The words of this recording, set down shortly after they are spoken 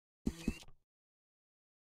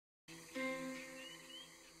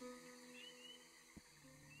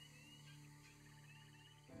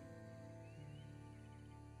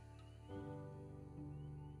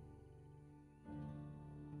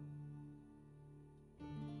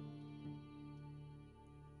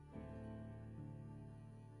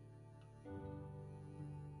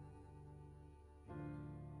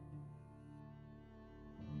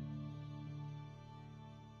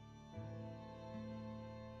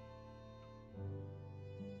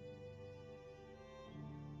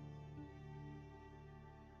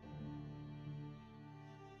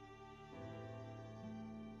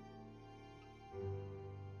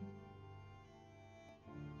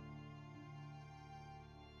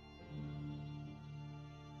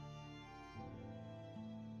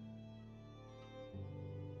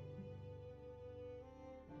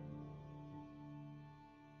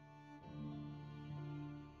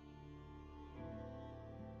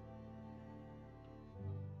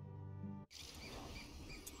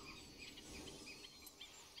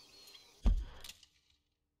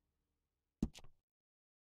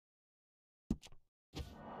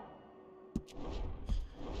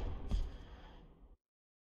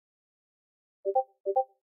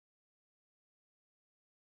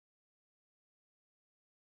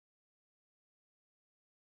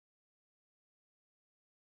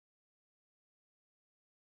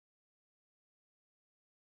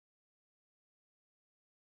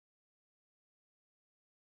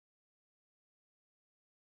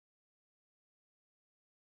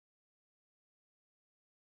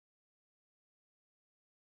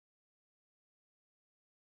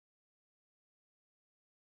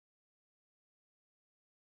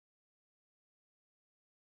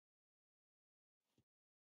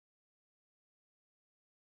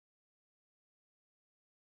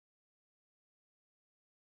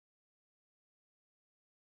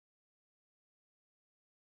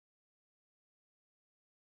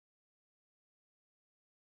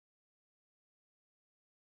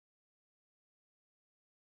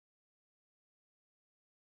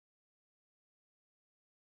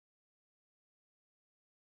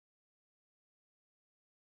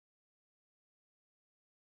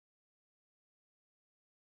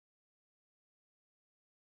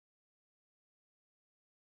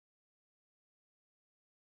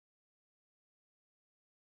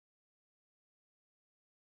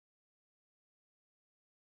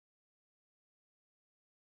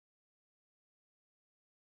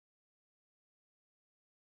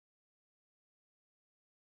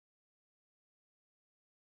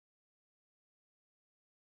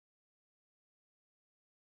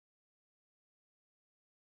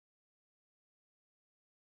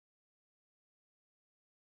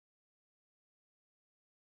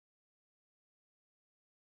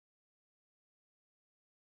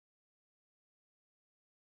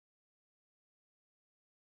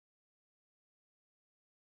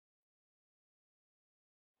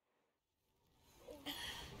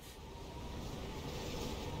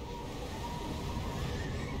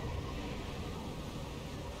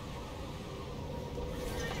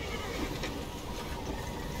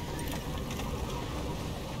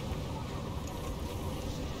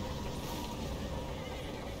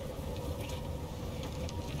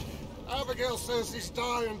Abigail says he's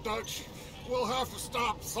dying, Dutch. We'll have to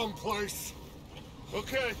stop someplace.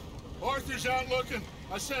 Okay, Arthur's out looking.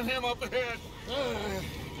 I sent him up ahead.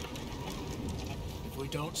 If we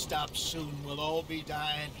don't stop soon, we'll all be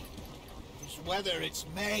dying. This weather, it's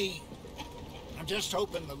May. I'm just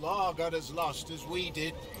hoping the law got as lost as we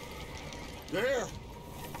did. There.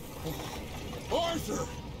 Arthur!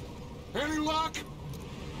 Any luck?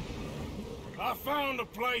 I found a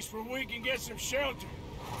place where we can get some shelter.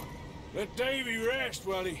 Let Davy rest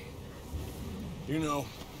while he... You know.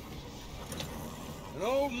 An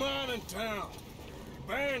old mining town.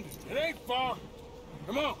 Abandoned. It ain't far.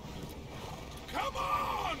 Come on. Come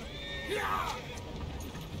on! Yeah!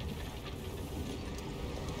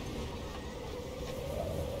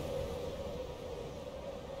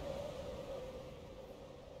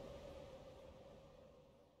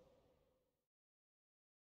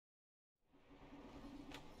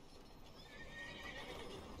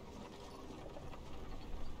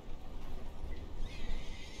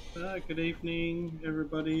 Good evening,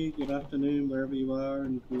 everybody. Good afternoon, wherever you are,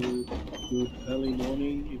 and good early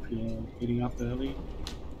morning if you're getting up early.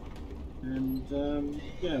 And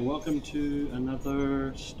yeah, welcome to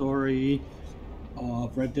another story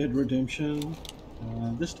of Red Dead Redemption.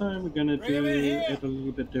 This time we're going to do it a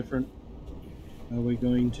little bit different. We're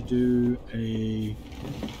going to do a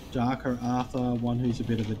darker Arthur, one who's a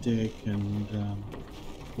bit of a dick and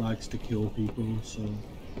likes to kill people. So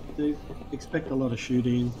they expect a lot of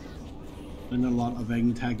shooting and a lot of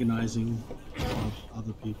antagonizing of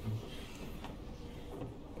other people.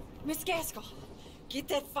 Miss Gaskell, get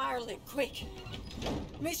that fire lit, quick.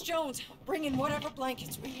 Miss Jones, bring in whatever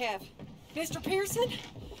blankets we have. Mr. Pearson,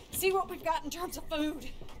 see what we've got in terms of food.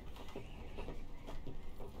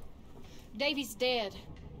 Davy's dead.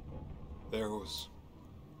 There was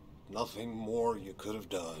nothing more you could have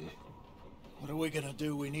done. What are we gonna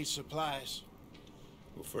do? We need supplies.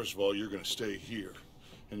 Well, first of all, you're gonna stay here,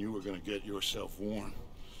 and you were gonna get yourself warm.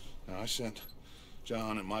 Now, I sent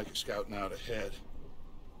John and Micah scouting out ahead.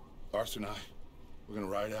 Arthur and I, we're gonna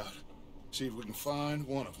ride out, see if we can find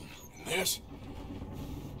one of them. And this,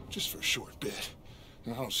 just for a short bit.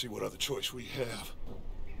 And I don't see what other choice we have.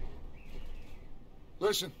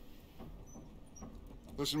 Listen.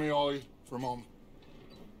 Listen to me, all of you, for a moment.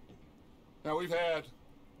 Now, we've had,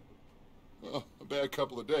 well, a bad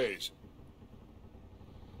couple of days.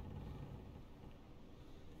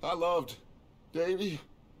 I loved Davy,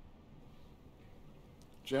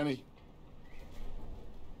 Jenny,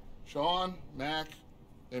 Sean, Mac.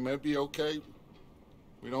 They might be okay.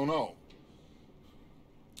 We don't know.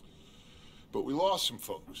 But we lost some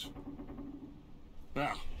folks.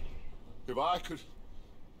 Now, if I could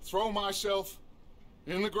throw myself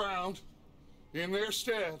in the ground, in their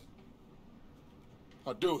stead,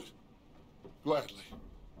 I'd do it, gladly.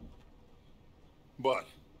 But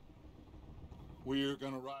we're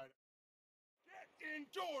gonna ride. Get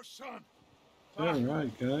indoors, son!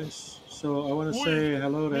 Alright, guys. So I want to say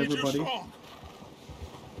hello to everybody.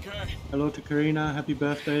 Okay. Hello to Karina, happy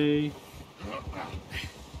birthday.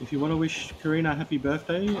 If you want to wish Karina happy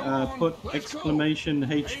birthday, put exclamation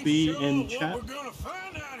HB in chat. What we're gonna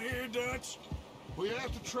find out here, Dutch. We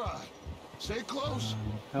have to try. Stay close.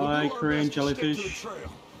 Hi, Korean Jellyfish.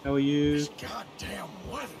 How are you? This goddamn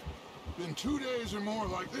weather. Been 2 days or more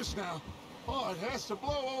like this now. Oh, it has to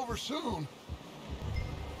blow over soon.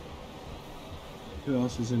 Who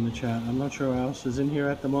else is in the chat? I'm not sure who else is in here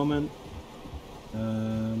at the moment.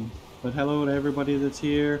 But hello to everybody that's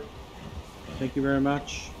here. Thank you very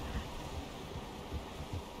much.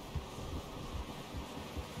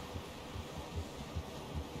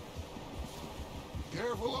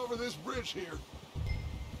 Careful over this bridge here.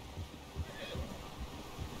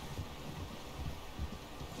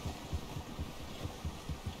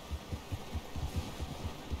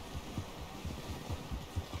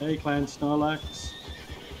 Hey, Clan Snorlax.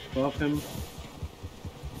 Welcome.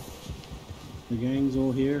 The gang's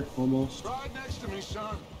all here, almost. Ride next to me,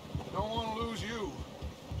 son. Don't want to lose you.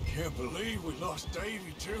 Can't believe we lost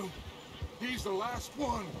Davy, too. He's the last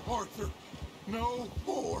one, Arthur. No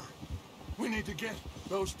more. We need to get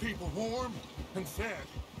those people warm and fed.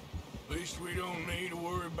 At least we don't need to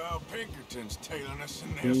worry about Pinkertons tailing us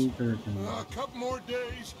in this. Pinkerton. A couple more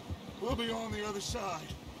days, we'll be on the other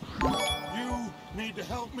side. You need to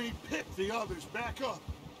help me pick the others back up.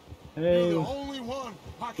 Hey, You're the only one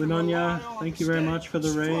I can Bunonya, rely on thank to you very stay much for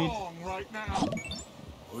the raid. strong right now.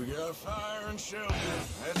 We got fire and shelter.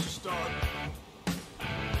 That's a start.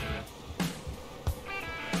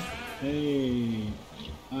 Hey,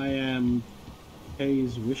 I am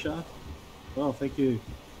Kay's Wisher. Well, thank you.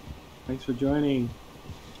 Thanks for joining.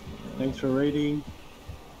 Thanks for raiding.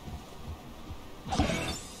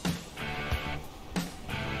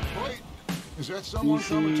 Is that someone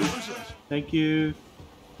coming Easy. towards us? Thank you.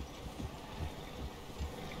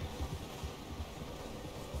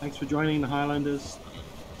 Thanks for joining the Highlanders.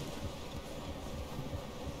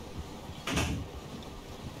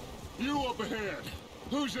 You up ahead.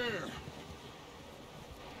 Who's there?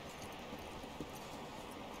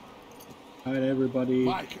 Alright, everybody.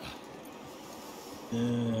 Micah. Yeah,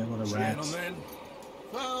 what a rat. Gentlemen,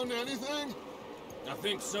 Found anything? I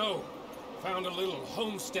think so. Found a little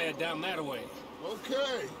homestead down that way.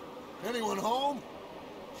 Okay. Anyone home?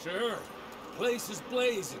 Sure. Place is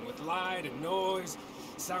blazing with light and noise.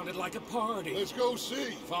 Sounded like a party. Let's go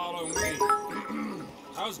see. Follow me.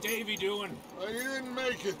 How's Davy doing? He didn't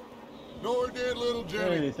make it. Nor did little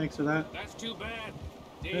Jenny. Hey, thanks for that. That's too bad.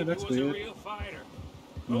 Yeah, Davy that's was a weird. real fighter.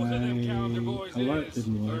 Both of them calendar boys alert is,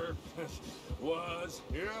 didn't work. or was.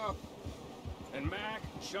 Yeah. And Mac,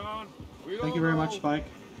 Sean, We Thank don't you very know. much, Spike.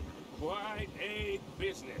 quite a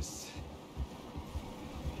business.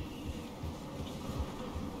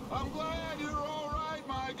 I'm glad you're all right,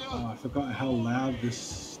 Micah. Oh, I forgot how loud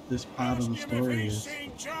this part of the Ask him if story he's is.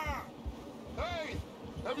 seen John. Hey,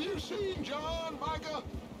 have you seen John, Micah?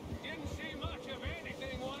 Didn't see much of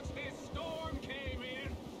anything once this storm came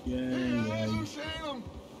in. Yeah, He yeah. hasn't seen him.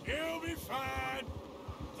 He'll be fine.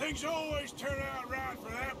 Things always turn out right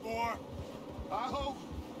for that boy. I hope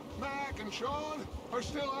Mac and Sean are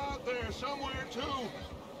still out there somewhere, too.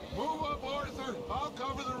 Move up, Arthur. I'll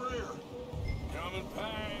cover the rear. Coming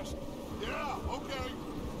past. Yeah, okay.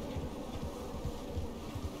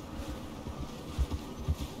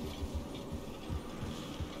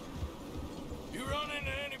 You run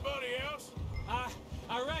into anybody else?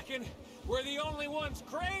 I reckon we're the only ones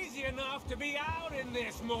crazy enough to be out in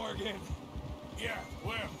this, Morgan. Yeah,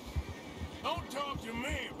 well, don't talk to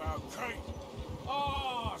me about crazy.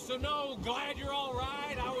 Oh, so no, glad you're all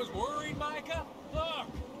right. I was worried, Micah. Look,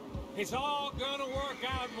 it's all gonna work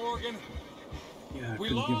out, Morgan. Yeah, I We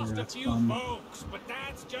couldn't give lost a a rat's few bum. folks, but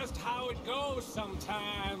that's just how it goes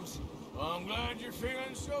sometimes. Well, I'm glad you're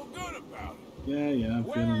feeling so good about it. Yeah, I'm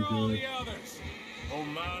Where feeling are all good. the others? Old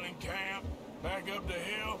mountain camp, back up the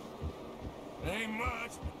hill. Ain't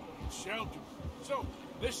much, but shelter. So,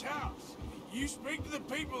 this house, you speak to the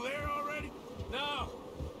people there already? No,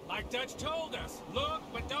 like Dutch told us. Look,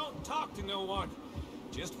 but don't talk to no one.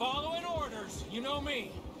 Just following orders. You know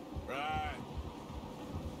me. Right.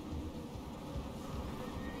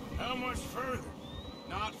 How much further?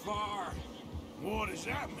 Not far. What does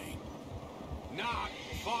that mean? Not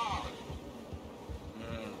far.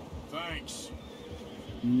 Thanks.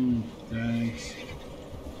 Thanks.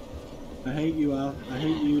 I hate you, Al. I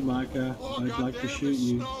hate you, Micah. Oh, I'd like to shoot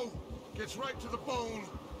you. Snow gets right to the bone.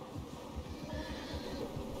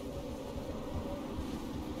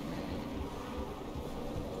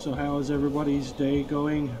 So how is everybody's day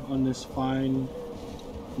going on this fine,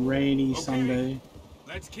 rainy Okay. Sunday?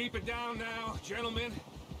 Let's keep it down now, gentlemen.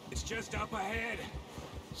 It's just up ahead.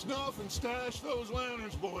 Snuff and stash those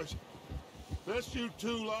lanterns, boys. Best you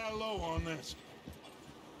two lie low on this.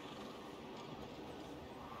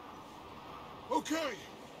 Okay.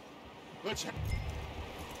 Let's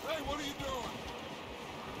Hey, what are you doing?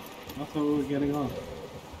 I thought we were getting on.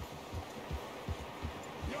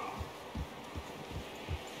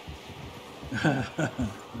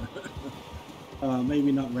 Yeah.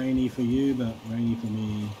 Maybe not rainy for you, but rainy for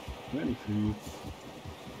me. Ready for you.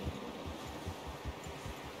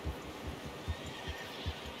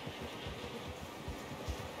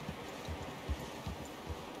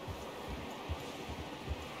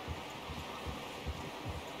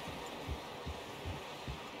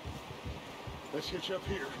 Let's hitch up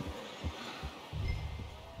here.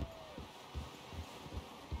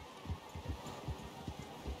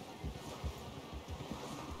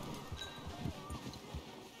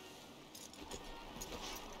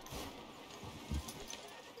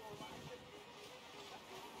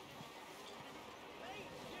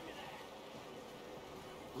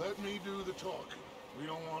 Let me do the talking. We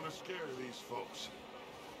don't want to scare these folks.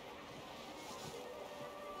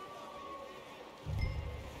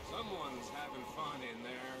 Someone's having fun in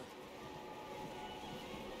there.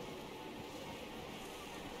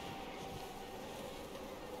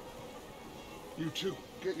 You two,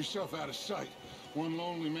 get yourself out of sight. One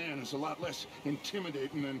lonely man is a lot less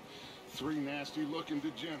intimidating than three nasty-looking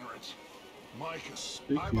degenerates. Micah,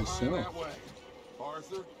 Speak eye for behind yourself. that way.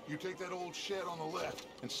 Arthur, you take that old shed on the left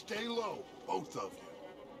and stay low, both of you.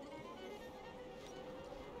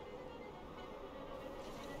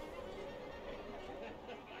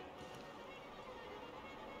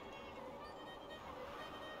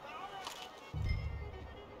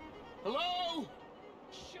 Hello?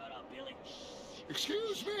 Shut up, Billy.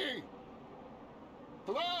 Excuse me.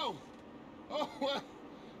 Hello? Oh, well,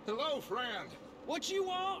 hello, friend. What you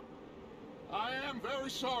want? I am very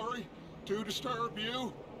sorry to disturb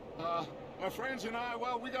you. My friends and I,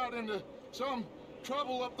 well, we got into some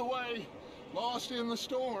trouble up the way, lost in the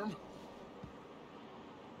storm.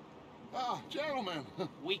 Ah, gentlemen.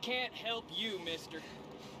 We can't help you, mister.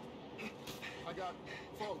 I got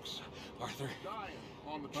folks Arthur, dying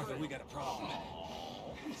on the trail. Arthur, we got a problem.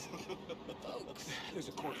 Folks, there's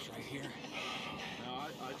a corpse right here. Now,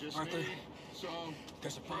 I just Arthur, need some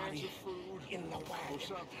there's a cans body of food in the or wagon.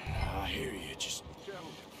 something. I hear you. Just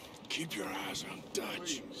Gentlemen, keep your eyes on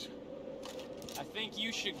Dutch. please. I think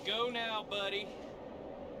you should go now, buddy.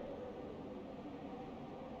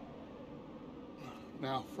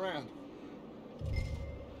 Now, friend,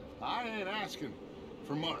 I ain't asking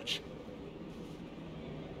for much.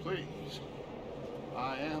 Please,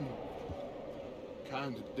 I am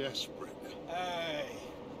kind of desperate. Hey,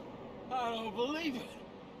 I don't believe it.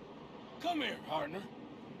 Come here, partner.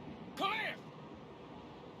 Come here.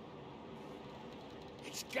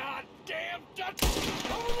 It's goddamn Dutch.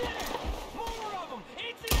 Over there! More of them!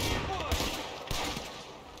 It's an ambush!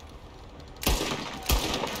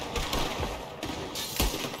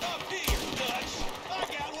 Up here, Dutch! I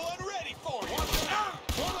got one ready for you!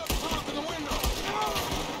 One up top in the window!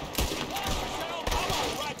 I'm on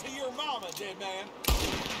right to your mama, dead man!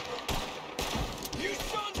 You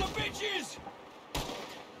sons of bitches!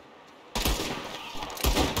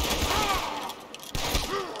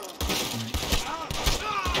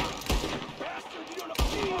 Bastard, you're gonna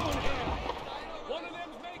feel in hell! One of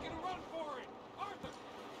them's making a run for it! Arthur!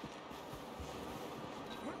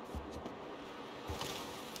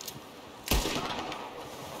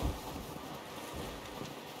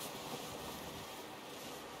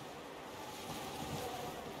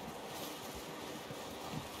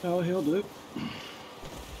 Oh, he'll do.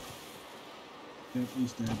 Yep,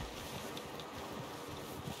 he's dead.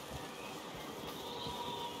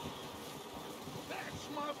 That's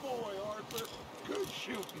my boy, Arthur. Good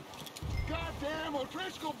shooting. Goddamn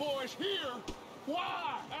O'Driscoll boys here!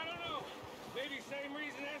 Why? I don't know. Maybe same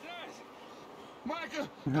reason as us. Micah,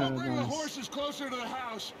 go bring the Nice. horses closer to the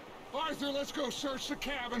house. Arthur, let's go search the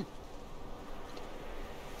cabin.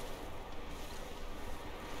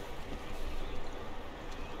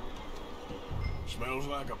 Smells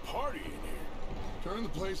like a party in here. Turn the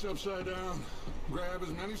place upside down. Grab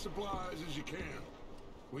as many supplies as you can.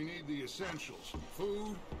 We need the essentials.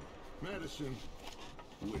 Food, medicine,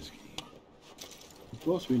 whiskey. Of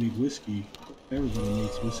course we need whiskey. Everybody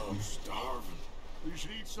needs whiskey. I'm starving. You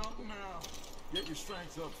should eat something now. Get your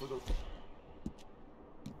strength up for the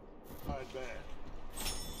hide back.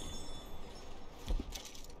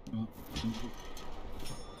 Oh,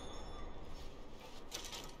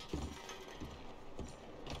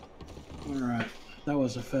 alright, that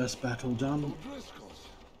was the first battle done. O'Driscoll's.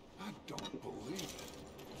 I don't believe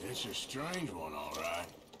it. It's a strange one, all right.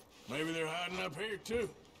 Maybe they're hiding up here, too.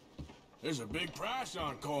 There's a big price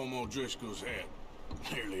on Colm O'Driscoll's head.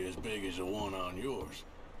 Nearly as big as the one on yours.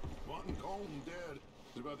 Wanting Colm dead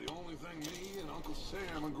is about the only thing me and Uncle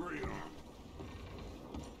Sam agree on.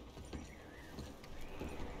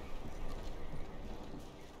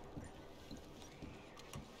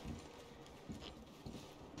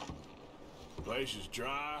 Place is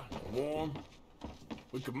dry, warm.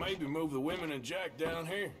 We could maybe move the women and Jack down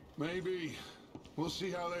here. Maybe. We'll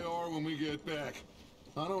see how they are when we get back.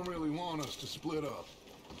 I don't really want us to split up.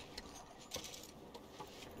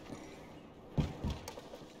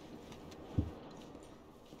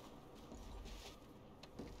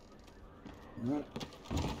 Alright.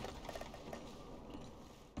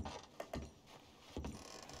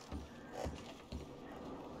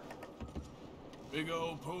 Big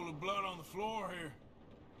old pool of blood on the floor here.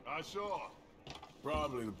 I saw.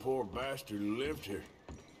 Probably the poor bastard who lived here.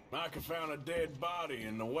 Micah found a dead body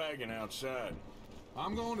in the wagon outside.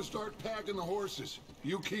 I'm going to start packing the horses.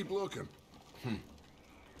 You keep looking.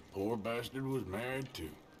 Poor bastard was married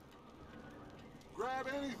too. Grab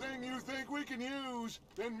anything you think we can use,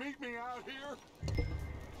 then meet me out here.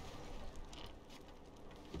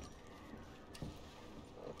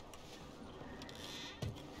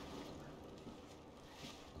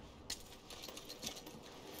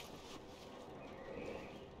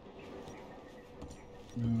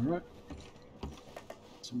 Alright.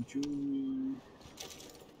 Some jewelry.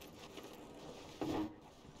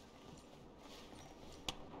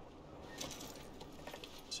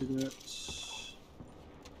 Cigarettes.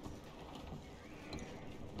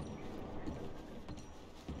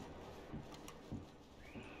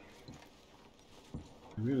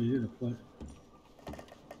 I really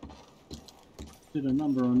did a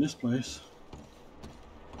number on this place.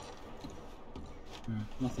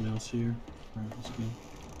 Nothing else here. Alright, let's go.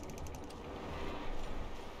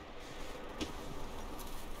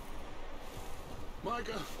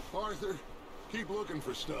 Micah, Arthur, keep looking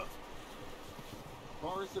for stuff.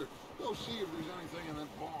 Arthur, go see if there's anything in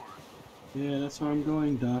that barn. Yeah, that's where I'm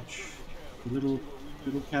going, Dutch. The little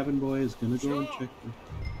cabin boy is gonna go and check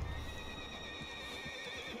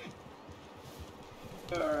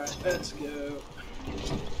the... Alright, let's go.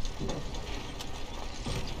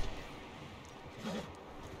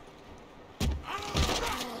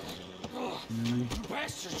 Really?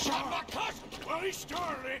 Bastard shot my cousin! Well, he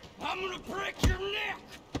started it! I'm gonna break your neck!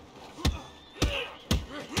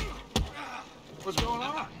 What's going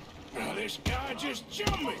on? This guy just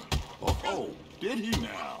jumped me! Oh, did he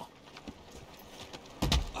now?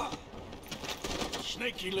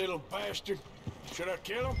 Sneaky little bastard. Should I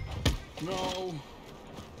kill him? No.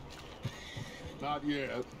 Not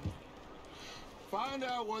yet. Find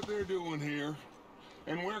out what they're doing here,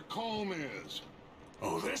 and where Colm is.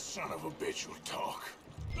 Oh, this son of a bitch will talk.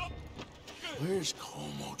 Where's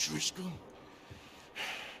Colm O'Driscoll?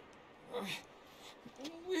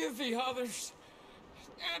 With the others.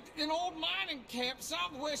 At an old mining camp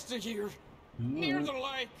southwest of here. Near the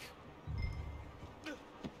lake.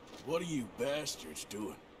 What are you bastards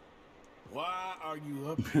doing? Why are you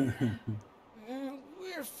up here?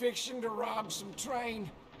 We're fixing to rob some train.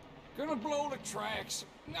 Gonna blow the tracks.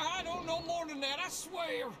 I don't know more than that, I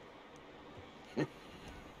swear.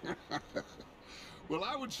 Well,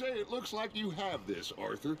 I would say it looks like you have this,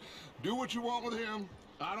 Arthur. Do what you want with him.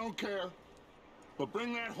 I don't care. But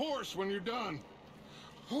bring that horse when you're done.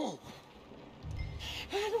 Oh.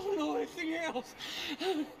 I don't know anything else.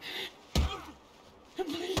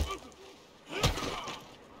 Please.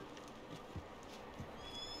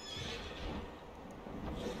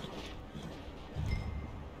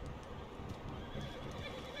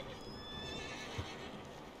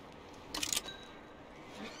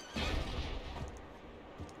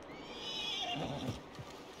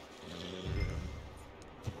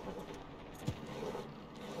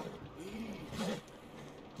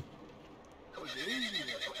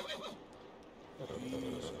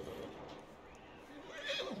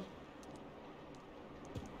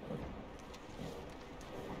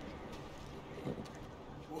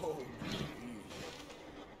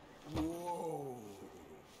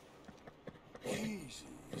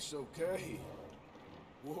 It's okay.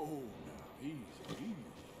 Whoa, now, easy.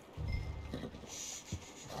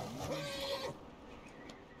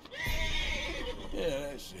 Yeah,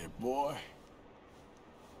 that's it, boy.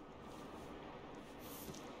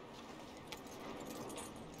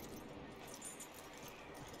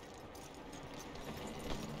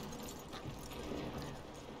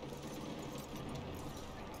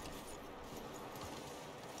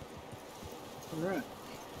 All right.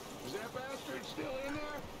 Is that bastard still in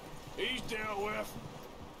there? He's dealt with.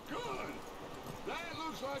 Good. That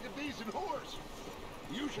looks like a decent horse.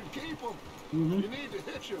 You should keep him. Mm-hmm. You need to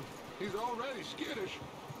hitch him. He's already skittish.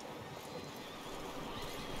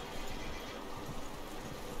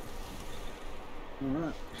 All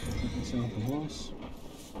right. Let's out the horse.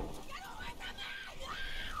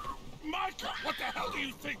 Micah, what the hell do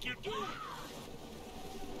you think you're doing?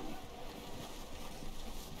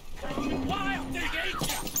 Wild thing, ain't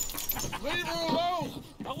ya? Leave her alone!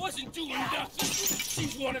 I wasn't doing nothing.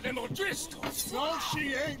 She's one of them O'Driscolls. No,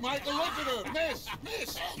 she ain't, Michael. Look at her. Miss!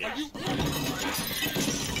 Are you...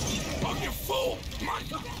 Oh, you fool!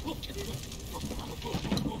 Micah!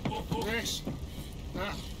 Miss,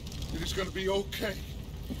 now, it is gonna be okay.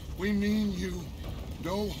 We mean you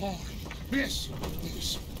no harm. Miss!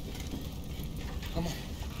 Come on.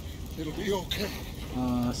 It'll be okay.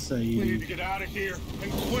 Sadie. We need to get out of here,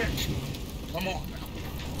 and quick. Come on now.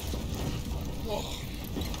 Whoa.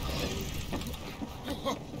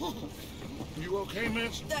 You okay,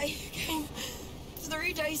 miss? They came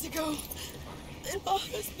 3 days ago. And my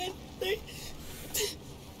husband, Okay.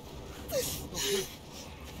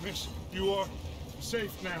 Miss, you are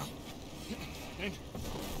safe now. And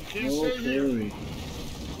you can't stay here. Okay.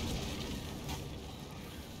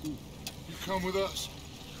 You come with us.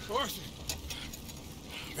 Arthur.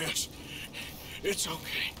 Miss, it's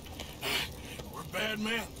okay. We're bad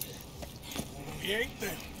men. We ain't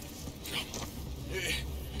them.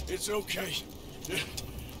 It's okay.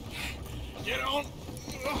 Get on.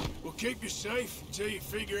 We'll keep you safe until you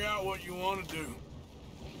figure out what you want to do.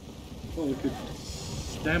 Well, we could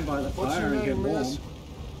stand by the What's fire your and get name, warm. miss?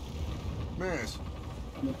 Miss.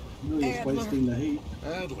 Really is Adler. wasting the heat.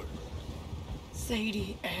 Adler.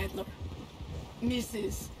 Sadie Adler.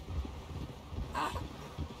 Mrs.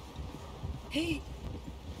 He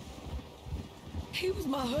was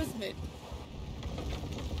my husband.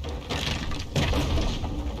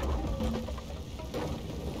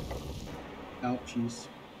 Ouchies.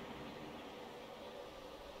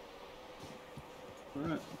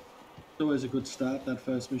 Alright. It's always a good start, that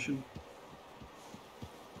first mission.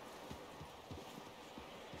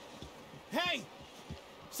 Hey!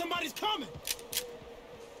 Somebody's coming!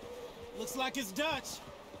 Looks like it's Dutch.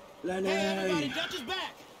 Lenny! Hey, everybody, Dutch is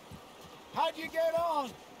back! How'd you get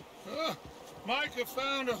on? Micah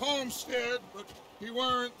found a homestead, but he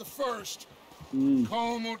weren't the first.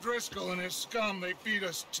 Colm O'Driscoll and his scum, they beat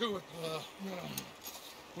us to it.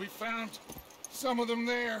 We found some of them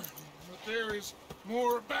there, but there is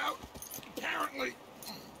more about, apparently.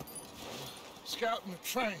 Scouting the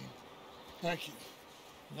train. Thank you.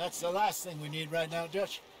 That's the last thing we need right now,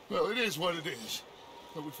 Dutch. Well, it is what it is.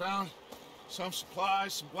 But we found some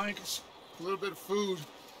supplies, some blankets, a little bit of food,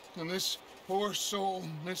 and this poor soul,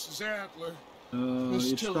 Mrs. Adler.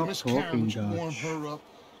 Miss Tilly, Miss Karen, would you warm her up?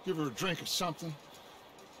 Give her a drink or something.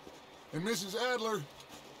 And Mrs. Adler,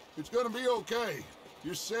 it's gonna be okay.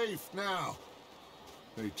 You're safe now.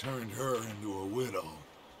 They turned her into a widow.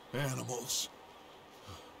 Animals.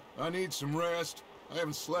 I need some rest. I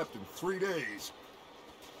haven't slept in 3 days.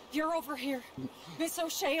 You're over here. Miss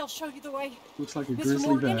O'Shea will show you the way. Looks like a Mr. grizzly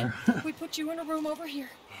Morgan, bear. we put you in a room over here.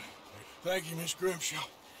 Thank you, Miss Grimshaw.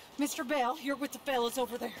 Mr. Bell, you're with the fellas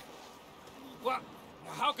over there. What?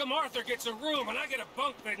 How come Arthur gets a room and I get a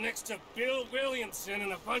bunk bed next to Bill Williamson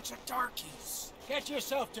and a bunch of darkies? Get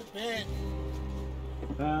yourself to bed.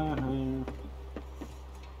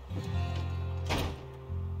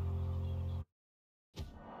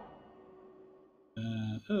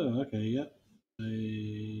 Oh, okay, yep.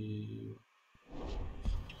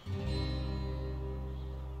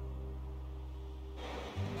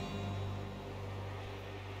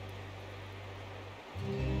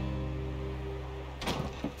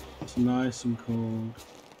 It's nice and cold.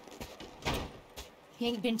 He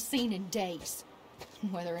ain't been seen in days.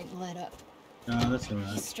 Weather ain't let up. Ah, that's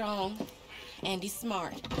alright. He's strong, and he's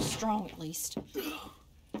smart. Strong, at least.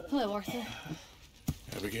 Hello, Arthur.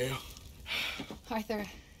 Abigail? Arthur,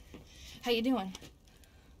 how you doing?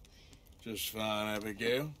 Just fine,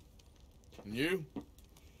 Abigail. And you?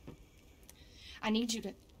 I need you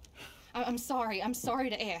to... I'm sorry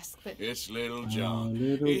to ask, but... It's little John.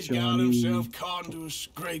 Little He's got Johnny. himself caught into a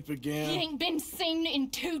scrape again. He ain't been seen in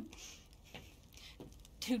two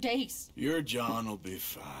days. Your John will be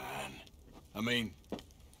fine. I mean,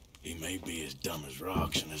 he may be as dumb as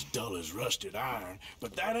rocks and as dull as rusted iron,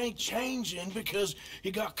 but that ain't changing because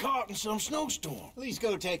he got caught in some snowstorm. Please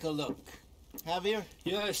go take a look. Javier?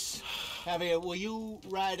 Yes. Javier, will you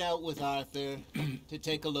ride out with Arthur to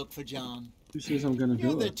take a look for John? Who says I'm gonna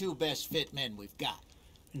You're do the it? two best fit men we've got.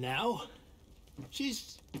 Now?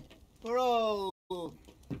 We're all...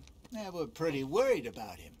 we're pretty worried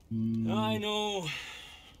about him. I know.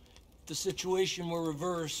 The situation were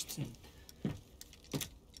reversed.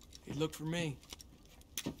 He looked for me.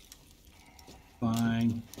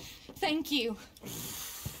 Fine. Thank you.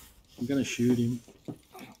 I'm gonna shoot him.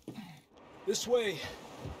 This way.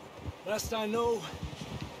 Last I know,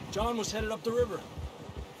 John was headed up the river.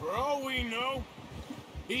 For all we know,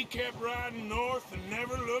 he kept riding north and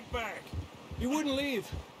never looked back. He wouldn't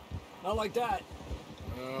leave. Not like that.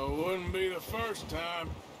 Wouldn't be the first time.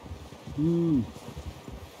 Nope.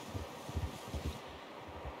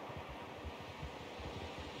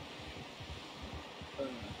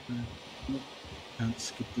 Can't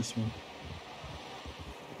skip this one.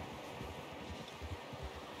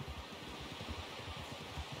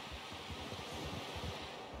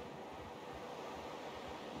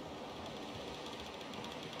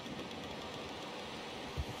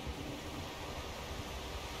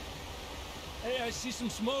 Hey, I see some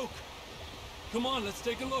smoke. Come on, let's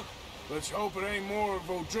take a look. Let's hope it ain't more of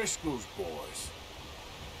O'Driscoll's boys.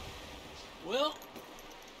 Well...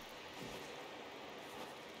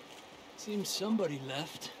 seems somebody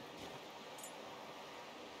left.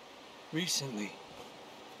 Recently.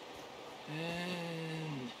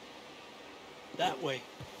 And... that way.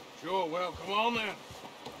 Sure, well, come on then.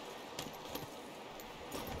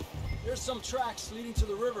 There's some tracks leading to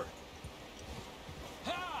the river.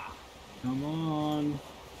 Ha! Come on.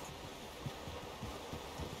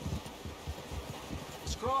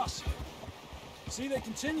 Let's cross. See, they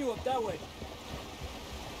continue up that way.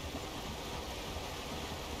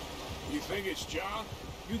 You think it's John?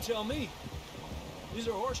 You tell me. These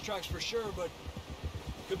are horse tracks for sure, but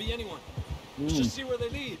could be anyone. Let's just see where they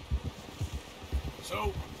lead.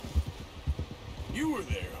 So, you were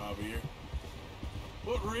there, Javier.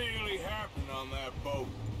 What really happened on that boat?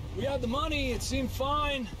 We had the money, it seemed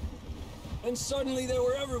fine. Then suddenly they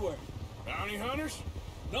were everywhere. Bounty hunters?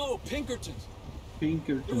 No, Pinkertons.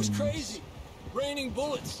 Pinkertons. It was crazy. Raining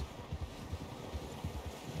bullets.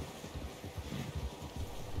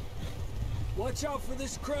 Watch out for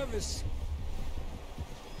this crevice.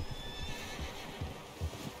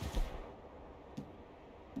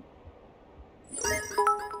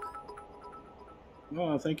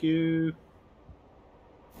 Oh, thank you.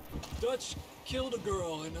 Dutch killed a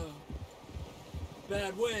girl in a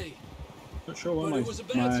bad way. Not sure why But my it was a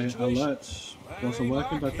bad situation. alerts wasn't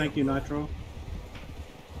working, but thank you, Nitro.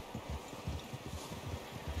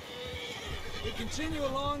 We continue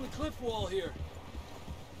along the cliff wall here.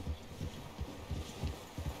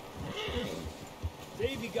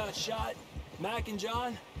 Davey got shot. Mac and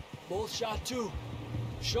John, both shot too.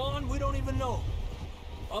 Sean, we don't even know.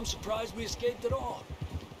 I'm surprised we escaped at all.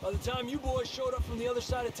 By the time you boys showed up from the other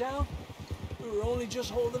side of town, we were only just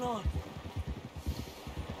holding on.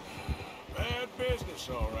 Bad business,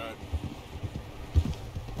 all right.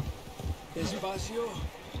 Despacio.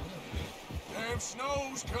 Damn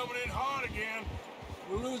snow's coming in hard again.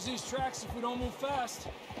 We'll lose these tracks if we don't move fast.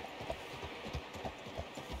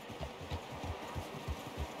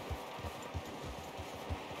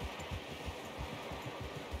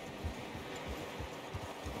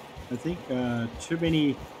 I think too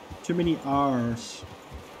many R's.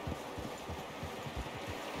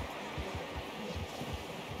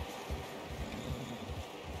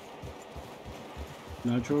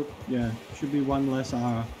 Nitro, yeah, should be one less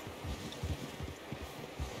R.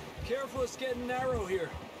 Careful, it's getting narrow here.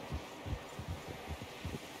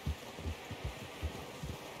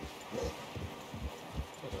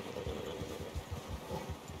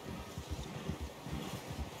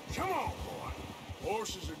 Come on, boy.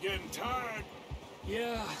 Horses are getting tired.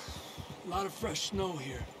 Yeah, a lot of fresh snow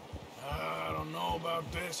here. I don't know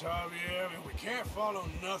about this, Javier. I mean, we can't follow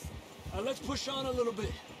nothing. Let's push on a little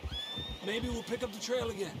bit. Maybe we'll pick up the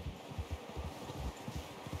trail again.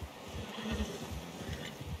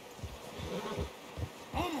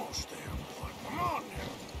 Almost there, boy. Come on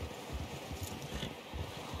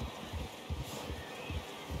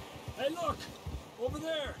now. Hey, look! Over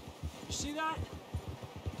there! You see that?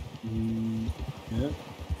 Yeah,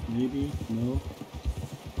 maybe, no.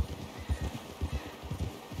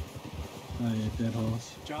 Oh yeah, dead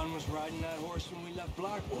horse. John was riding that horse when we left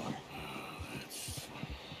Blackwater.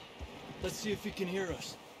 Let's see if he can hear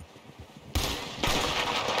us.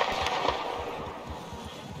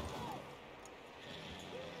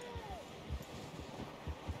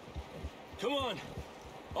 Come on!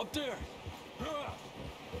 Up there!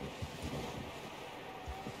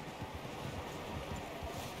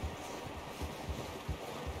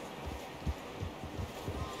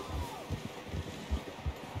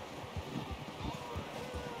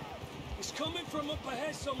 It's coming from up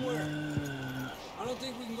ahead somewhere. I don't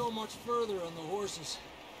think we can go much further on the horses.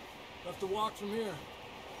 We'll have to walk from here.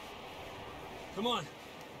 Come on.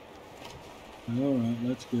 Alright,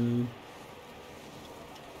 let's go.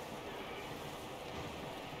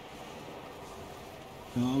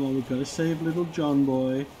 Come on, we gotta save little John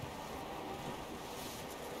boy.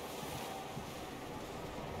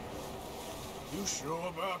 You sure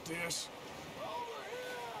about this?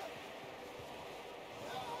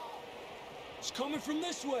 It's coming from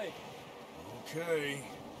this way. Okay.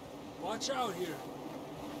 Watch out here.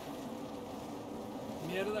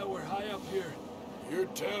 Yeah, that we're high up here. You're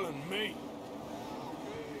telling me.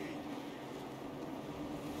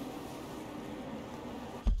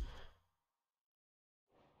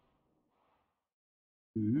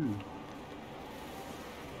 Ooh.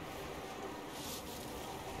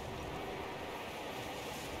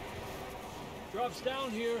 Drops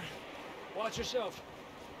down here. Watch yourself.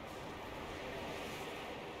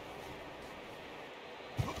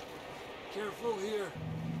 Careful here.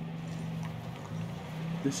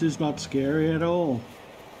 This is not scary at all.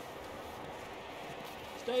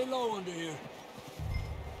 Stay low under here.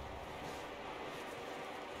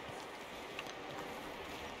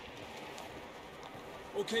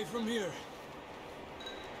 Okay, from here.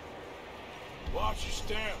 Watch your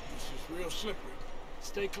step. This is real slippery.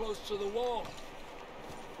 Stay close to the wall.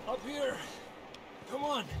 Up here. Come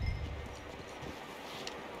on.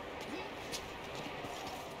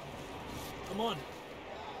 Come on.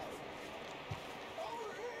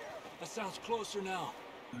 That sounds closer now.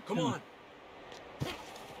 Come on.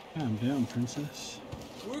 Calm down, princess.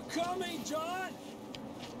 We're coming, John!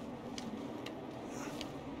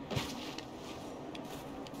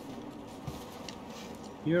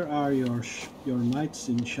 Here are your knights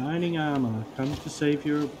in shining armor, come to save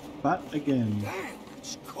your butt again. Damn,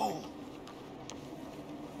 it's cold.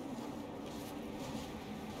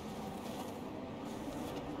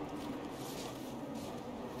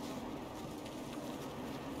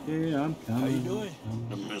 Yeah, I'm coming. How you doing?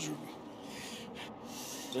 I'm miserable.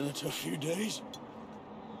 Been a tough few days.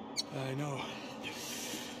 I know.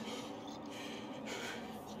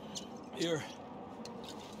 Here,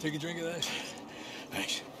 take a drink of that.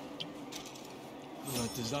 Thanks. I'm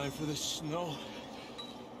not designed for this snow.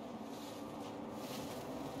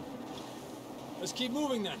 Let's keep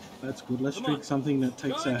moving then. That's good. Let's Come drink on. something that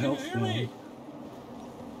takes John, our can you health hear down. me?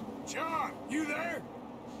 John, you there?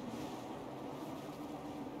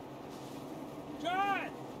 John!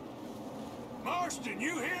 Marston,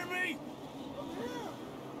 you hear me?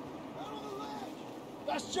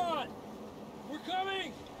 That's John! We're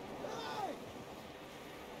coming!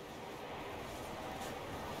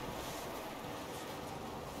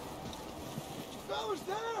 Fellas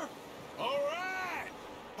there! All right!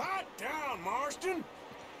 Hot down, Marston!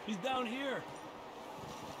 He's down here.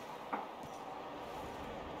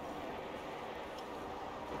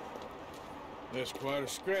 That's quite a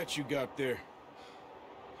scratch you got there.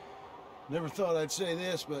 Never thought I'd say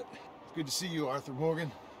this, but it's good to see you, Arthur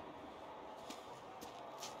Morgan.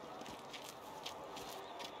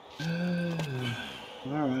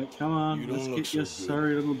 All right, come on. Let's get your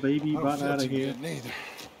sorry little baby butt out of here. Neither.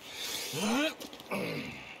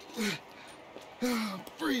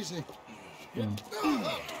 Freezing. Yeah.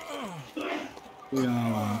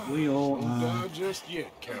 We all Don't are. die just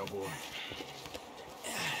yet, cowboy.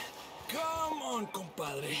 Come on,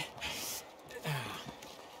 compadre.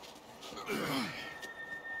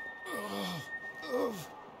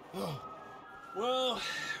 Well, we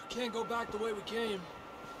can't go back the way we came.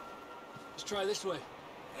 Let's try this way.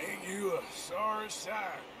 Ain't you a sorry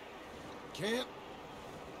sight? Can't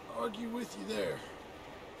argue with you there.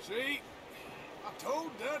 See? I told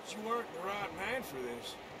Dutch you weren't the right man for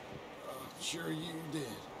this. Sure you did.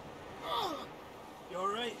 You all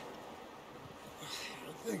right?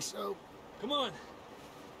 I think so. Come on.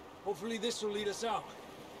 Hopefully this will lead us out.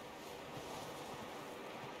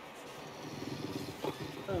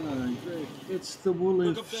 Great. It's the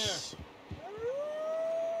Look up Wolves. there.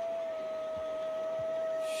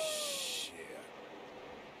 Shit.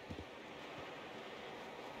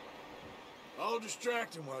 I'll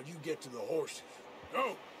distract him while you get to the horses. Go!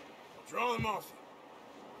 I'll draw them off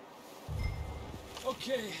you.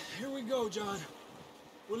 Okay, here we go, John.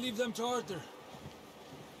 We'll leave them to Arthur.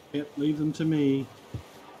 Yep, leave them to me.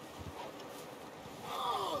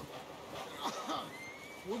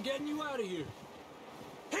 We're getting you out of here.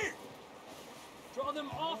 Here! Draw them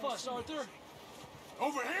off us, Arthur.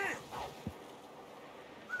 Over here!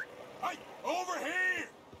 Hey! Over here!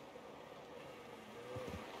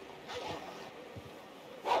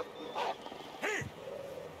 Here!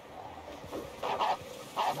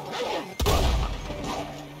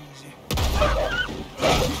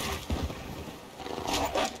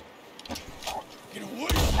 Get away!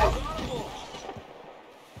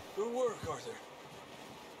 Good work, Arthur.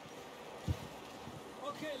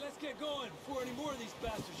 Okay, let's get going before any more of these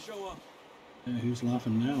bastards show up. Who's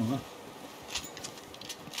laughing now, huh?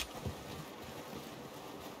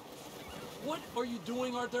 What are you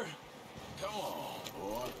doing, Arthur? Come on,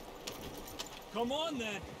 boy. Come on,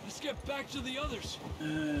 then. Let's get back to the others.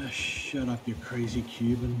 Shut up, you crazy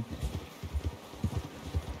Cuban.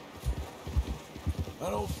 I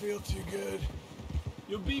don't feel too good.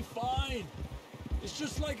 You'll be fine. It's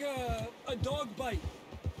just like a dog bite.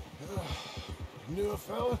 Knew a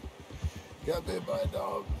fella, got bit by a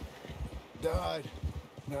dog, died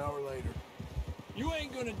an hour later. You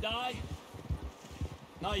ain't gonna die.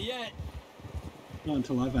 Not yet. Not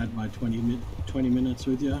until I've had my 20 minutes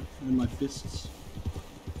with you and my fists.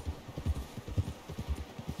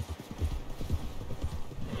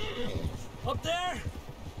 Up there!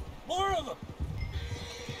 More of them!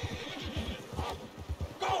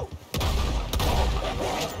 Go!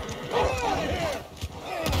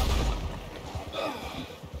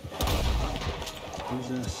 Who's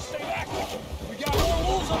this? Stay back! We got more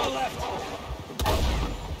wolves on the left!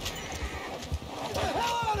 Get the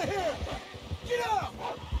hell out of here! Get out!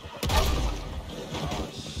 Oh,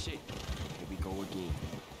 shit. Here we go again.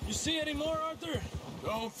 You see any more, Arthur?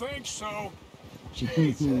 Don't think so.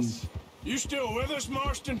 Jesus. You still with us,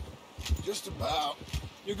 Marston? Just about.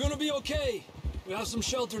 You're gonna be okay. We have some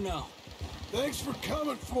shelter now. Thanks for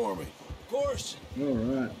coming for me. Of course.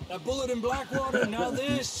 Alright. That bullet in Blackwater, now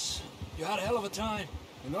this. You had a hell of a time.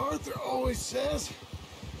 And Arthur always says,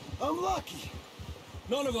 I'm lucky.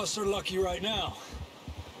 None of us are lucky right now.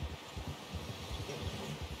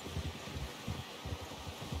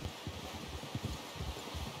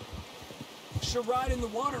 Should ride in the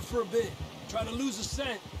water for a bit. Try to lose a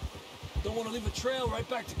scent. Don't want to leave a trail right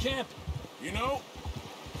back to camp. You know,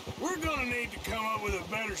 we're gonna need to come up with a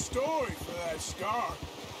better story for that scar.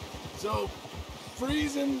 So,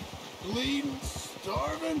 freezing, bleeding,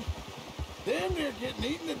 starving, Then they're getting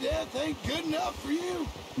eaten to death ain't good enough for you.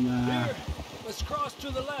 Nah. Here, let's cross to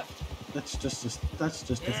the left. That's just a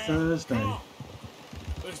Thursday. Come on.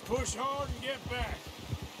 Let's push hard and get back.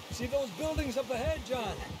 See those buildings up ahead,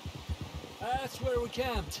 John? That's where we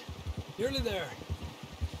camped. Nearly there.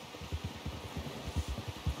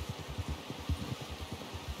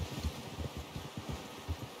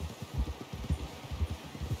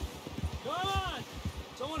 Come on!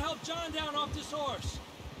 Someone help John down off this horse.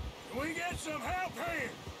 Can we get some help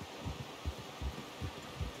here?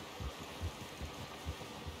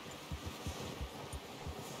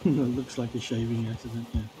 It looks like a shaving accident.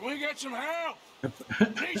 Yeah. Can we get some help?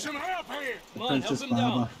 Need some help here. Come on, help Princess him Barber.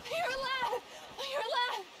 down. You're alive! You're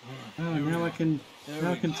alive! Oh, now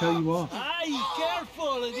I can tell you off. Ay,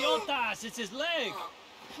 careful, idiotas! It's his leg. Oh,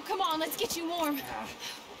 come on, let's get you warm.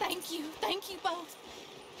 Thank you both.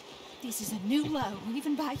 This is a new low,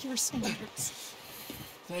 even by your standards.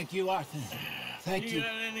 Thank you, Arthur. Thank you. Got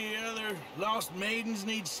any other lost maidens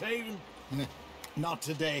need saving? Not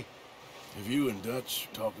today. Have you and Dutch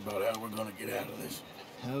talked about how we're gonna get out of this?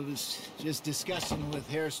 I was just discussing with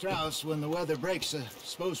Herr Strauss when the weather breaks.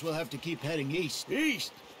 Suppose we'll have to keep heading east.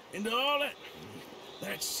 East? Into all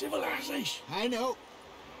that civilization? I know.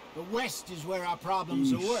 But west is where our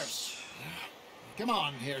problems are worse. Come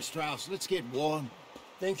on, Herr Strauss. Let's get warm.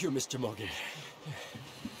 Thank you, Mr. Morgan.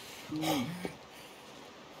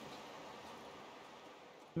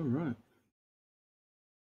 All right.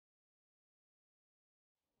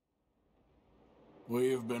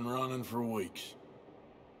 We have been running for weeks.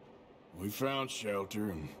 We found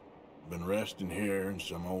shelter and been resting here in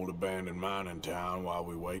some old abandoned mining town while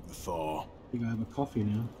we wait the thaw. I think I have a coffee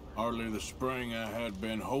now. Hardly the spring I had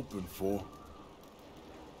been hoping for.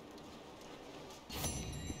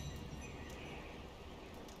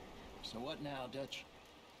 So what now, Dutch?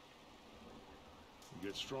 We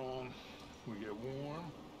get strong, we get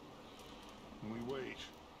warm, and we wait.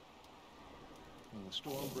 When the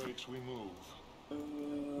storm breaks, we move.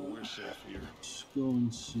 But we're safe here. Let's go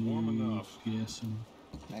and see. Warm enough. Pearson.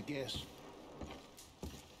 I guess.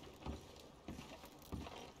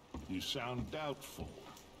 You sound doubtful.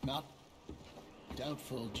 Not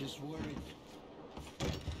doubtful, just worried.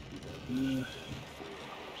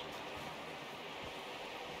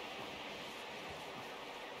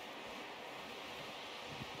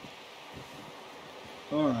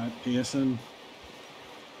 All right, Pearson.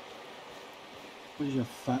 What does your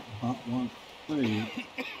fat butt want? What are you,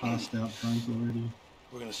 passed out drunk already?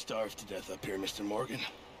 We're gonna starve to death up here, Mr. Morgan.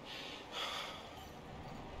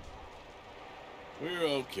 We're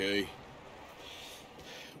okay.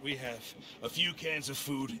 We have a few cans of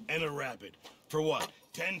food and a rabbit. For what,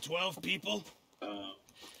 10, 12 people?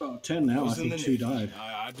 Oh, 10 now. I think 2 died.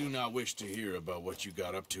 I do not wish to hear about what you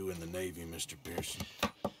got up to in the Navy, Mr. Pearson.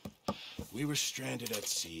 We were stranded at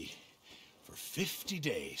sea for 50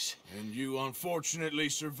 days. And you unfortunately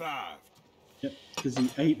survived. Yep, because he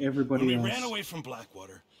ate everybody When else. we ran away from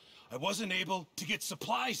Blackwater, I wasn't able to get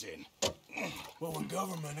supplies in. Well, when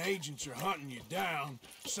government agents are hunting you down,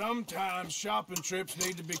 sometimes shopping trips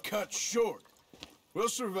need to be cut short. We'll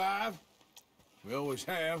survive. We always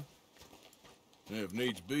have. And if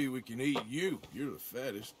needs be, we can eat you. You're the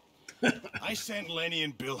fattest. I sent Lenny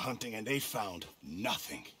and Bill hunting, and they found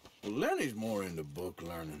nothing. Well, Lenny's more into book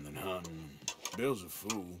learning than hunting. Bill's a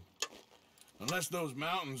fool. Unless those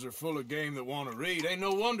mountains are full of game that want to read, ain't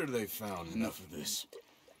no wonder they found Enough of this.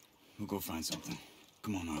 We'll go find something.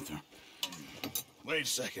 Come on, Arthur. Wait a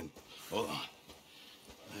second. Hold on.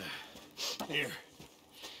 Here.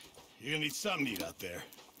 You're gonna need something to eat out there.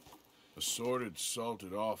 Assorted,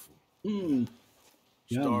 salted offal. Yum.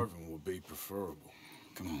 Starving would be preferable.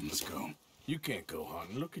 Come on, let's go. You can't go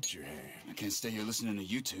hunting. Look at your hand. I can't stay here listening to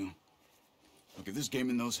you two. Look, if there's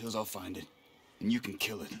game in those hills, I'll find it. And you can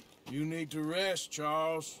kill it. You need to rest,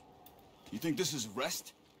 Charles. You think this is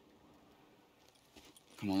rest?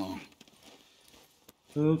 Come along.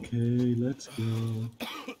 Okay, let's go.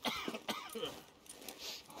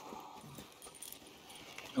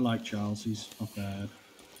 I like Charles. He's not bad.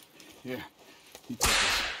 Here, you take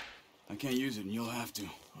this. I can't use it, and you'll have to.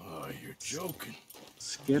 Oh, you're joking.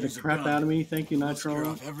 Scared the Use a crap gun. out of me. Thank you, We'll scare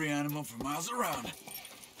Nitro. off every animal for miles around.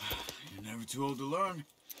 You're never too old to learn,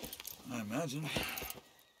 I imagine.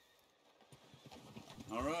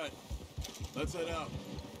 All right, let's head out.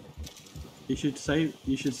 You should save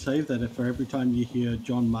that for every time you hear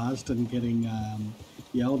John Marsden getting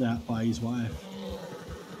yelled at by his wife.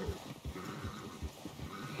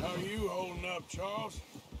 How are you holding up, Charles?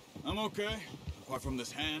 I'm okay, apart from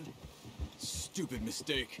this hand. Stupid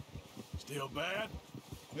mistake. Still bad?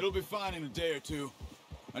 It'll be fine in a day or two.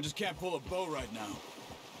 I just can't pull a bow right now.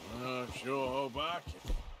 I sure hope I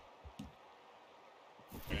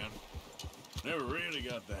can. Never really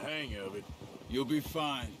got the hang of it. You'll be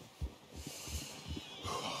fine.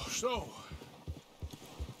 So,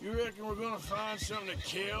 you reckon we're gonna find something to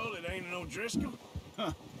kill that ain't no Driscoll?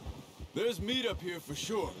 Huh. There's meat up here for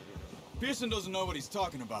sure. Pearson doesn't know what he's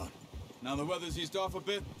talking about. Now the weather's eased off a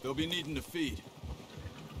bit, they'll be needing to feed.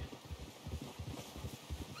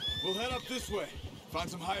 We'll head up this way, find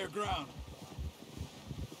some higher ground.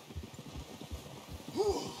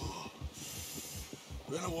 Whew.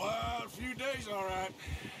 Been a wild few days, all right.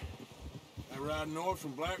 I ride north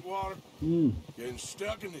from Blackwater, getting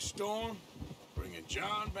stuck in the storm, bringing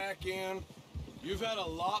John back in. You've had a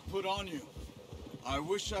lot put on you. I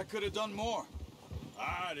wish I could have done more.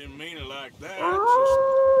 I didn't mean it like that. Just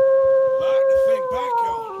like to think back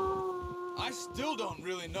on. I still don't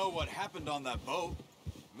really know what happened on that boat.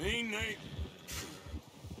 Me, Nate?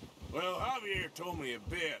 Well, Javier told me a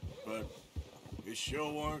bit, but it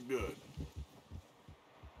sure weren't good.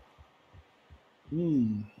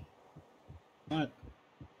 But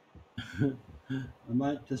I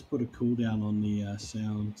might just put a cooldown on the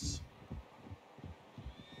sounds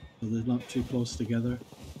so they're not too close together.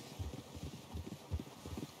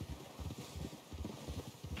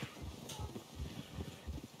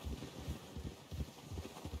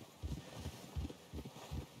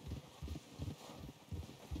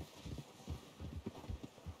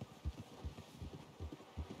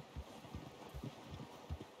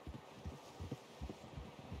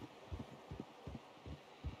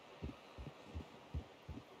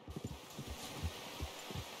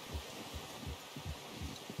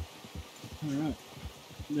 Alright,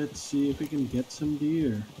 let's see if we can get some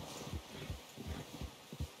deer.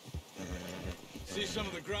 See some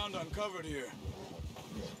of the ground uncovered here.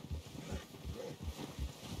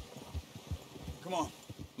 Come on,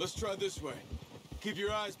 let's try this way. Keep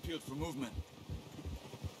your eyes peeled for movement.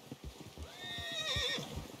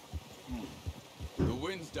 The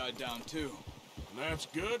wind's died down too. That's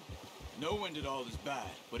good? No wind at all is bad,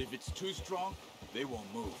 but if it's too strong, they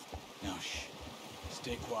won't move. Now shh,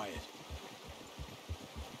 stay quiet.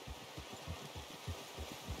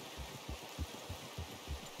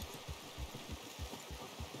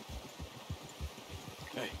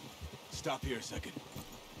 Hey, stop here a second.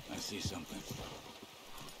 I see something.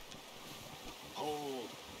 Hold.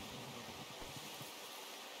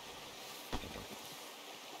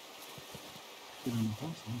 Get on the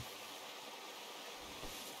horse, huh?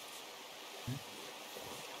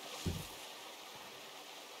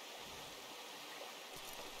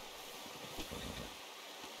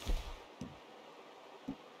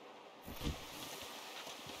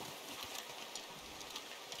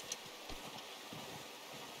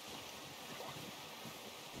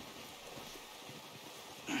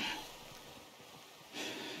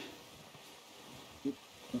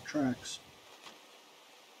 Tracks.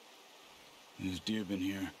 There's deer been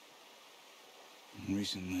here.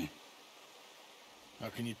 Recently. How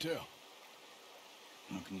can you tell?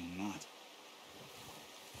 How can you not?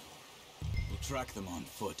 We'll track them on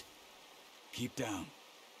foot. Keep down.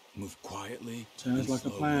 Move quietly. Sounds like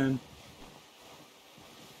slowly. a plan.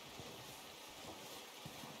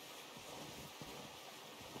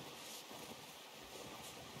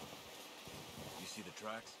 You see the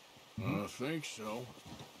tracks? I think so.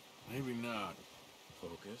 Maybe not.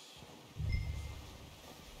 Focus.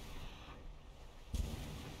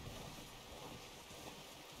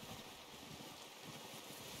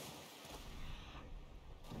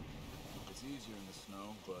 It's easier in the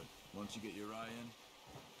snow, but once you get your eye in,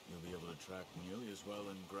 you'll be able to track nearly as well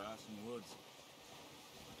in grass and woods.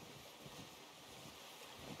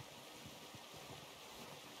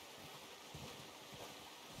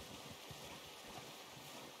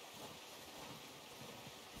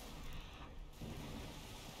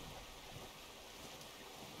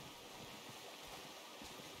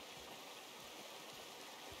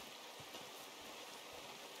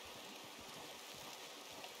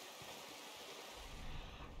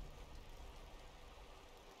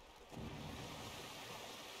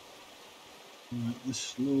 Right, the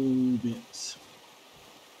slow bits.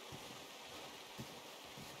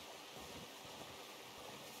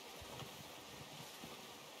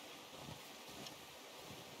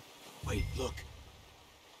 Wait, look.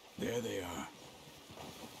 There they are.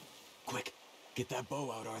 Quick, get that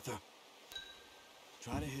bow out, Arthur.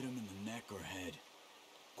 Try to hit him in the neck or head.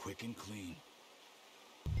 Quick and clean.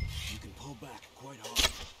 You can pull back quite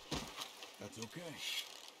hard. That's okay.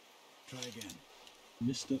 Try again.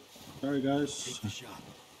 Missed it. Sorry, guys. Take the shot.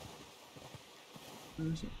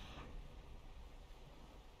 Where is it?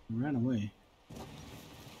 It ran away.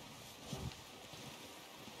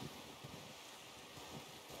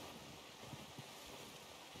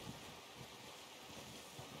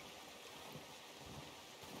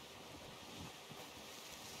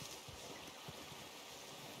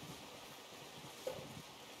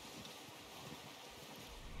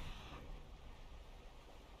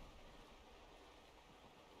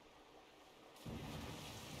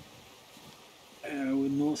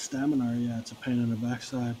 Oh, stamina, yeah, it's a pain in the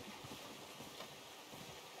backside.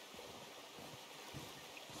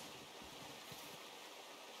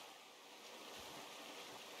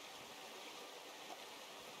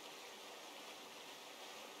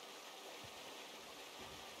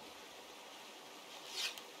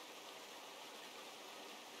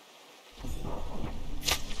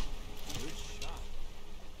 Good shot.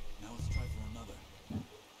 Now let's try for another.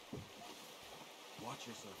 Watch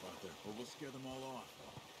yourself out there, or we'll scare them all off.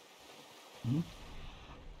 Hmm?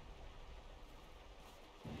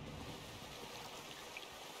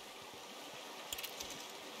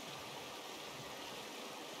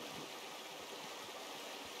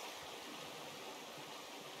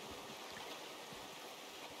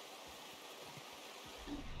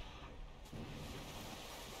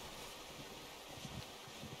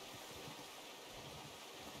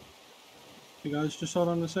 Hey guys, just hold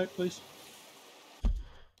on a sec, please.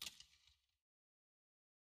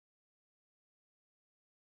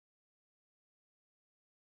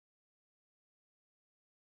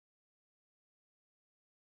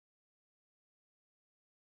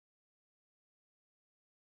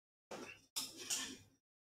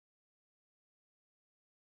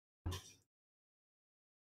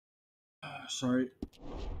 Sorry.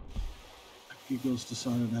 Eagles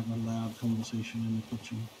decided to have a loud conversation in the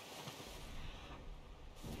kitchen.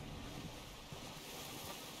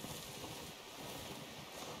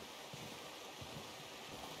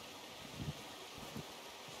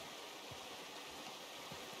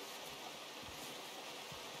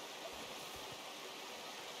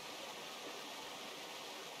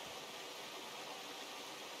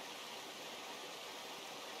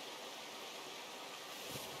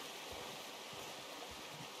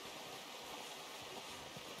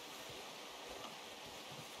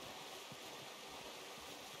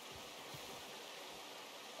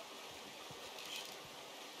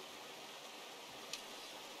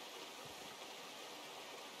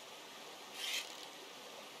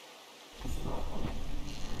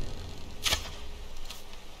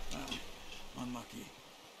 Unlucky.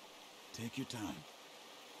 Take your time.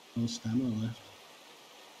 No stamina left.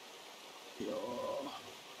 Yo.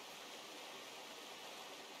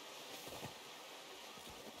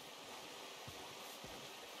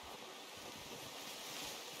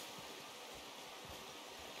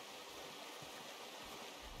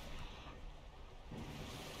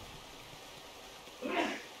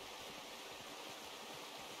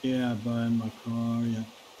 Yeah, buying my car, yeah.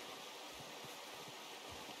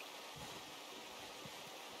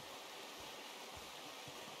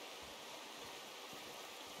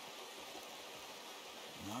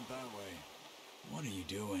 Not that way. What are you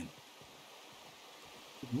doing?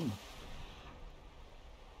 Good one.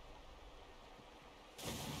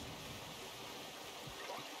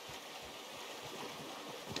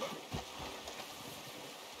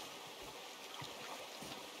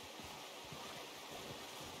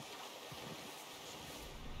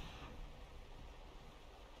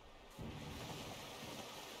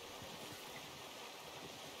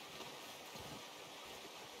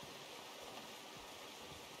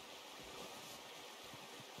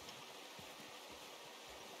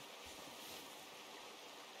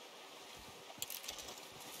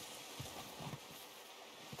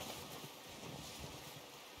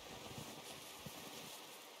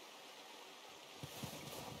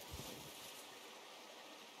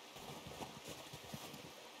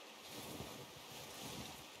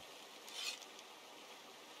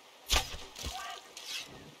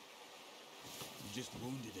 You just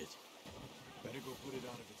wounded it. Better go put it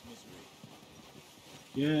out of its misery.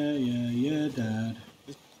 Yeah, Dad.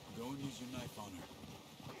 Go and use your knife on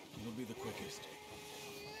her. It'll be the quickest.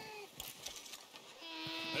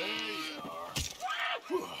 There you are.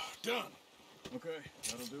 Whew, done. Okay,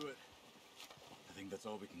 that'll do it. I think that's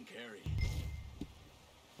all we can carry.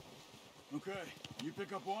 Okay, you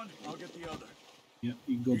pick up one, I'll get the other. Yep,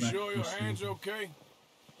 you can go back. You sure your to hand's okay?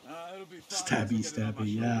 It'll be fine.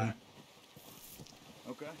 Stabby, yeah.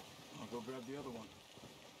 Okay, I'll go grab the other one.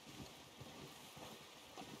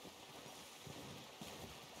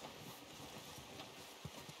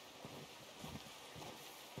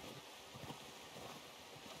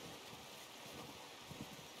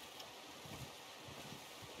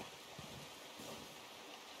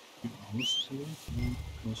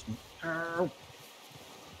 Ow.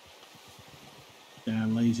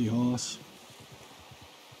 Damn lazy horse.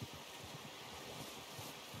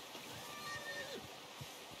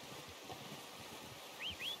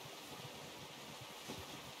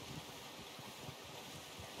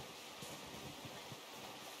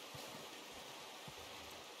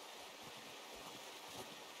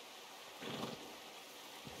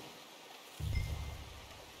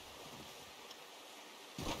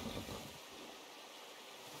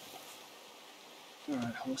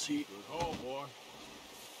 Alright, horsey. Good hole, boy.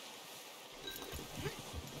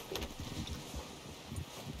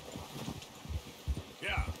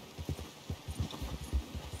 Yeah.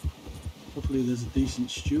 Hopefully there's a decent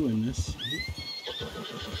stew in this.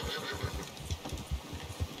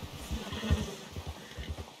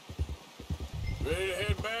 Ready to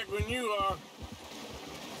head back when you are.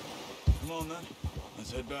 Come on, then.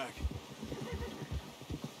 Let's head back.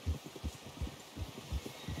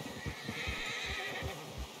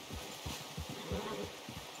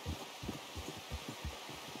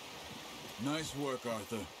 Nice work,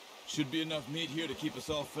 Arthur. Should be enough meat here to keep us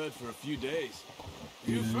all fed for a few days.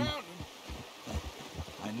 You found him.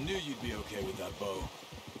 I knew you'd be okay with that bow.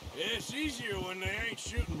 Yeah, it's easier when they ain't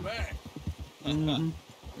shooting back. We've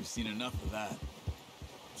seen enough of that.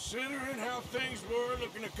 Considering how things were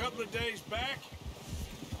looking a couple of days back,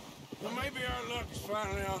 well, maybe our luck is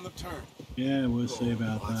finally on the turn. Yeah, we'll see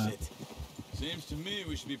about that. Seems to me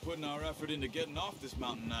we should be putting our effort into getting off this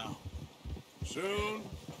mountain now. Soon.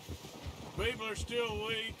 People are still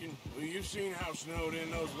weak, and well, you've seen how snowed in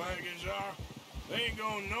those wagons are. They ain't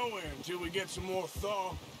going nowhere until we get some more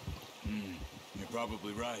thaw. You're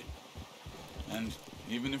probably right. And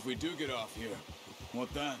even if we do get off here,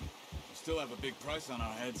 what then? We still have a big price on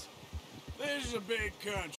our heads. This is a big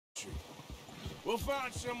country. We'll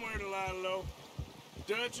find somewhere to lie low.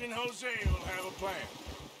 Dutch and Jose will have a plan.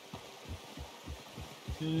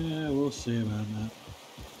 Yeah, we'll see about that.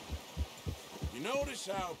 You notice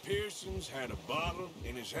how Pearson's had a bottle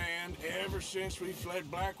in his hand ever since we fled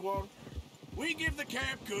Blackwater? We give the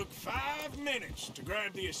camp cook 5 minutes to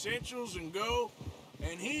grab the essentials and go,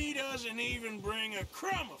 and he doesn't even bring a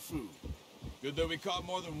crumb of food. Good that we caught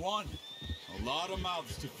more than one. A lot of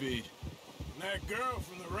mouths to feed. And that girl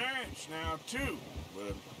from the ranch now, too,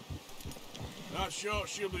 but not sure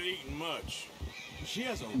she'll be eating much. She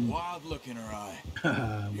has a wild look in her eye.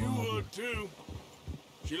 You would, too.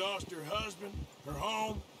 She lost her husband, her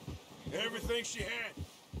home, everything she had.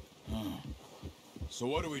 So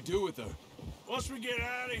what do we do with her? Once we get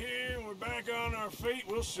out of here and we're back on our feet,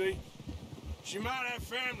 we'll see. She might have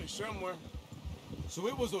family somewhere. So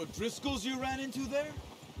it was O'Driscoll's you ran into there?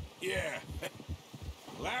 Yeah.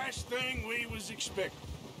 Last thing we was expecting.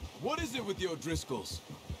 What is it with the O'Driscolls?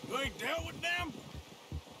 You ain't dealt with them?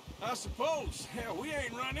 I suppose. Hell, we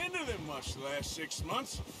ain't run into them much the last 6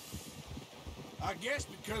 months. I guess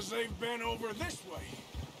because they've been over this way.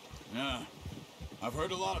 Yeah. I've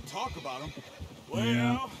heard a lot of talk about them.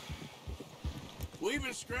 Well, we've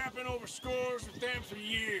been scrapping over scores with them for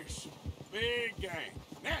years. Big gang.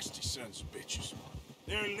 Nasty sons of bitches.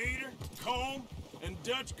 Their leader, Combe, and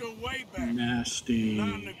Dutch go way back. Nasty.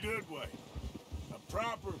 Not in a good way. A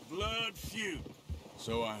proper blood feud.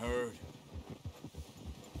 So I heard.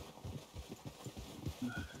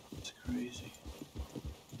 It's crazy.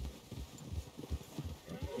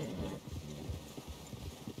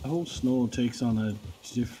 The whole Snow takes on a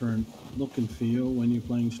different look and feel when you're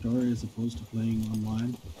playing story as opposed to playing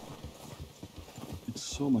online. It's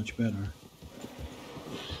so much better.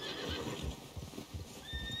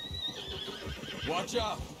 Watch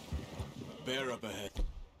out! Bear up ahead.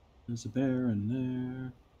 There's a bear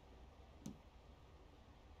in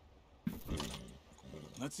there.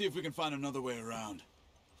 Let's see if we can find another way around.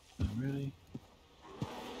 Not really.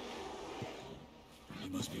 You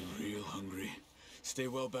must be real hungry. Stay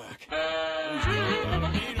well back. We've got a lot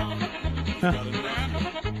of meat on. We've got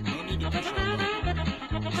enough. No need to push our luck.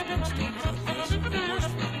 Spring storms like this are the worst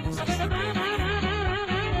for animals that slip in here.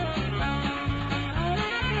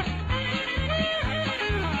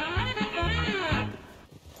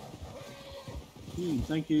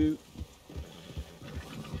 Thank you.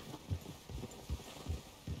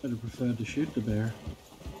 I'd have preferred to shoot the bear.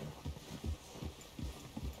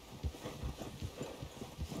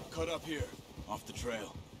 Cut up here, off the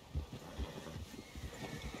trail.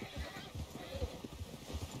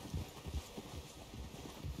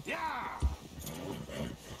 Yeah!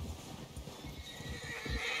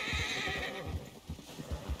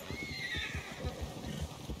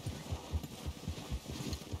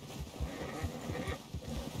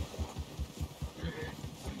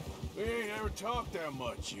 We ain't ever talked that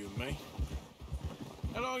much, you and me.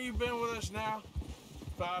 How long you been with us now?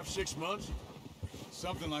 5, 6 months?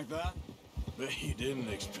 Something like that. Bet you didn't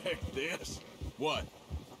expect this. What?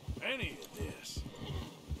 Any of this.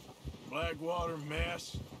 Blackwater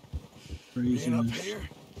mess. Being up here.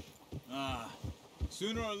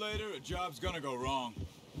 Sooner or later, a job's gonna go wrong.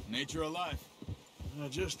 Nature of life. I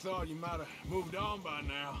just thought you might have moved on by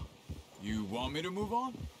now. You want me to move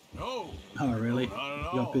on? No. Oh, really? No, not at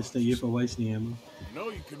all. You're pissed at you for wasting ammo. No,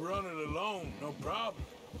 you could run it alone, no problem.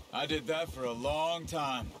 I did that for a long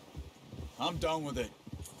time. I'm done with it.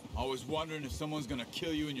 Always wondering if someone's gonna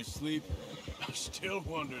kill you in your sleep. I still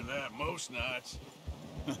wonder that most nights.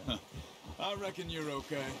 I reckon you're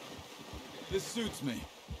okay. This suits me.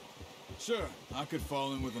 Sure, I could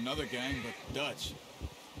fall in with another gang, but Dutch...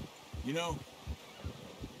 You know,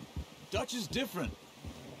 Dutch is different.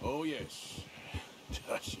 Oh, yes.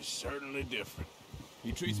 Dutch is certainly different.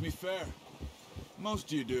 He treats me fair.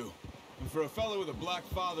 Most of you do. And for a fellow with a black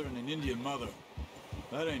father and an Indian mother,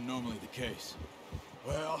 that ain't normally the case.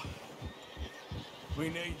 Well, we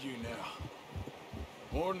need you now.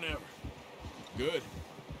 More than ever. Good.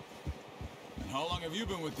 And how long have you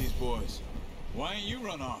been with these boys? Why ain't you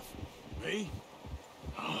run off? Me?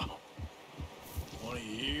 Oh, 20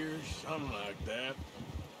 years, something like that.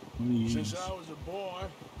 20 years. Since I was a boy.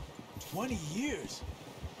 20 years?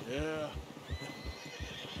 Yeah.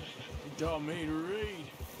 He taught me to read.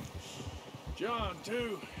 John,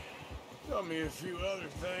 too. Taught me a few other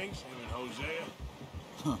things, him and Hosea.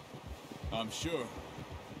 Huh. I'm sure.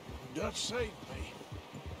 Dutch saved me.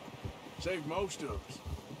 Saved most of us.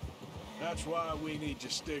 That's why we need to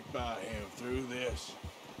stick by him through this.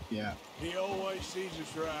 Yeah. He always sees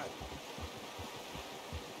us right.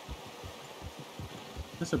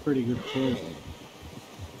 That's a pretty good quote.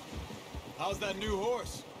 How's that new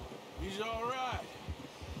horse? He's all right.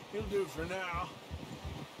 He'll do for now.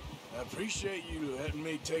 I appreciate you letting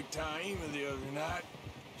me take Taima the other night.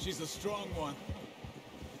 She's a strong one.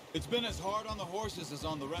 It's been as hard on the horses as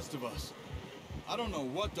on the rest of us. I don't know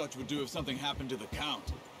what Dutch would do if something happened to the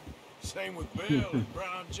Count. Same with Bill and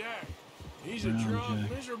Brown Jack. He's a Brown drunk,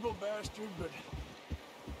 Jack. miserable bastard, but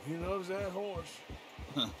he loves that horse.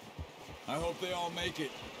 Huh. I hope they all make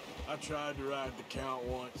it. I tried to ride the Count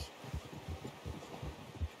once.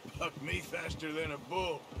 Bucked me faster than a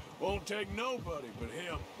bull. Won't take nobody but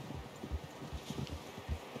him.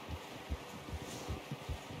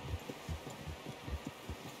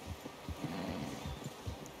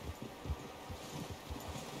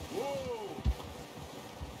 Whoa!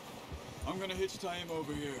 I'm gonna hitch Taima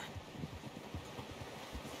over here.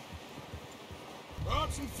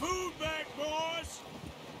 Brought some food back, boys!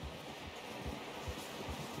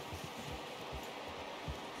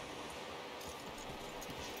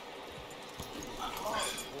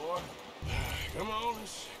 Boy. Come on,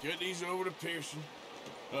 let's get these over to Pearson.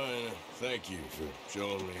 And thank you for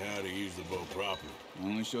showing me how to use the bow properly. I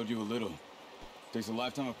only showed you a little. Takes a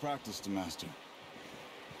lifetime of practice to master.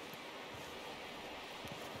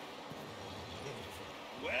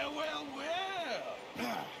 Well, well,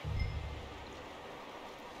 well.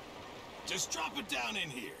 Just drop it down in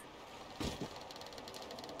here.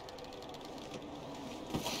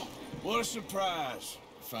 What a surprise.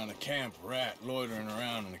 Found a camp rat loitering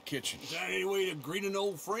around in the kitchen. Is that any way to greet an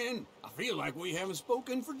old friend? I feel like we haven't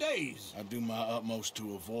spoken for days. I do my utmost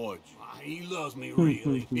to avoid you. He loves me,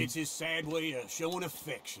 really. It's his sad way of showing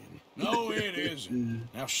affection. No, it isn't.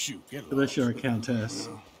 Now shoot, get lost. Unless you're a countess.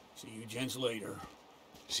 See you gents later.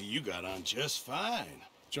 See, you got on just fine.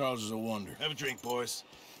 Charles is a wonder. Have a drink, boys.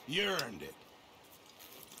 You earned it.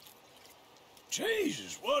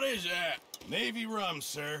 Jesus, what is that? Navy rum,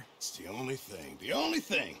 sir. It's the only thing. The only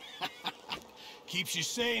thing. Keeps you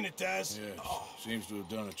sane, it does. Yes. Seems to have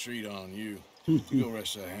done a treat on you. You go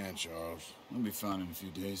rest that hand, Charles. I'll be fine in a few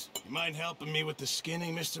days. You mind helping me with the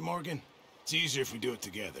skinning, Mr. Morgan? It's easier if we do it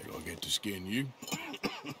together. Do I get to skin you?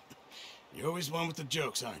 You're always one with the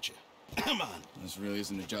jokes, aren't you? Come on. This really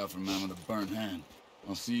isn't a job for a man with a burnt hand.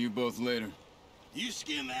 I'll see you both later. You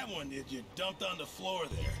skinned that one, did you? Dumped on the floor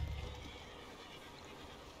there.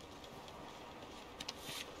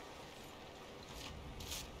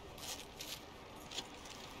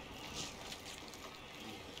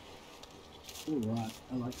 Alright,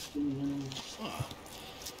 I like skinny hands. Huh.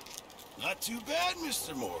 Not too bad,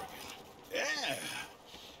 Mr. Morgan. Yeah.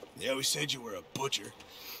 They always said you were a butcher.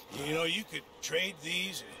 You know, you could trade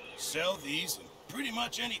these and sell these in pretty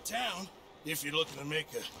much any town. If you're looking to make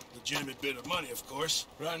a legitimate bit of money, of course.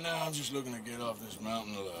 Right now, I'm just looking to get off this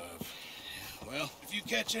mountain alive. Well, if you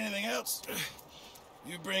catch anything else,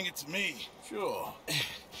 you bring it to me. Sure.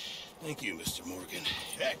 Thank you, Mr. Morgan.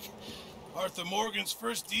 Heck, Arthur Morgan's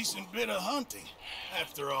first decent bit of hunting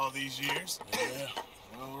after all these years. Yeah.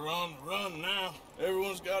 Well, we're on the run now.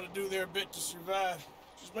 Everyone's got to do their bit to survive.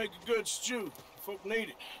 Just make a good stew. Folk need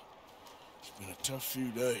it. It's been a tough few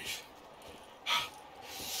days.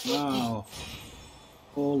 Wow.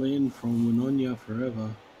 All in from Winonia forever.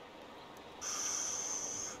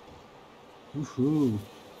 Woohoo.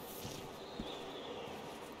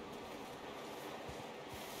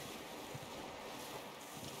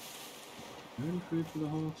 Any food for the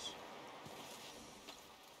horse?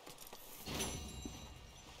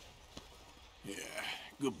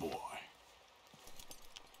 Good boy.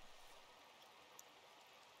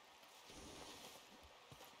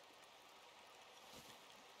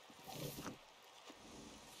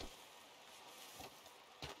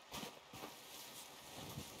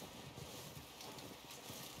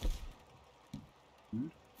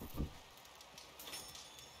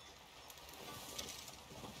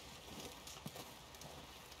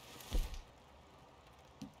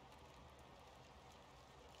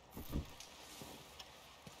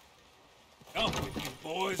 Up with you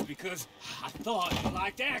boys because I thought you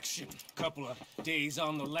liked action. Couple of days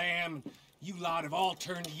on the lam, and you lot have all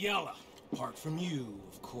turned yellow. Apart from you,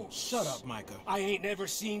 of course. Shut up, Micah. I ain't never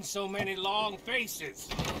seen so many long faces.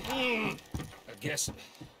 I guess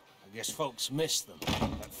folks miss them.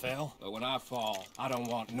 That fell. But when I fall, I don't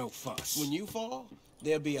want no fuss. When you fall,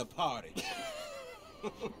 there'll be a party.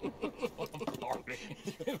 Party?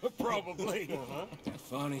 Probably. That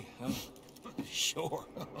funny, huh? Sure.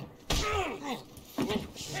 I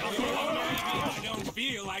don't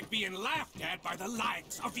feel like being laughed at by the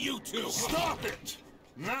likes of you two. Stop it!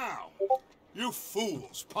 Now! You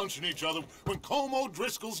fools punching each other when Como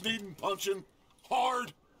Driscoll's needing punching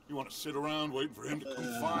hard. You want to sit around waiting for him to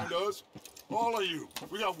come find us? All of you,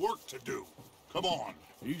 we got work to do. Come on.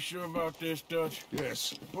 You sure about this, Dutch?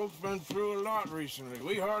 Yes. Folks been through a lot recently.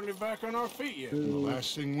 We hardly back on our feet yet. The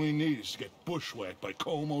last thing we need is to get bushwhacked by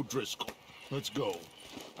Como Driscoll. Let's go.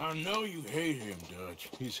 I know you hate him, Dutch.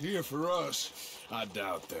 He's here for us. I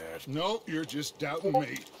doubt that. No, you're just doubting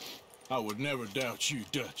me. I would never doubt you,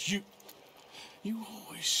 Dutch. You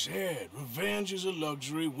always said revenge is a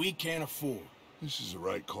luxury we can't afford. This is the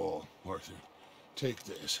right call, Arthur. Take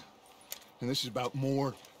this. And this is about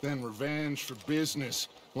more than revenge for business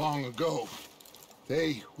long ago.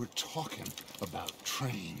 They were talking about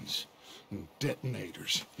trains and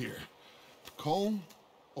detonators here. Colm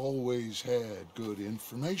always had good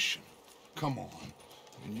information. Come on.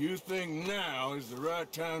 And you think now is the right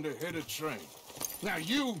time to hit a train? Now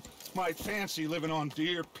you might fancy living on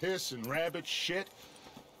deer piss and rabbit shit.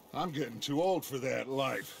 I'm getting too old for that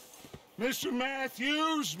life. Mr.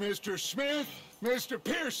 Matthews, Mr. Smith, Mr.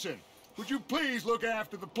 Pearson, would you please look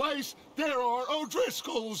after the place? There are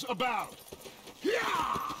O'Driscolls about.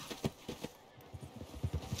 Yeah!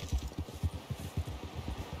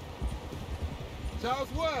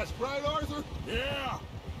 Southwest, right, Arthur? Yeah.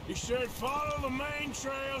 He said follow the main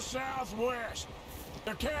trail southwest.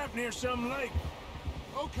 They're camped near some lake.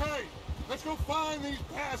 Okay, let's go find these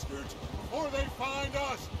bastards before they find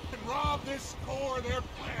us and rob this core of their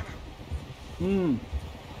planet.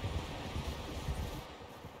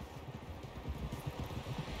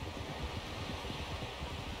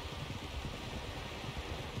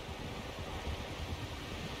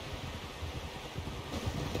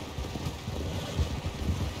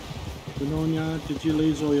 Benonia, did you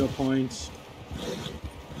lose all your points?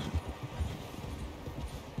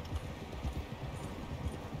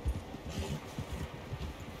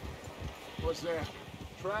 What's that?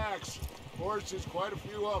 Tracks. Horses, quite a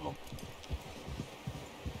few of them.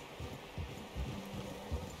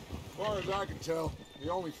 As far as I can tell,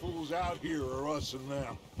 the only fools out here are us and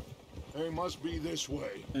them. They must be this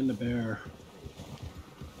way. And the bear.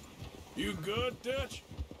 You good, Dutch?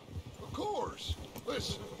 Of course.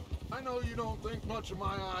 Listen, I know you don't think much of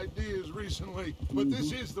my ideas recently, but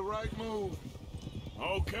this is the right move.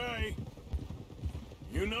 Okay.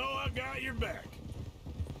 You know I got your back.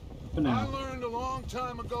 I learned a long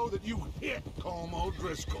time ago that you hit Colm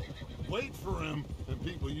O'Driscoll. Wait for him, and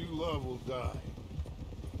people you love will die.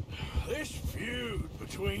 This feud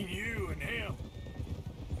between you and him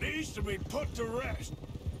needs to be put to rest,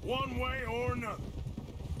 one way or another.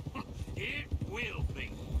 It will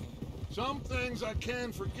be. Some things I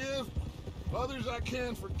can forgive, others I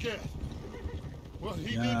can forget. What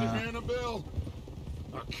he did to Annabelle,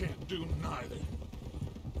 I can't do neither.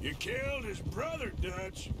 You killed his brother,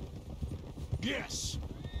 Dutch. Yes,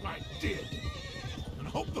 I did. And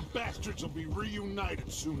hope the bastards will be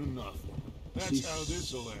reunited soon enough. That's how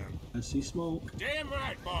this'll end. I see smoke. Damn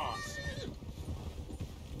right, boss.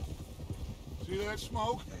 See that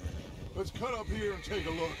smoke? Let's cut up here and take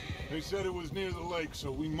a look. They said it was near the lake,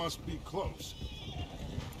 so we must be close.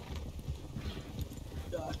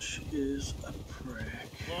 Dutch is a prick.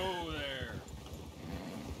 Whoa there.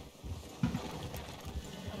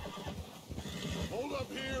 Hold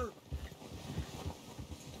up here.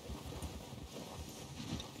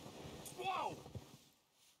 Whoa!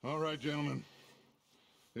 All right, gentlemen.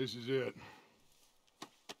 This is it.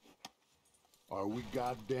 Are we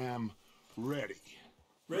goddamn ready?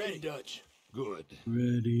 Ready, Dutch. Good.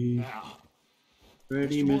 Ready. Now.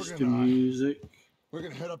 Ready, Mr. Mr. Music. We're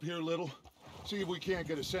gonna head up here a little, See if we can't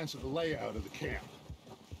get a sense of the layout of the camp.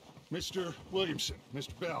 Mr. Williamson,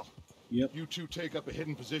 Mr. Bell. Yep. You two take up a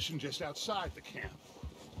hidden position just outside the camp.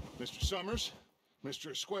 Mr. Summers,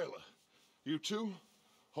 Mr. Escuela, you two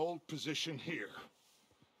hold position here.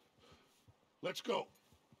 Let's go.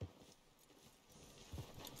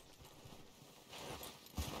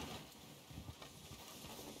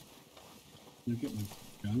 Can I get my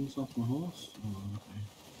guns off my horse? Oh, okay.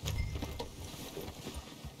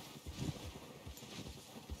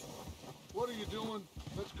 What are you doing?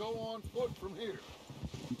 Let's go on foot from here.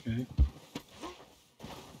 Okay.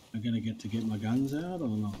 I'm gonna get to get my guns out or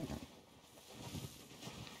not?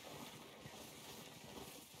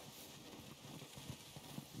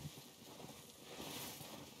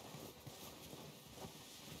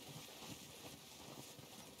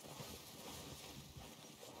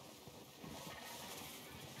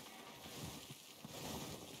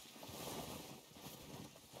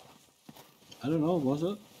 I don't know, was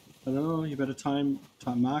it? I don't know, you better time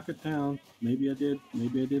mark it down. Maybe I did,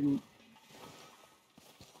 maybe I didn't.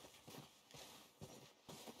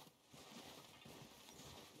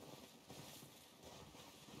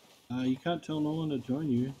 You can't tell no one to join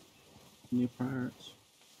you in your pirates.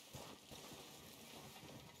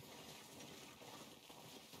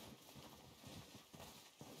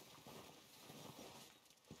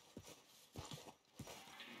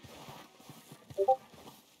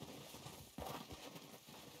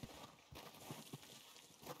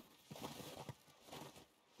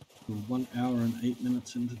 We're 1 hour and 8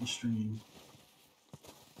 minutes into the stream.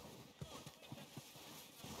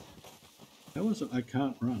 How is it I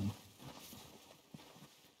can't run?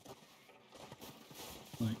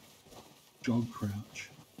 Like, jog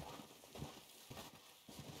crouch.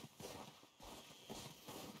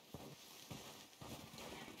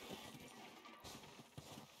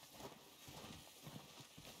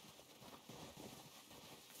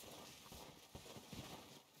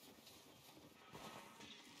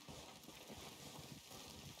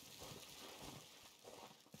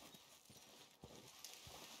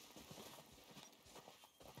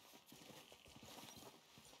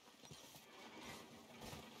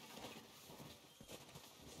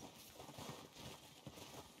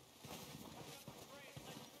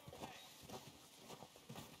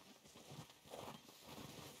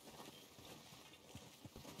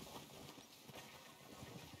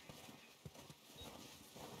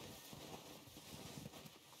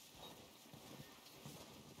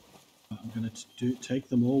 I'm gonna take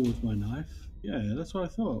them all with my knife. Yeah, that's what I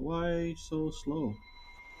thought. Why so slow?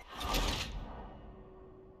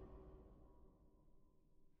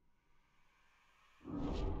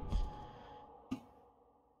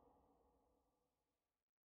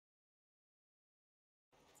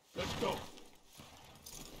 Let's go.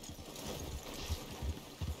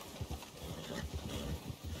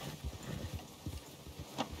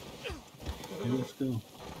 Okay, let's go.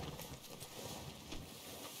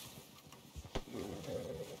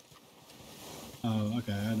 Oh,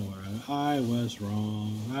 okay, I know where I was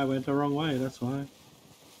wrong. I went the wrong way, that's why.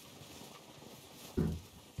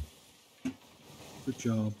 Good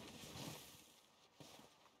job.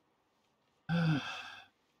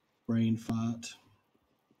 Brain fart.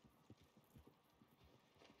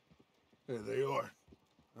 There they are.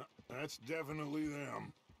 That's definitely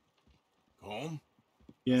them. Home?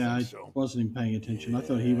 Yeah, I so. wasn't even paying attention. I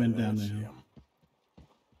thought he went down there. Him.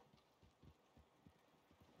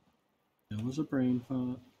 That was a brain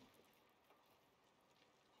fart.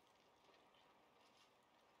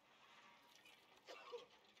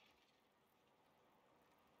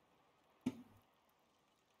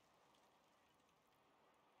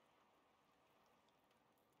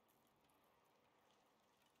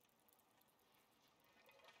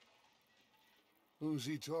 Who's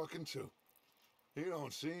he talking to? He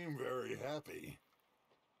don't seem very happy.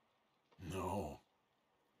 No.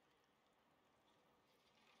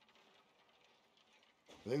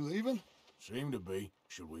 They leaving? Seem to be.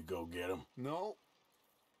 Should we go get them? No.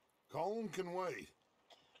 Colin can wait.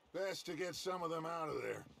 Best to get some of them out of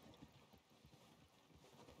there.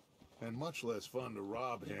 And much less fun to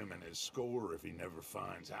rob him and his score if he never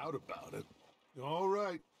finds out about it. All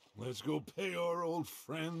right, let's go pay our old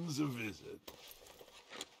friends a visit.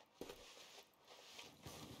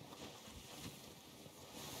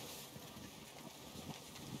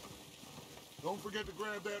 Don't forget to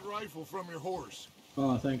grab that rifle from your horse.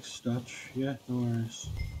 Oh, thanks, Dutch. Yeah, no worries.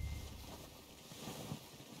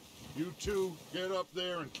 You two, get up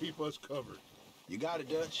there and keep us covered. You got it,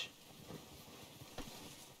 Dutch.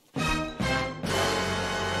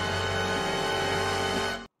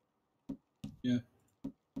 Yeah.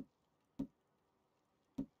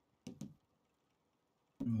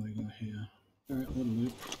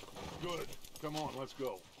 let's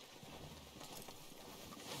go.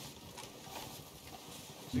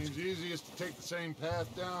 Seems easiest to take the same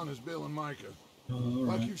path down as Bill and Micah.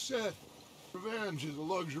 Like you said, revenge is a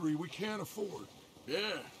luxury we can't afford.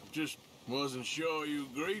 Yeah, just wasn't sure you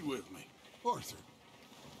agreed with me.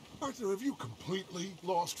 Arthur, have you completely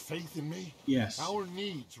lost faith in me? Yes. Our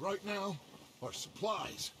needs right now are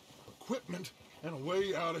supplies, equipment, and a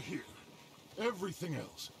way out of here. Everything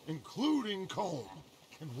else, including Colm,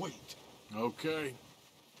 can wait. Okay.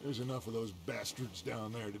 There's enough of those bastards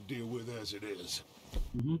down there to deal with as it is.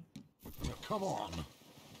 Mm-hmm. Now, come on.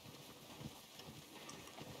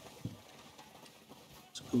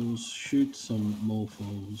 Let's go shoot some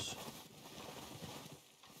mofos.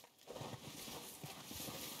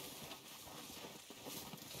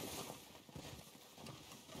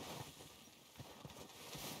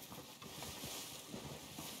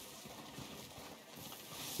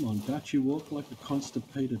 Come on, Dutch, you walk like a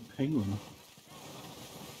constipated penguin.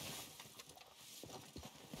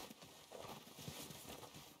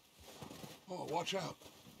 Oh, watch out.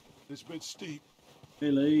 This bit's steep. Hey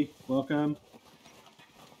Lee, welcome.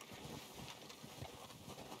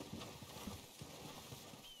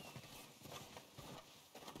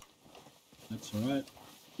 That's alright.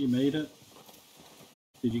 You made it.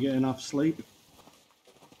 Did you get enough sleep?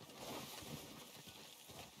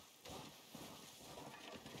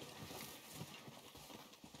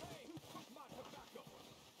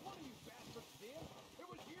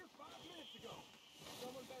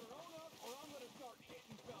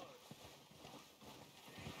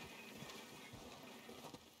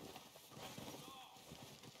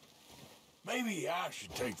 Maybe I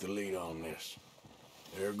should take the lead on this.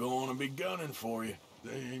 They're going to be gunning for you.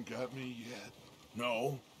 They ain't got me yet.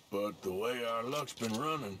 No, but the way our luck's been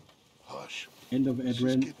running. Hush. End of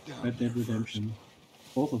Red Dead Redemption.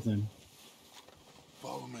 Both of them.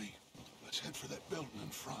 Follow me. Let's head for that building in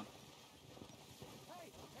front.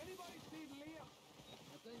 Hey, anybody see Liam?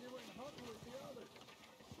 I think he went hunting with the others.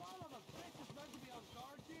 Son of a bitch is meant to be on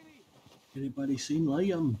guard duty. Anybody seen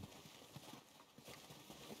Liam?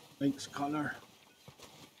 Thanks, Connor.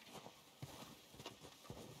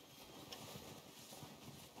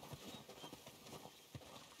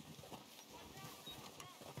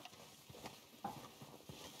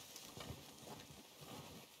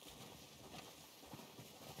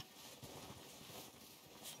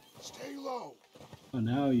 Stay low. Oh,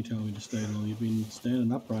 now you tell me to stay low. You've been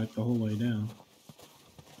standing upright the whole way down.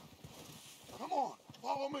 Come on,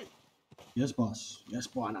 follow me. Yes, boss. Yes,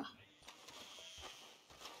 buana.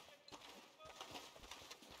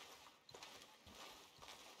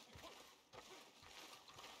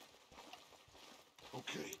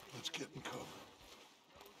 Okay, let's get in cover.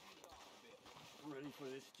 Ready for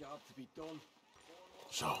this job to be done?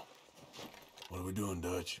 So, what are we doing,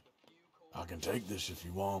 Dutch? I can take this if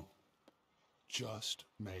you want. Just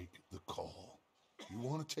make the call. You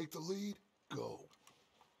want to take the lead? Go.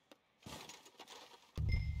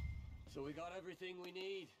 So we got everything we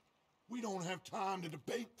need. We don't have time to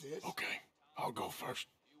debate this. Okay, I'll go first.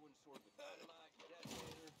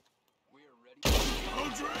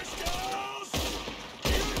 O'Driscolls!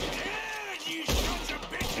 You're dead, you sons of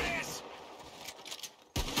bitches!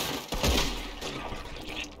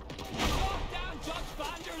 Lock down Judge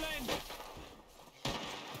Vanderland!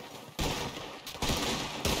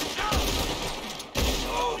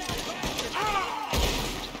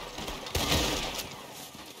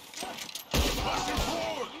 Pushing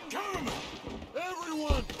forward! Come!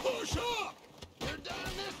 Everyone, push up! You're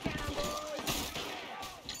done this time, boys!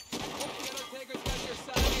 Undertaker's got your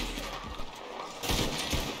side.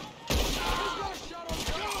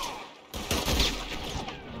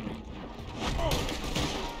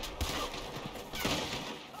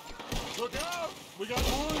 Look out! We got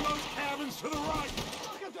more of those cabins to the right!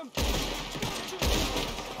 Look at them!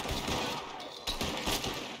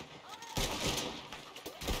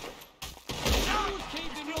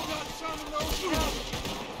 Keep you got some of those cabins.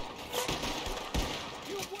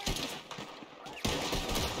 You wait.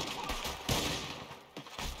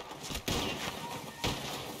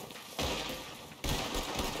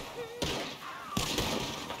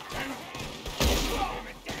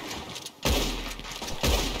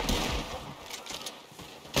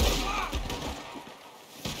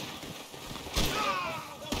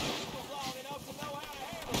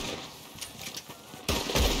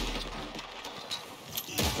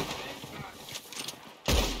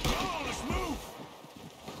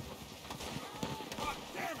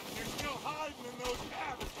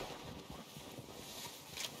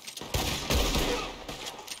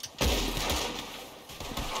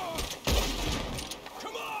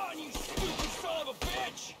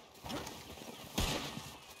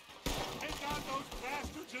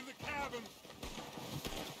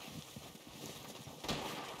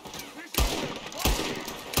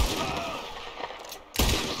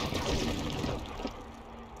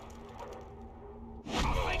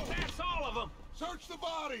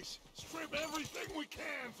 bodies! Strip everything we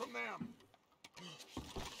can from them!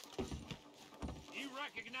 You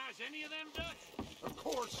recognize any of them, Dutch? Of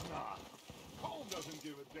course not. Cole doesn't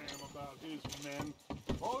give a damn about his men.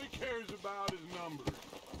 All he cares about is numbers.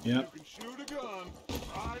 Yep. You can shoot a gun,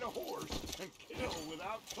 ride a horse, and kill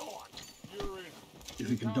without thought. You're in. If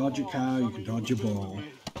you can dodge a cow, you can dodge a ball.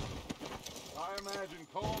 I imagine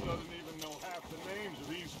Cole doesn't even know half the names of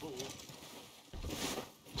these fools.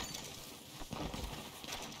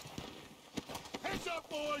 Heads up,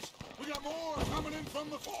 boys! We got more coming in from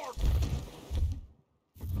the fort!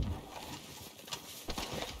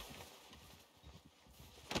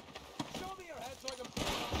 Show me your head so I can put it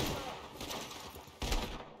on the ground.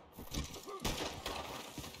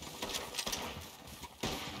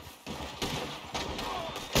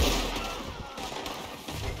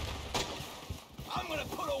 I'm gonna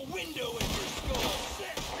put a window in your skull!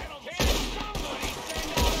 Can somebody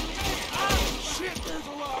send out a man? Ah, shit, there's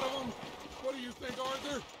a lot of them! What do you think,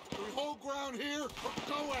 Arthur? Do we hold ground here or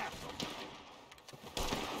go after them?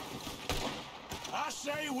 I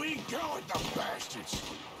say we go at the bastards!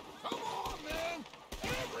 Come on, man!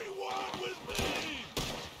 Everyone with me!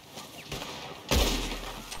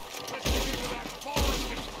 Let's get into that forest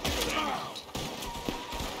and clear them out!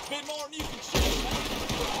 Bit more than you can chew,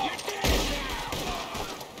 huh? You're dead now!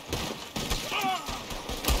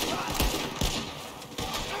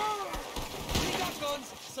 We got guns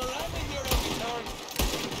surrounding your every turn.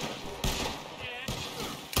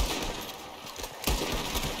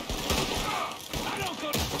 I don't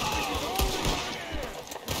go to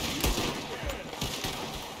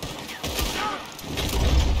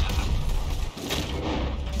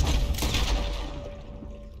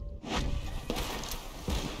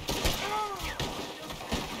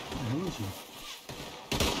Who is he?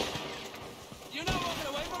 You're not walking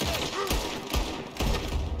away from me.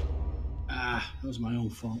 Ah, that was my own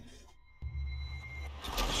fault.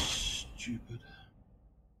 Stupid.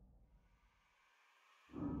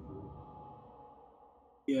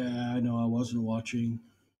 Yeah, I know I wasn't watching.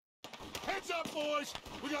 Heads up, boys!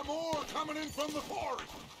 We got more coming in from the forest!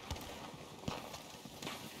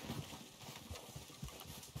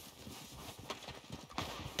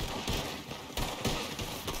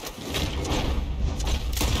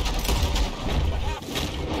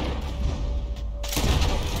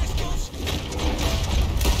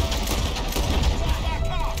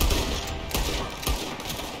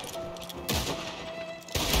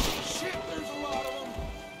 Shit, there's a lot of them!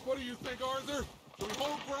 What do you think, Arthur? Do we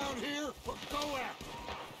hold ground here or go after them?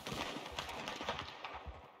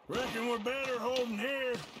 Reckon we're better holding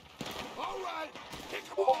here. All right, pick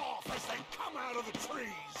them off as they come out of the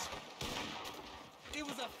trees! It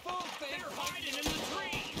was a full thing. They're hiding in the trees.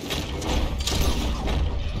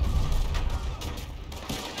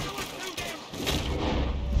 Real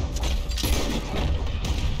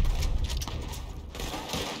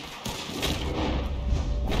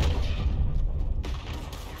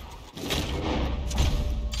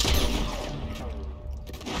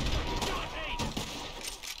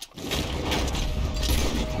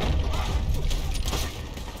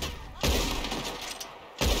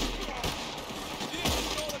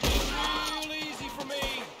easy for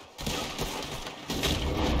me.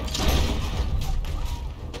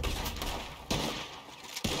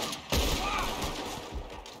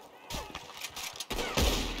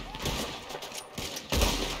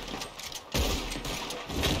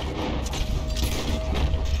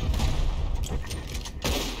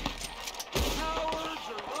 Cowards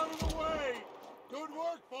are running away! Good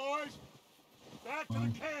work, boys! Back to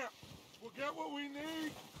the camp! We'll get what we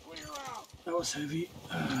need, clear out! That was heavy.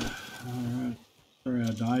 Alright. Sorry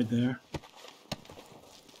I died there.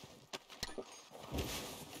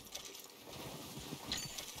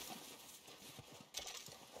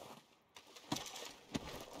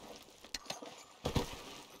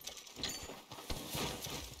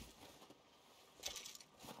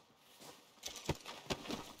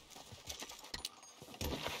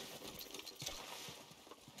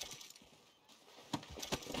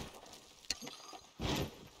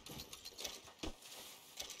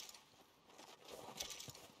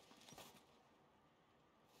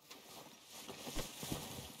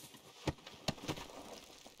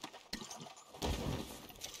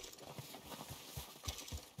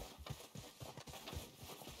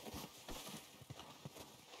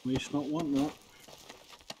 Waste not, want not.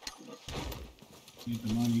 Need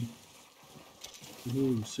the money.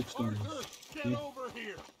 Ooh, $6. Arthur, get Yeah. over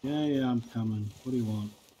here! Yeah, I'm coming. What do you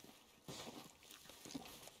want?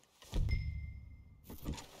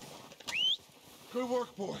 Good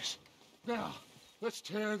work, boys. Now, let's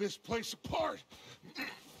tear this place apart.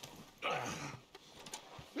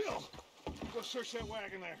 Bill, go search that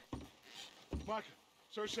wagon there. Mike,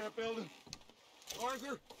 search that building.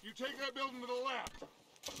 Arthur, you take that building to the left.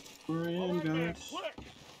 We're in, All right, man, guys. quick!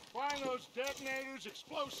 Find those detonators,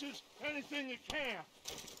 explosives, anything you can.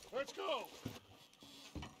 Let's go.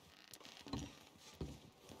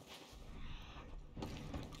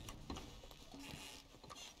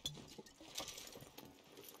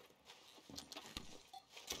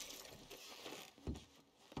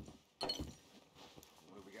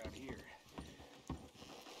 What do we got here?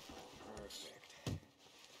 Perfect.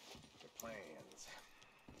 The plans.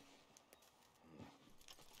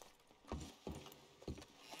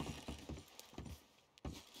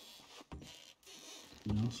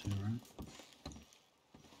 Nothing else here, right?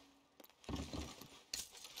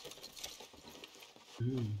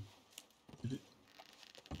 Ooh. Did it?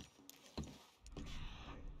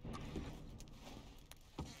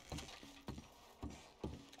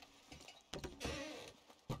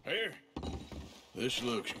 Here. This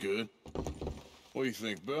looks good. What do you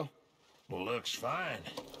think, Bill? Well, looks fine.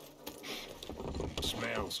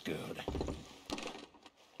 Smells good.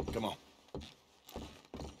 Come on.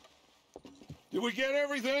 Did we get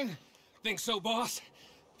everything? Think so, boss.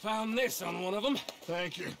 Found this on one of them.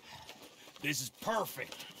 Thank you. This is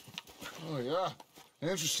perfect. Oh, yeah?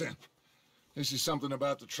 Interesting. This is something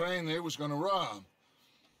about the train they was gonna rob.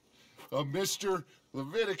 A Mr.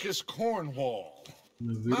 Leviticus Cornwall.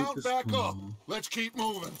 Mount back up. Let's keep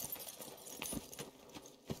moving.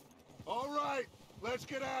 All right, let's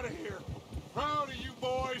get out of here. Proud of you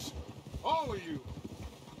boys. All of you.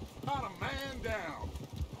 Not a man down.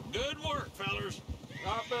 Good work, fellers.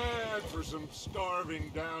 Not bad for some starving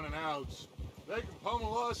down and outs. They can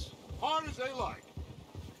pummel us hard as they like.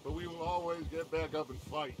 But we will always get back up and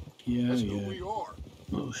fight. Yeah, That's yeah. who we are.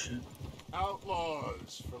 Oh, shit.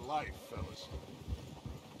 Outlaws for life, fellas.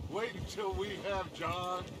 Wait until we have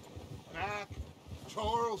John, Mac,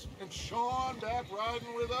 Charles, and Sean back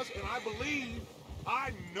riding with us, and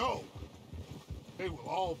I know, they will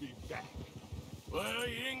all be back. Well,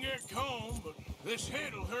 you didn't get Combe, but this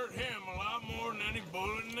hit'll hurt him a lot more than any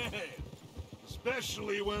bullet in the head.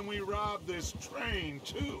 Especially when we rob this train,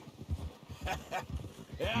 too.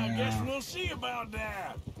 Yeah, I guess we'll see about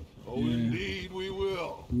that. Oh, indeed we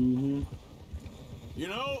will. Mm-hmm. You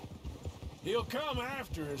know, he'll come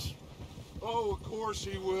after us. Oh, of course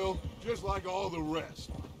he will, just like all the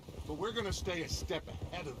rest. But we're gonna stay a step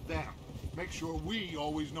ahead of them. Make sure we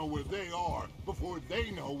always know where they are before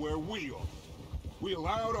they know where we are. We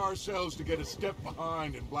allowed ourselves to get a step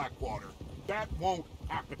behind in Blackwater. That won't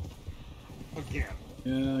happen again.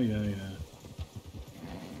 Yeah.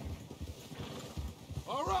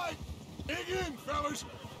 All right, dig in, fellas.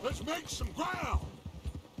 Let's make some ground.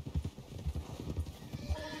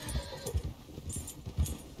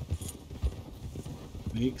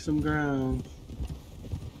 Make some ground.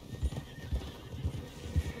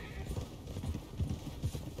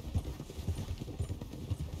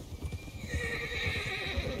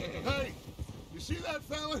 Hey, you see that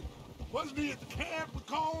fella? Wasn't he at the camp with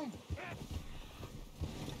Combe?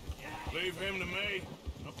 Leave him to me.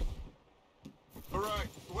 All right,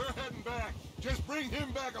 we're heading back. Just bring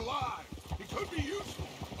him back alive. He could be useful.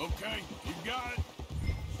 Okay, you got it.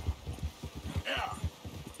 Yeah.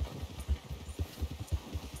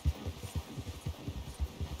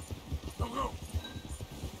 Go.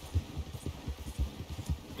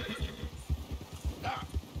 Ah.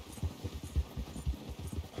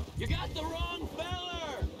 You got the wrong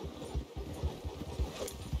feller!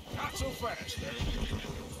 Not so fast.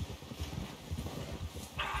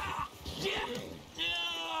 Ah! Shit!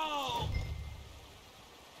 No!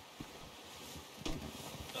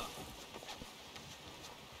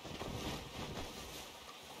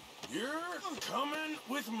 You're coming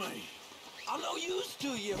with me. I'm no use to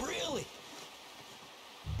you, really.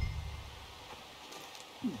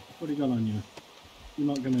 What do you got on you? You're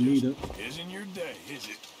not gonna need it. Isn't your day, is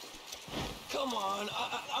it? Come on,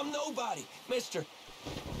 I'm nobody, mister.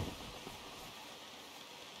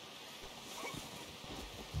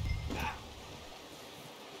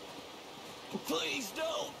 Please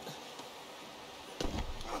don't.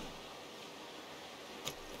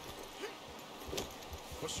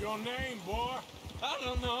 What's your name, boy? I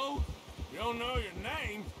don't know. You don't know your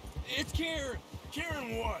name? It's Kieran.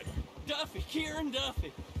 Kieran what? Duffy, Kieran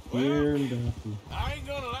Duffy. Kieran Duffy. I ain't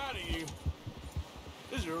gonna lie to you.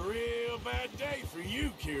 This is a real bad day for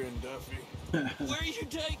you, Kieran Duffy. Where are you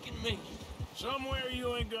taking me? Somewhere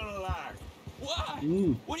you ain't gonna like. Why?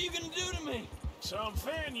 What are you gonna do to me?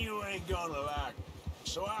 Something you ain't gonna like.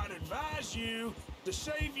 So I'd advise you to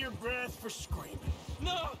save your breath for screaming.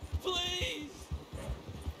 No, please.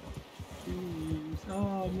 Please.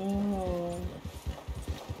 Oh no.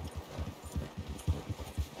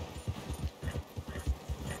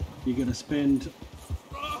 You're gonna spend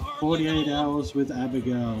 48 hours with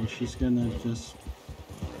Abigail. She's gonna just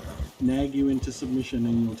nag you into submission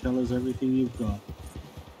and you'll tell us everything you've got.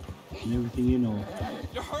 And everything you know.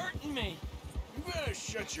 You're hurting me. You better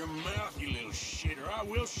shut your mouth, you little shit, or I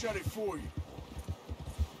will shut it for you.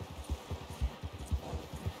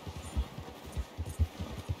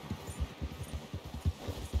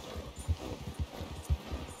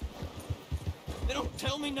 They don't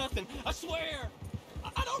tell me nothing, I swear.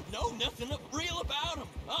 I don't know nothing real about them,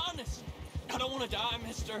 honest. I don't want to die,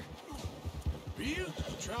 mister. Are you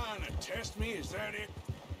trying to test me, is that it?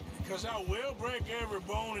 Because I will break every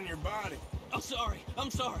bone in your body. I'm sorry,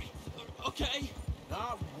 okay?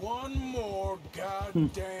 Not one more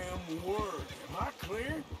goddamn word. Am I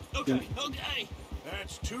clear? Okay, okay.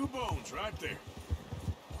 That's 2 bones right there.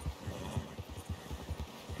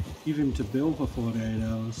 Give him to Bill for 48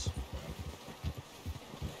 hours.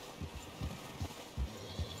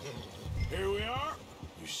 Here we are,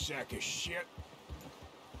 you sack of shit.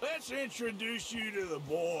 Let's introduce you to the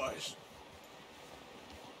boys.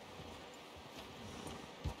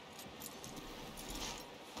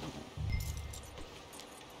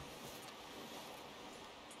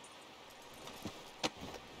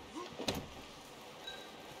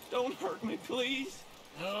 Don't hurt me, please.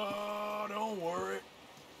 Oh, don't worry.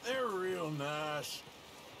 They're real nice.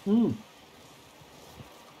 Hmm.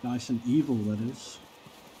 Nice and evil, that is.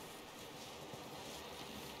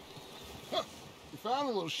 Huh. You found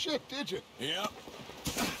a little shit, did you? Yep.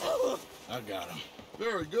 I got him.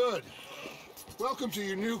 Very good. Welcome to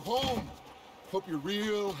your new home. Hope you're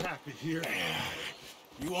real happy here.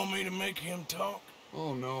 You want me to make him talk?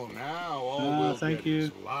 Oh, no, now all we'll thank get you.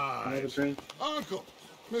 is lies. Uncle,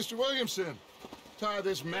 Mr. Williamson, tie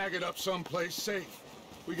this maggot up someplace safe.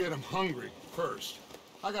 We get him hungry first.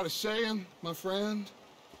 I got a saying, my friend.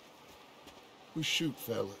 We shoot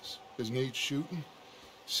fellas as need shooting,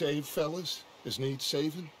 save fellas as need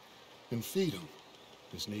saving, and feed them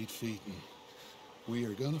as need feeding. We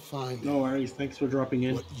are gonna find No worries, thanks for dropping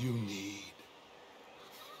in. what you need.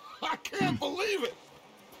 I can't believe it!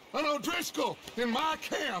 An O'Driscoll in my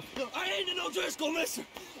camp! I ain't an O'Driscoll, mister!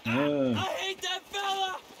 Ah. I hate that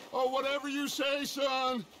fella! Oh, whatever you say,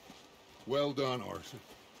 son. Well done, Arthur.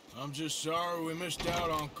 I'm just sorry we missed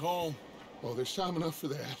out on Colm. Oh, there's time enough for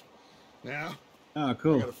that. Now, Ah,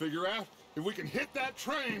 cool. we gotta figure out if we can hit that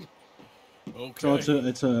train. Okay. So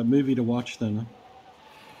it's a movie to watch then. Huh?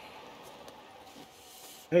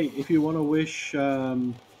 Hey, if you want to wish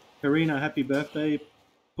Karina happy birthday,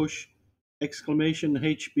 push exclamation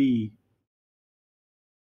HB.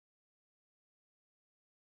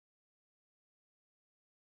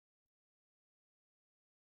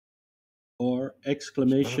 Or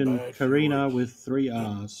exclamation bad Karina few with 3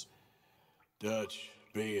 R's. Dutch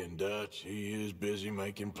being Dutch, he is busy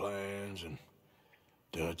making plans, and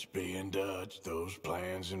Dutch being Dutch, those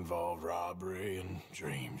plans involve robbery and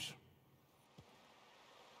dreams.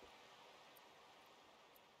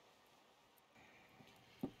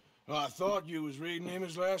 Well, I thought you was reading him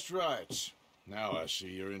his last rites. Now I see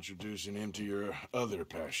you're introducing him to your other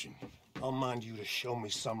passion. I'll mind you to show me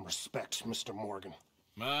some respect, Mr. Morgan.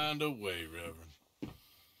 Mind away, Reverend.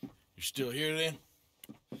 You still here, then?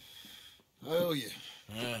 I owe you.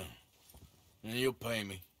 Yeah. And you'll pay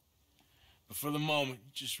me. But for the moment,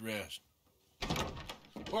 just rest.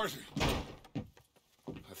 Arthur,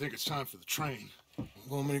 I think it's time for the train.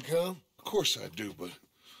 Want me to come? Of course I do, but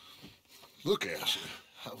look at you.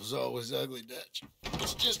 I was always ugly, Dutch.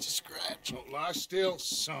 It's just a scratch. Don't lie still,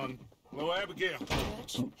 son. Hello, Abigail.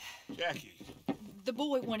 Jackie. The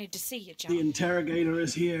boy wanted to see you, John. The interrogator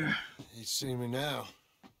is here. He's seen me now.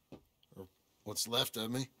 Or what's left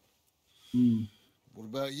of me. Hmm. What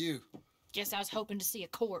about you? Guess I was hoping to see a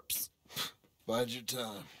corpse. Bide your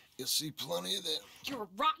time. You'll see plenty of them. You're a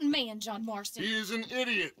rotten man, John Marston. He is an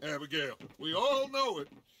idiot, Abigail. We all know it.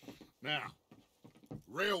 Now,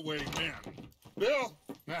 railway men. Bill,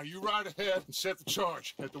 now you ride ahead and set the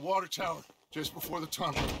charge at the water tower just before the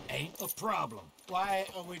tunnel. Ain't a problem. Why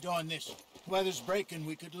are we doing this? Weather's breaking,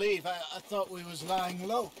 we could leave. I thought we was lying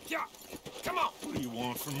low. Yeah, come on. What do you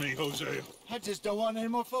want from me, Hosea? I just don't want any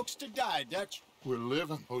more folks to die, Dutch. We're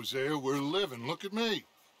living, Hosea. We're living. Look at me.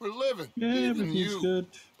 We're living. Yeah, Even everything's you. good.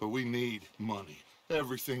 But we need money.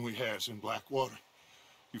 Everything we has in Blackwater.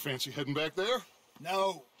 You fancy heading back there?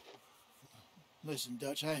 No. Listen,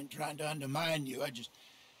 Dutch, I ain't trying to undermine you. I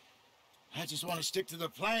just want to stick to the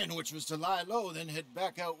plan, which was to lie low, then head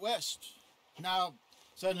back out west. Now,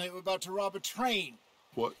 suddenly we're about to rob a train.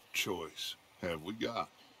 What choice have we got?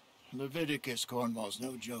 Leviticus Cornwall's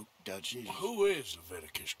no joke, Dutch. Who is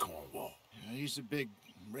Leviticus Cornwall? He's a big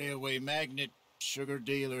railway magnate, sugar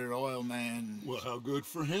dealer, oil man. Well, how good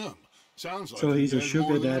for him. Sounds like So he's he a has sugar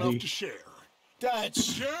more than daddy. enough to share.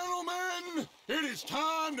 Dutch! Gentlemen, it is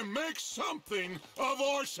time to make something of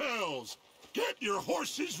ourselves. Get your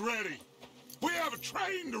horses ready. We have a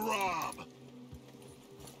train to rob.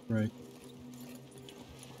 Right.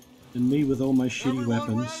 And me with all my shitty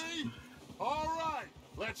Everyone weapons. ready? All right,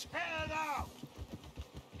 let's head out.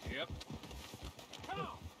 Yep.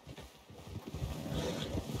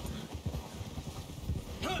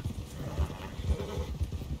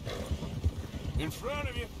 In front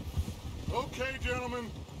of you. Okay, gentlemen,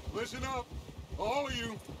 listen up, all of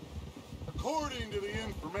you. According to the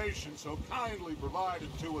information so kindly provided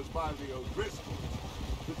to us by the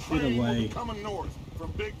O'Driscolls, the train will be coming north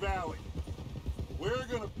from Big Valley. We're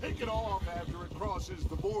gonna pick it off after it crosses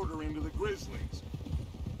the border into the Grizzlies.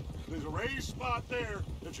 There's a raised spot there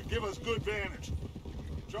that should give us good vantage.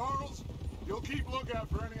 Charles, you'll keep lookout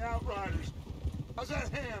for any outriders. How's that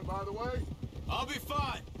hand, by the way? I'll be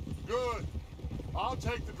fine. Good. I'll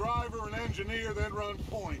take the driver and engineer, then run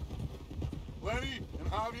point. Lenny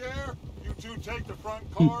and Javier, you two take the front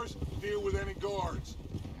cars, deal with any guards.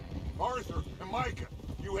 Arthur and Micah,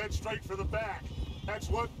 you head straight for the back. That's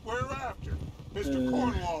what we're after. Mr.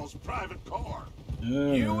 Cornwall's private car.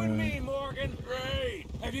 You and me, Morgan. Great.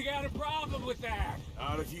 Have you got a problem with that?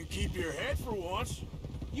 Not if you keep your head for once.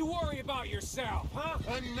 You worry about yourself, huh?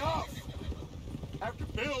 Enough! After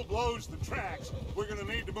Bill blows the tracks, we're gonna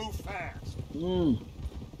need to move fast.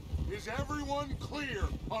 Is everyone clear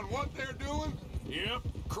on what they're doing? Yep.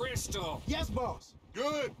 Crystal. Yes, boss.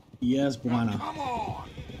 Good. Yes, Now, Buana. come on.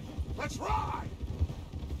 Let's ride.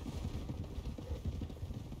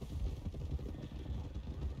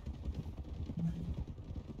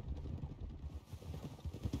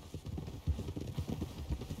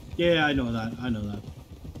 Yeah, I know that. I know that.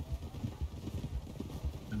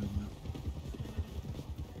 I know that.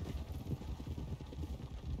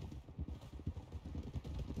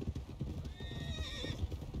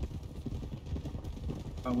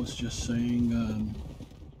 I was just saying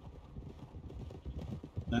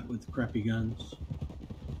that with crappy guns.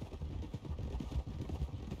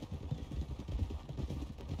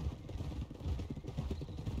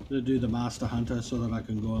 To do the Master Hunter so that I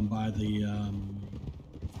can go and buy the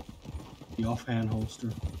offhand holster.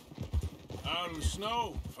 Out of the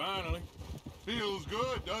snow, finally. Feels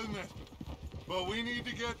good, doesn't it? But we need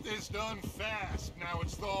to get this done fast now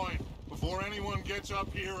it's thawing, before anyone gets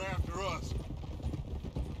up here after us.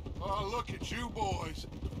 Oh, look at you boys.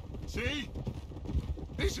 See?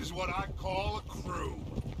 This is what I call a crew.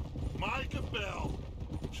 Micah Bell,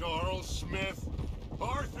 Charles Smith,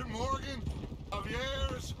 Arthur Morgan, Javier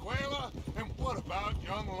Escuela, and what about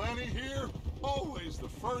young Lenny here? Always the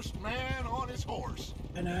first man on his horse.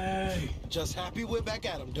 And hey, Just happy we're back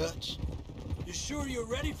at him, Dutch. You sure you're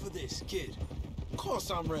ready for this, kid? Of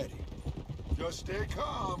course I'm ready. Just stay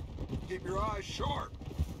calm. Keep your eyes sharp.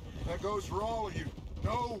 That goes for all of you.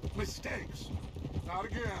 No mistakes. Not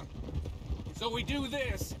again. So we do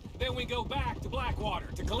this, then we go back to Blackwater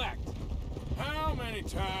to collect. How many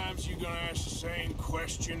times you gonna ask the same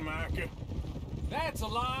question, Micah? That's a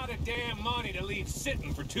lot of damn money to leave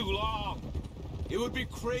sitting for too long. It would be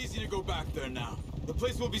crazy to go back there now. The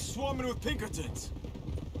place will be swarming with Pinkertons.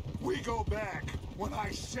 We go back when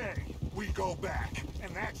I say we go back,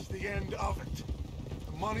 and that's the end of it.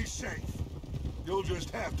 The money's safe. You'll just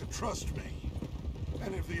have to trust me.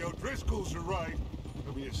 And if the O'Driscolls are right,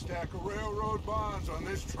 there'll be a stack of railroad bonds on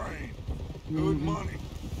this train. Good money,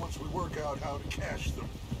 once we work out how to cash them.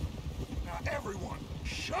 Now everyone,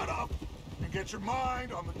 shut up and get your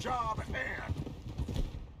mind on the job at hand.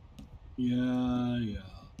 yeah.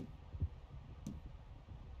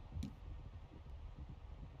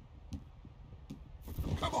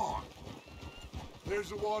 Come on. There's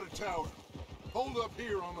the water tower. Hold up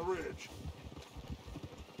here on the ridge.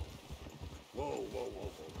 Whoa, whoa,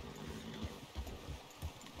 whoa,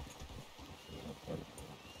 whoa.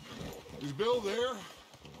 Is Bill there?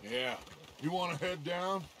 Yeah. You want to head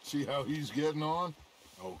down? See how he's getting on?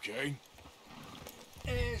 Okay.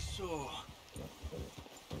 Eso.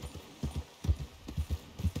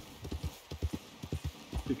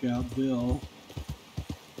 Pick out Bill.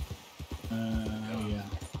 Yeah.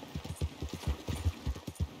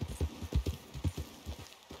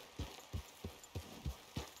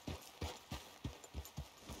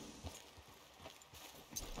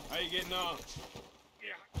 How you getting on?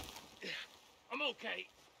 Yeah, I'm okay.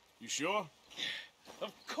 You sure?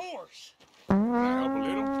 Of course. Can I help a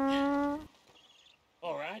little?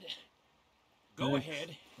 All right. Go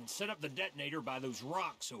ahead and set up the detonator by those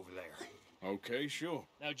rocks over there. Okay, sure.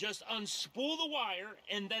 Now just unspool the wire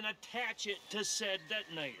and then attach it to said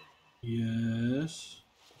detonator. Yes.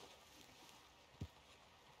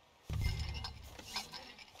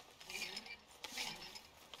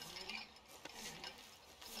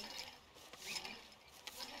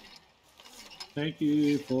 Thank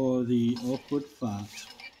you for the awkward fart.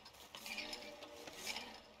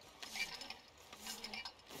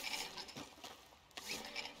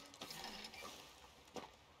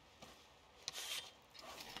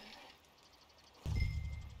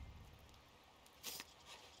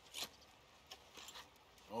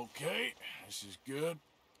 Okay, this is good.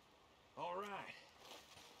 All right.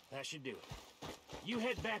 That should do it. You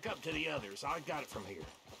head back up to the others. I got it from here.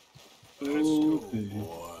 Let's go,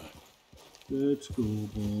 boy. Good school,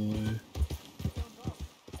 boy.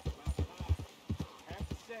 I have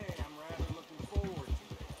to say, I'm rather looking forward to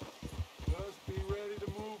it. Just be ready to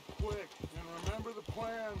move quick. And remember the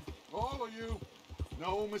plan. All of you.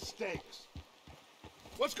 No mistakes.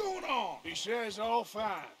 What's going on? He says all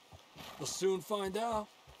fine. We'll soon find out.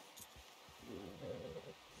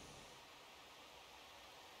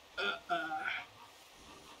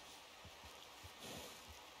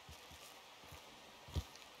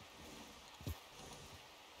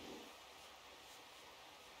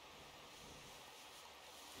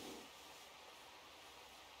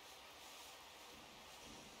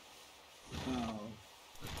 Wow.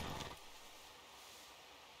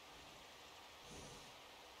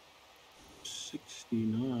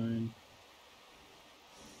 $69.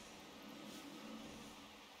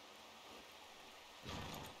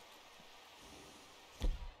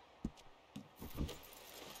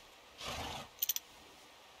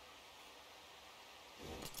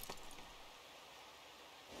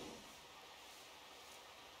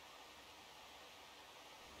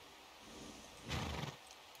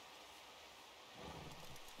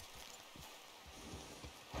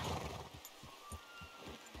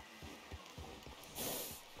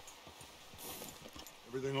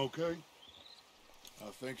 Everything okay? I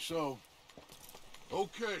think so.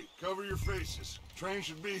 Okay, cover your faces. Train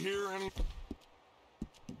should be here any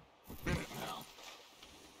minute now.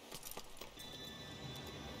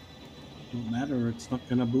 Don't matter, it's not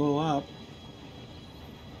gonna blow up.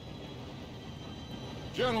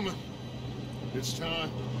 Gentlemen, it's time.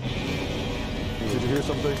 Did you hear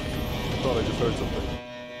something? I thought I just heard something.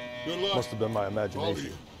 Good luck. Must have been my All of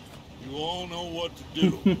imagination. you. You all know what to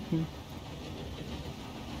do.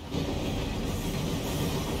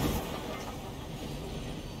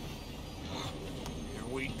 Here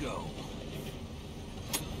we go.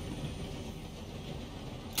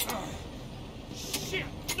 Shit!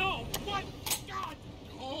 No! What? God!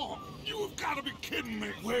 Oh, you have got to be kidding me.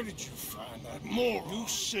 Where did you find that moron? You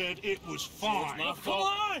said it was It's fine. my Come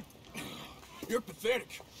fault. on! You're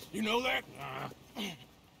pathetic. You know that?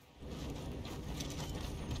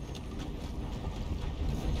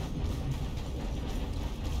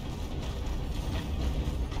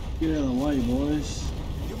 Get out of the way, boys.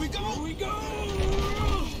 Here we go! Here we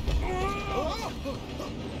go!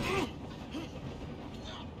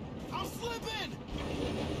 I'm slipping!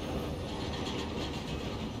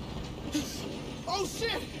 Oh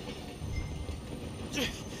shit!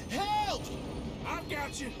 Help! I've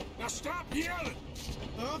got you. Now stop yelling.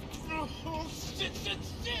 Oh shit, shit,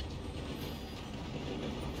 shit!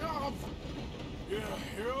 Oh, Yeah,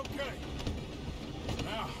 you're okay.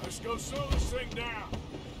 Now, let's go slow this thing down.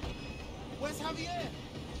 where's Javier?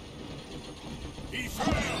 He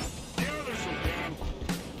fell. The others are down.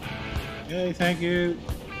 Okay, thank you.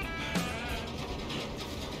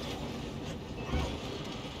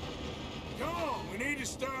 Come on, we need to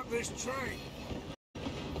stop this train.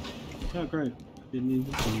 Oh, great. Didn't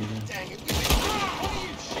even see you there. Dang it! Oh, you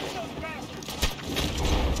shit, those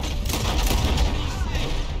bastards!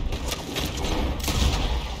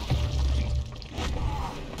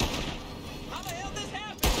 How the hell this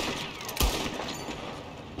happened?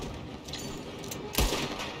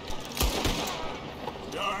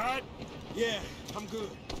 You all right? Yeah, I'm good.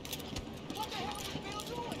 What the hell is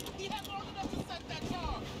Bill doing? He had long enough to set that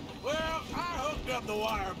charge. Well, I hooked up the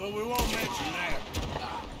wire, but we won't mention that.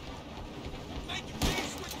 Thank you,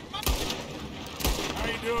 please, with your How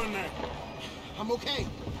you doing there? I'm okay.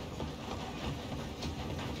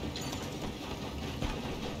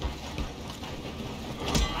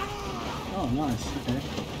 Oh, nice. Okay.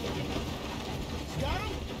 Got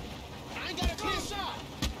him? I ain't got a clear shot.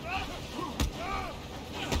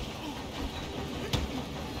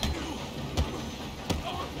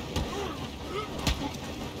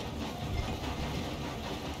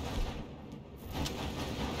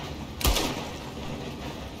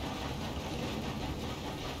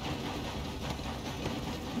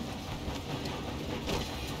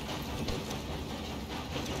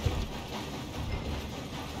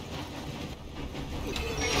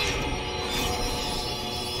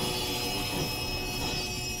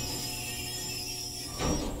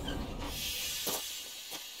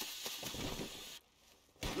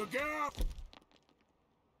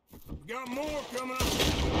 We got more coming up.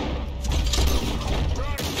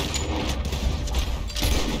 Right.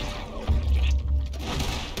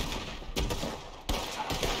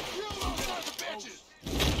 Kill those sons of bitches!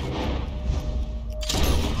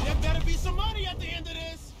 There better be some money at the end of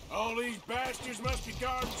this! All these bastards must be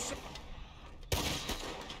guarding.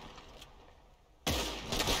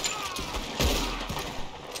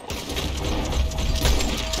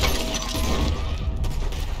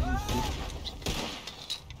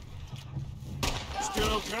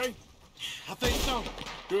 Still okay? I think so.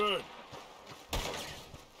 Good.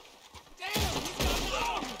 Damn, he's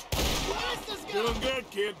got Where's this guy? Doing good,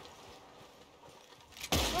 kid.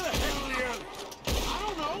 Where the hell are the others? I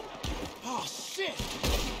don't know. Oh, shit.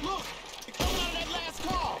 Look, they're coming out of that last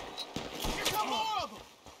car. Here come more of them.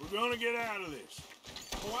 We're gonna get out of this.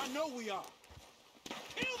 Oh, I know we are.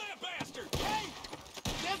 Kill that bastard! Hey!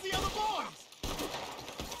 There's the other boys!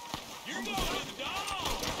 You're going to the dog!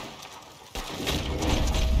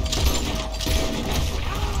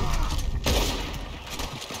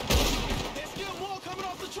 There's still more coming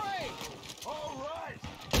off the train! All right!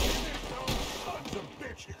 Finish those sons of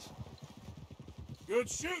bitches! Good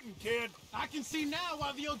shooting, kid. I can see now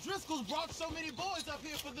why the O'Driscolls brought so many boys up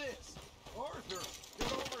here for this. Arthur,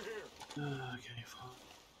 get over here. Okay, fine.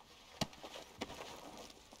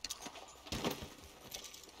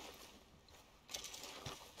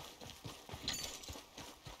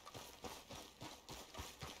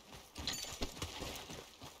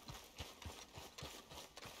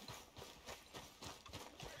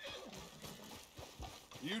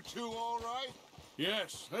 You two all right?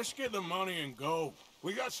 Yes, let's get the money and go.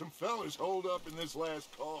 We got some fellas holed up in this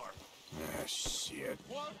last car. Ah, shit.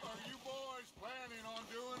 What are you boys planning on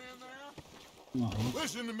doing in there?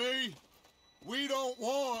 Listen to me. We don't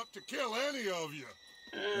want to kill any of you.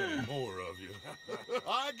 Any more of you.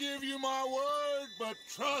 I give you my word, but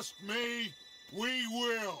trust me, we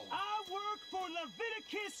will. I work for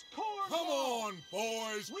Leviticus Corps. Come on,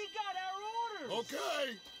 boys. We got our orders.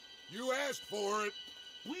 Okay. You asked for it.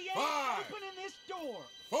 We ain't 5, opening this door.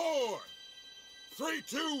 4, 3,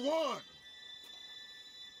 2, 1.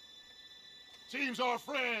 Seems our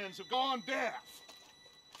friends have gone deaf.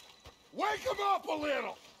 Wake them up a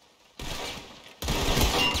little.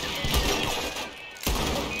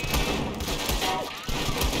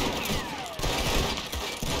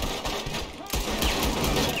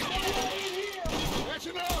 That's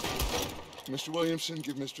enough. Mr. Williamson,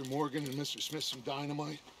 give Mr. Morgan and Mr. Smith some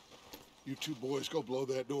dynamite. You two boys go blow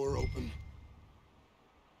that door open.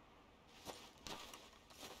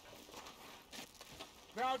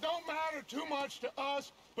 Now, it don't matter too much to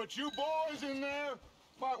us, but you boys in there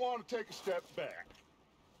might want to take a step back.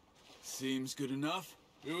 Seems good enough.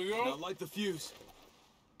 Here we go. Now light the fuse.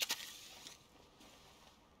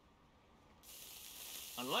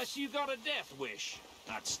 Unless you got a death wish,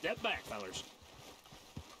 I'd step back, fellers.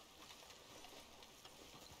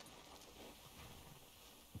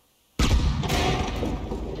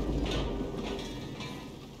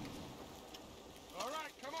 All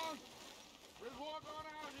right, come on. Let's walk on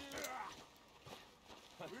out here.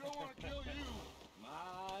 We don't want to kill you.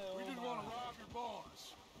 We just want to rob your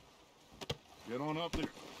boss. Get on up there.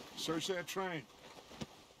 Search that train.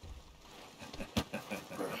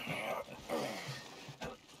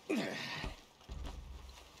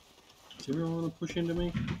 Does everyone want to push into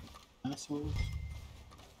me? Assholes.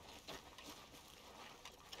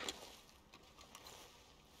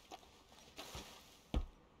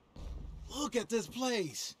 Look at this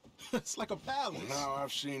place. It's like a palace. Now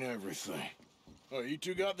I've seen everything. Oh, you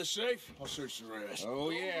two got the safe? I'll search the rest.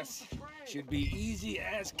 Oh, yes. Should be easy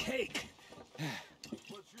as cake.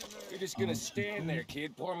 You're just gonna stand there,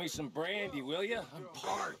 kid. Pour me some brandy, will ya? I'm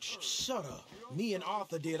parched. Shut up. Me and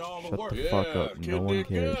Arthur did all the Shut work. the fuck up. No one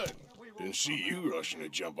cares. Good. Didn't see you rushing to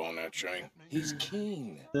jump on that train. He's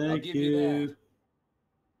keen. I'll Thank give you.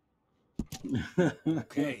 that.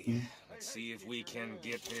 Okay, let's see if we can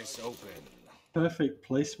get this open. Perfect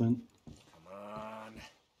placement. Come on.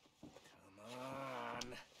 Come on.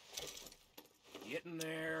 Get in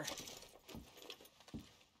there.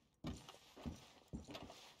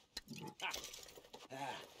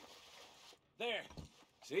 There.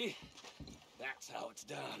 See? That's how it's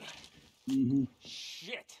done.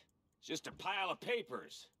 Shit. It's just a pile of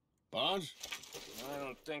papers. Bonds? I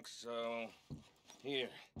don't think so. Here.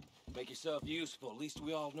 Make yourself useful. At least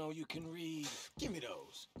we all know you can read. Give me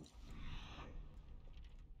those.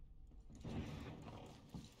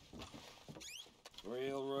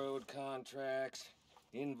 Railroad contracts,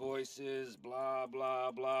 invoices, blah,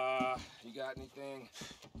 blah, blah. You got anything?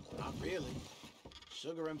 Not really.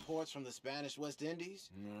 Sugar imports from the Spanish West Indies.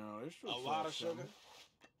 No, it's A lot of sugar.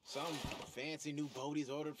 Some fancy new boat he's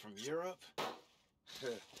ordered from Europe?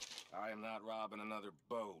 I am not robbing another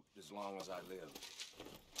boat as long as I live.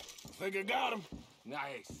 I think I got him.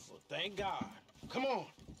 Nice. Well, thank God. Come on.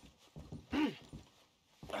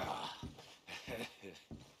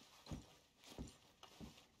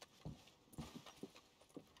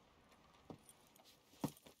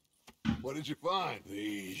 What did you find?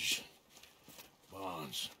 These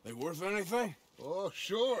bonds. They worth anything? Oh,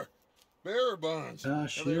 sure. Bearer bonds. Ah, I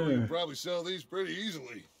sure. think we can probably sell these pretty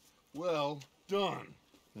easily. Well done.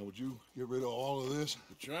 Now, would you get rid of all of this?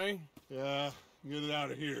 The train? Yeah, get it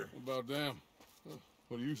out of here. What about them?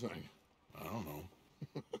 What do you think? I don't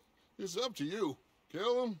know. It's up to you.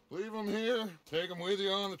 Kill them, leave them here, take them with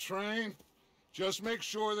you on the train. Just make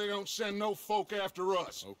sure they don't send no folk after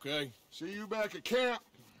us. Okay. See you back at camp.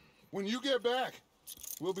 When you get back,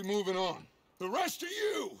 we'll be moving on. The rest of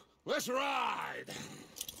you, let's ride!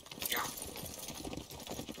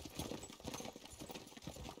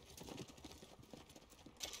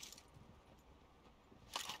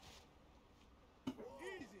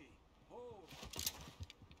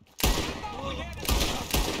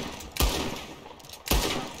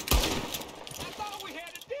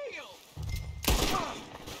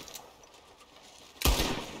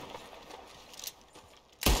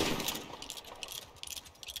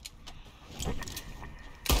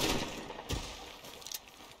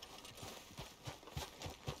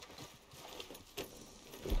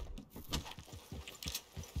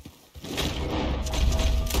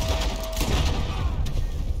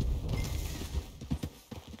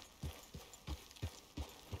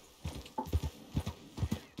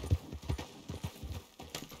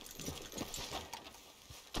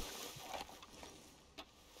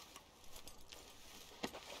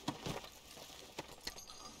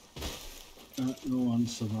 No one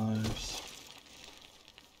survives.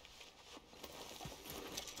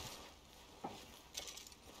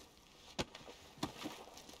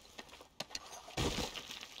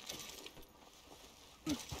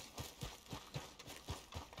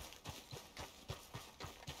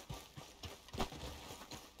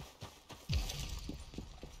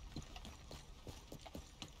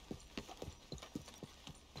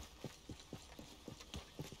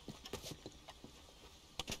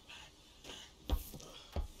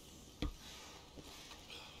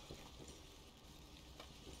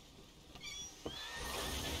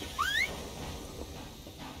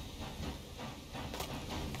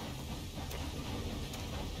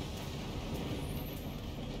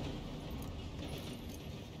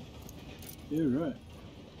 You're right.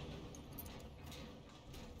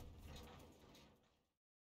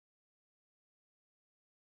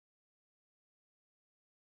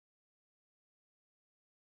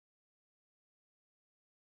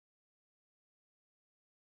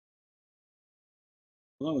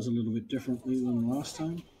 Well, that was a little bit differently than last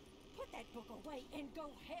time. Put that book away and go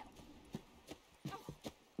help. Oh,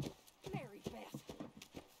 Mary Beth.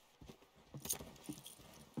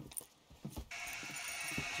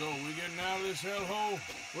 So, we getting out of this hellhole?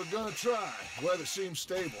 We're gonna try. Weather seems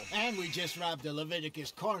stable. And we just robbed the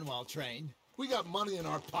Leviticus Cornwall train. We got money in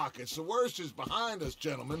our pockets. The worst is behind us,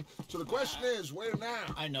 gentlemen. So the question is, where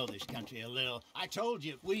now? I know this country a little. I told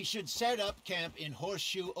you, we should set up camp in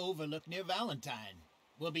Horseshoe Overlook near Valentine.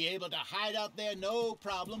 We'll be able to hide out there, no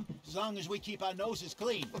problem, as long as we keep our noses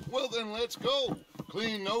clean. Well, then let's go.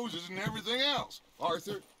 Clean noses and everything else.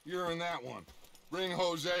 Arthur, you're in that one. Bring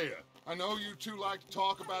Hosea. I know you two like to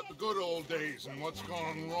talk about the good old days and what's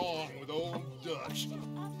gone wrong with old Dutch.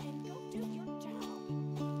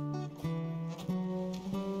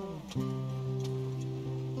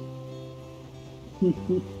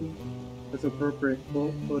 That's appropriate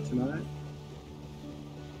quote for tonight.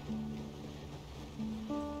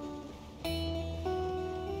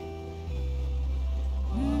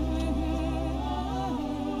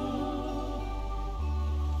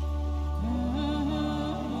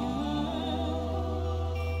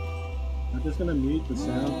 I'm just gonna mute the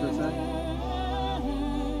sound for a second.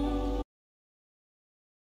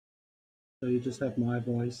 So you just have my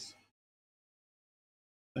voice.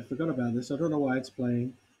 I forgot about this. I don't know why it's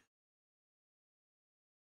playing.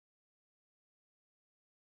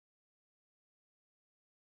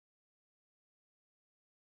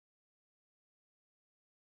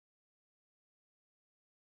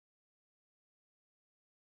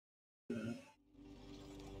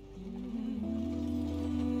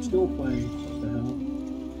 Still playing. What the hell?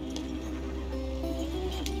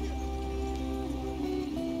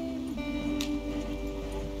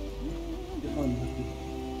 Get unlucky.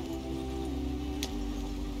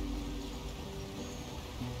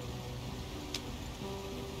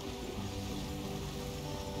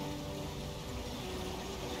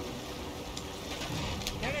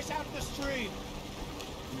 breathe.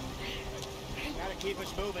 Gotta keep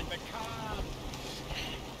us moving, but calm.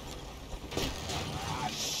 Ah,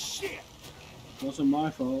 shit! Wasn't my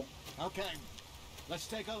fault. Okay, let's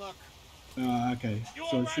take a look. Okay,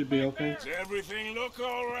 so it should be okay. Does everything look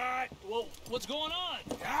all right? Well, what's going on?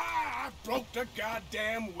 Ah, I broke the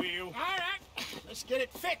goddamn wheel. All right, let's get it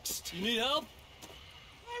fixed. You need help?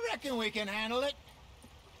 I reckon we can handle it.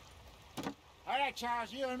 All right,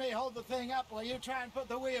 Charles, you and me hold the thing up while you try and put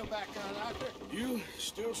the wheel back on, Arthur. You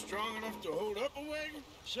still strong enough to hold up a wagon?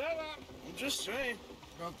 Shut up. I'm just saying.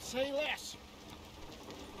 Don't say less.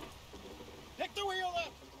 Pick the wheel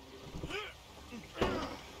up.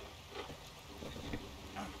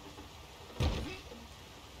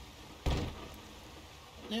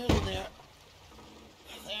 Nearly there.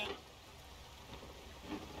 There.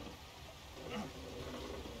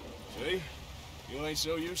 See? You ain't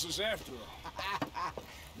so useless after all.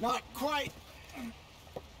 Not quite.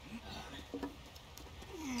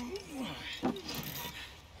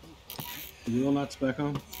 Wheel nuts back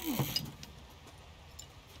on.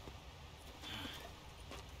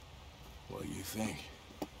 What do you think?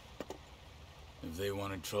 If they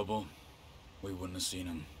wanted trouble, we wouldn't have seen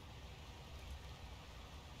them.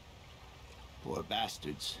 Poor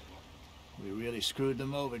bastards. We really screwed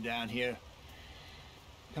them over down here.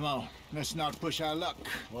 Come on, let's not push our luck.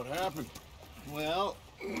 What happened? Well,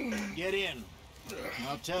 get in.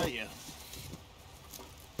 I'll tell you.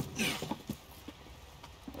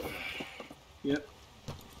 Yep.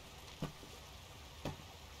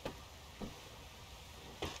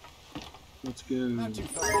 Let's go. Not too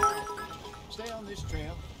far. Stay on this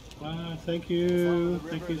trail. Thank you.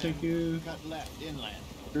 Thank you. Cut left, inland.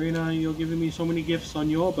 Karina, you're giving me so many gifts on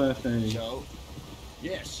your birthday. So,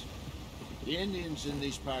 yes. The Indians in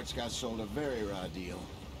these parts got sold a very raw deal.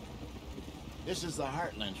 This is the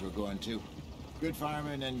heartlands we're going to. Good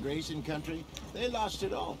farming and grazing country, they lost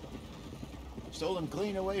it all. Stolen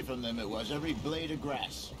clean away from them it was, every blade of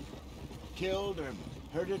grass. Killed or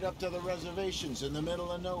herded up to the reservations in the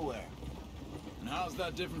middle of nowhere. And how's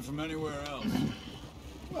that different from anywhere else?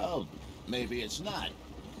 Well, maybe it's not.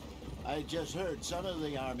 I just heard some of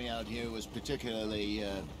the army out here was particularly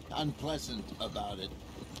unpleasant about it.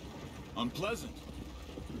 Unpleasant?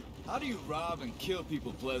 How do you rob and kill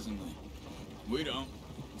people pleasantly? We don't,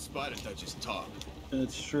 in spite of Dutch's talk.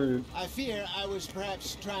 That's true. I fear I was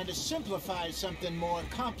perhaps trying to simplify something more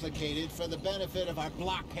complicated for the benefit of our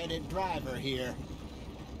block-headed driver here.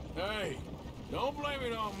 Hey, don't blame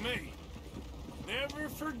it on me. Never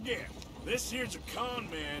forget, this here's a con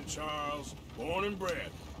man, Charles, born and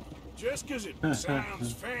bred. Just 'cause it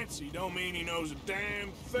sounds fancy don't mean he knows a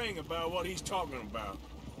damn thing about what he's talking about.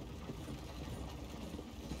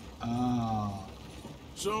 Ah.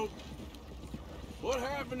 So, what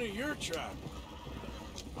happened to your tribe?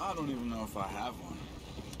 I don't even know if I have one.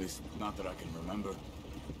 At least, not that I can remember.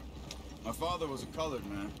 My father was a colored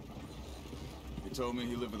man. He told me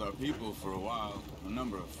he lived with our people for a while. A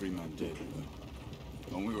number of free men did.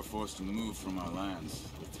 But when we were forced to move from our lands,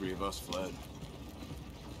 the three of us fled.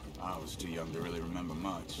 I was too young to really remember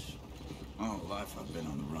much. My whole life I've been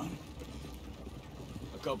on the run.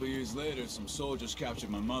 A couple years later, some soldiers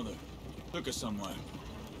captured my mother. Took her somewhere.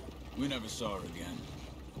 We never saw her again.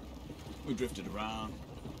 We drifted around.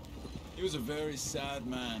 He was a very sad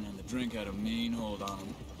man, and the drink had a mean hold on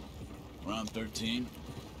him. Around 13,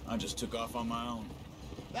 I just took off on my own.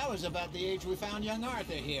 That was about the age we found young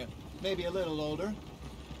Arthur here. Maybe a little older.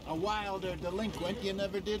 A wilder delinquent you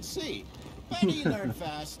never did see. But he learned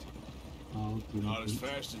fast. Oh, not as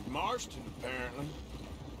fast as Marston, apparently.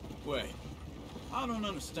 Wait, I don't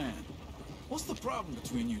understand. What's the problem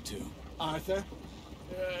between you two? Arthur?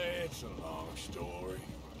 It's a long story.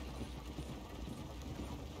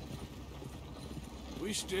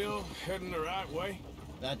 We still heading the right way?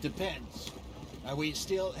 That depends. Are we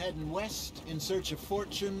still heading west in search of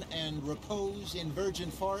fortune and repose in virgin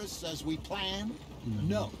forests as we planned?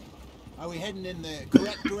 No. Are we heading in the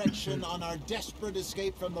correct direction on our desperate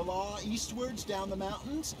escape from the law eastwards down the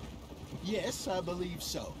mountains? Yes, I believe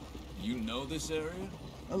so. You know this area?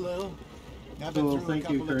 A little. I've been Well, through thank a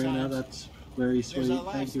couple you, of Karina. times. That's very sweet. There's a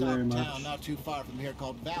Thank you very livestock much. town not too far from here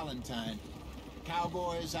called Valentine.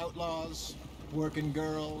 Cowboys, outlaws, working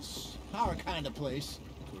girls, our kind of place.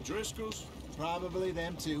 Driscoll's? Probably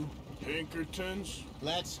them too. Pinkertons?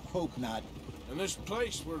 Let's hope not. And this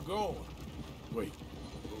place we're going. Wait,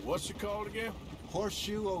 what's it called again?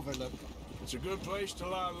 Horseshoe Overlook. It's a good place to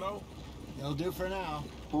lie low? It'll do for now.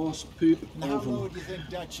 Horse poop Now, how low overlook. do you think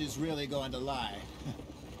Dutch is really going to lie?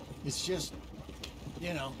 It's just,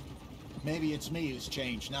 you know, maybe it's me who's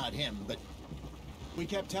changed, not him, but we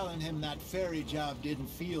kept telling him that ferry job didn't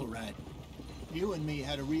feel right. You and me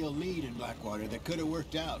had a real lead in Blackwater that could have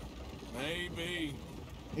worked out. Maybe.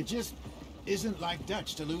 It just isn't like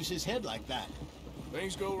Dutch to lose his head like that.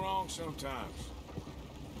 Things go wrong sometimes.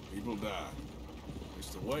 People die. It's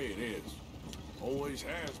the way it is. Always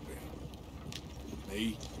has been.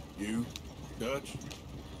 Me, you, Dutch.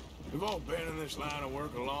 We've all been in this line of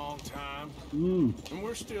work a long time. And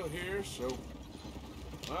we're still here, so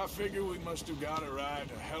I figure we must have got it right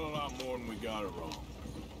a hell of a lot more than we got it wrong.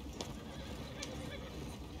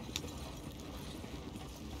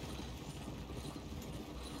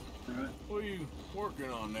 What are you working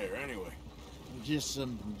on there, anyway? Just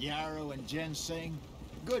some yarrow and ginseng.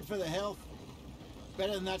 Good for the health.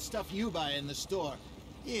 Better than that stuff you buy in the store.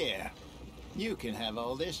 Yeah, you can have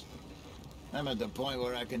all this. I'm at the point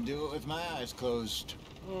where I can do it with my eyes closed.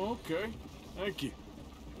 Oh, okay. Thank you.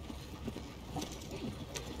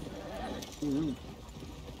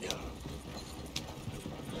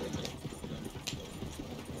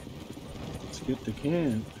 Let's get the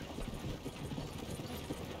can.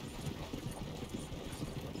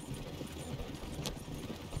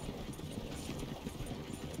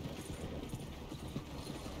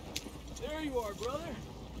 There you are, brother.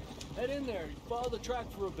 Head in there. Follow the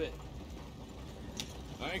track for a bit.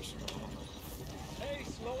 Thanks. Hey,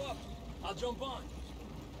 slow up. I'll jump on.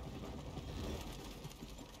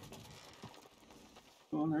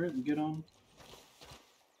 Go on, hurry and get on.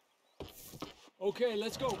 Okay,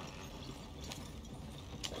 let's go.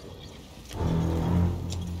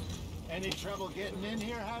 Any trouble getting in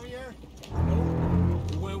here, Javier?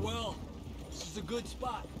 Nope. It went well. This is a good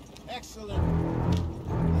spot. Excellent.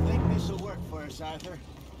 I think this will work for us, Arthur.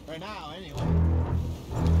 For now, anyway.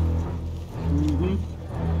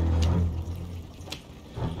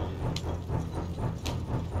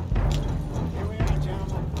 Here we are,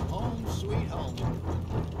 gentlemen. Home sweet home.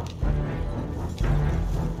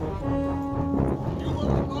 You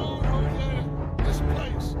weren't wrong, Jose. This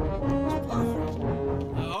place is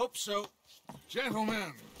perfect. I hope so.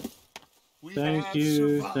 Gentlemen, we Thank have you.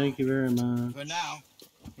 survived. Thank you very much. For now.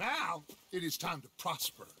 Now, it is time to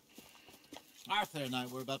prosper. Arthur and I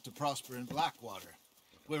were about to prosper in Blackwater.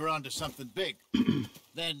 We were onto something big.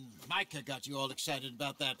 Then Micah got you all excited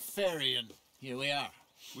about that ferry, and here we are.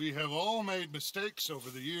 We have all made mistakes over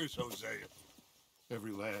the years, Hosea.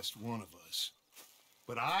 Every last one of us.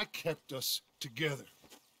 But I kept us together.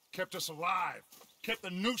 Kept us alive. Kept the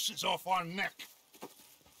nooses off our neck.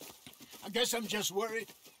 I guess I'm just worried.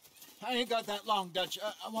 I ain't got that long, Dutch.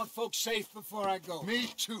 I want folks safe before I go. Me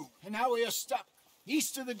too. And now we are stuck.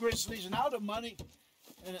 East of the Grizzlies and out of money.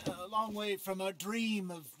 And a long way from our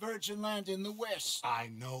dream of virgin land in the west. I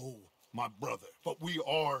know, my brother. But we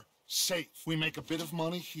are safe. We make a bit of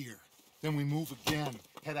money here. Then we move again.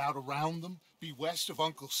 Head out around them. Be west of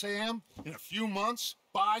Uncle Sam. In a few months,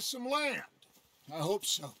 buy some land. I hope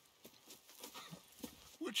so.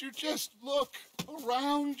 Would you just look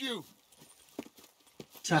around you?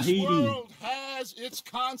 Tahiti. This world has its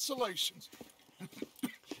consolations.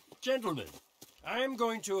 Gentlemen, I am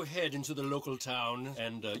going to head into the local town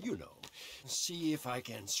and, you know, see if I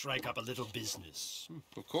can strike up a little business.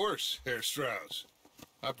 Of course, Herr Strauss.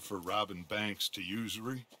 I prefer robbing banks to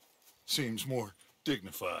usury. Seems more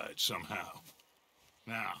dignified somehow.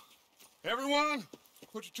 Now, everyone,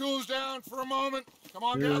 put your tools down for a moment. Come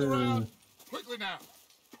on, gather around. Quickly now.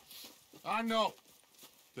 I know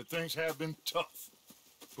that things have been tough,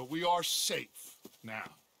 but we are safe now,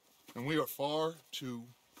 and we are far too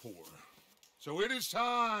poor. So it is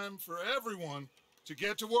time for everyone to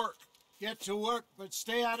get to work. Get to work, but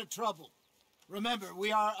stay out of trouble. Remember,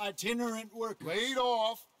 we are itinerant workers. Laid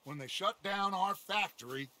off when they shut down our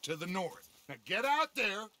factory to the north. Now get out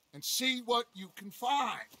there and see what you can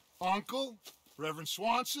find. Uncle, Reverend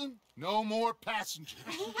Swanson, no more passengers.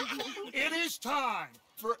 It is time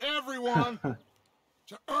for everyone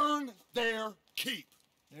to earn their keep.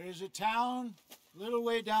 There is a town a little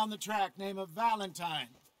way down the track named Valentine.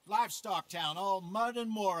 Livestock town, all mud and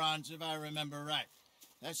morons, if I remember right.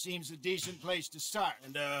 That seems a decent place to start.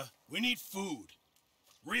 And, we need food.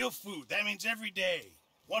 Real food. That means every day.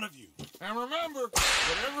 One of you. And remember,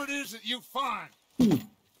 whatever it is that you find,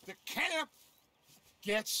 the camp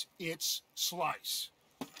gets its slice.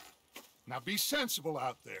 Now be sensible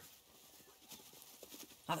out there.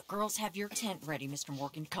 Now the girls have your tent ready, Mr.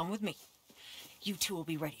 Morgan. Come with me. You two will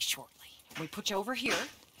be ready shortly. We put you over here.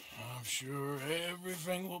 I'm sure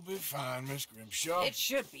everything will be fine, Miss Grimshaw. It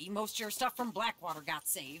should be. Most of your stuff from Blackwater got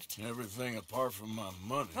saved. Everything apart from my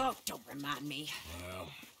money. Oh, don't remind me. Well,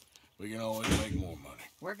 we can always make more money.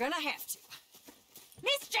 We're gonna have to.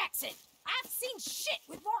 Miss Jackson, I've seen shit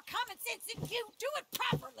with more common sense than you. Do it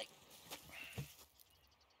properly.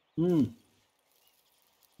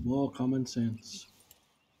 more common sense.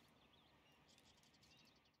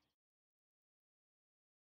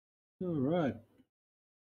 All right,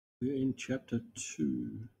 we're in chapter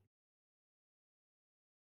 2.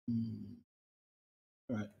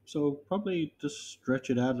 All right, so probably just stretch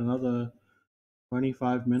it out another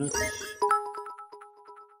 25 minutes.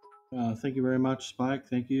 Thank you very much, Spike.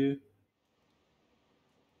 Thank you.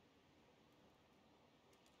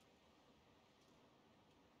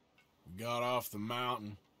 We got off the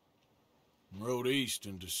mountain and rode east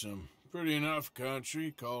into some pretty enough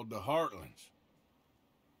country called the Heartlands.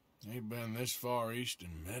 Ain't been this far east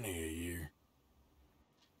in many a year.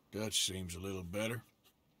 Dutch seems a little better.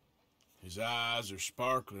 His eyes are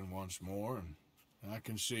sparkling once more, and I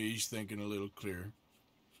can see he's thinking a little clearer.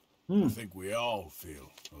 I think we all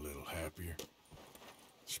feel a little happier,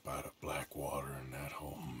 despite of Blackwater and that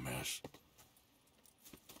whole mess.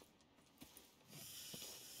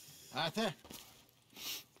 Arthur?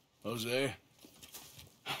 Jose?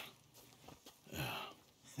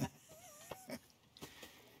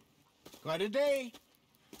 Quite a day.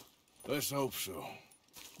 Let's hope so.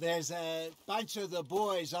 There's a bunch of the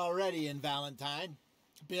boys already in Valentine.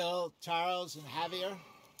 Bill, Charles, and Javier.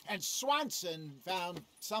 And Swanson found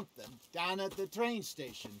something down at the train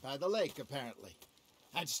station by the lake, apparently.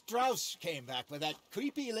 And Strauss came back with that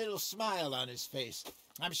creepy little smile on his face.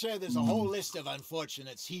 I'm sure there's a whole list of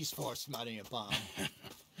unfortunates he's forced money upon.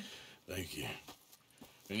 Thank you.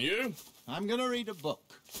 And you? I'm gonna read a book.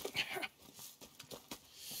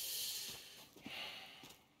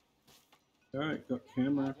 All right, got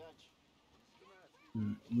camera.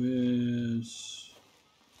 Where's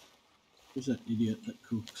that idiot that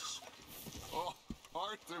cooks? Oh,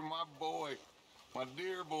 Arthur, my boy. My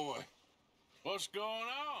dear boy. What's going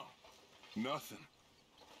on? Nothing.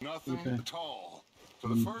 Nothing at all. For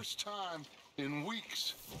the first time in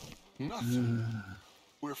weeks. Nothing.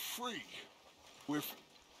 We're free. We're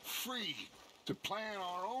free to plan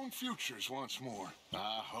our own futures once more.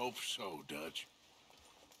 I hope so, Dutch.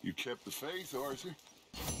 You kept the faith, Arthur.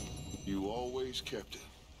 You always kept it.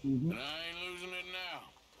 And I ain't losing it now.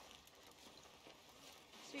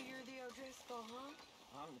 So you're the O'Driscoll, huh?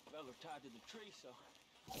 I'm the fella tied to the tree, so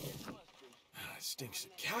it must be. It stinks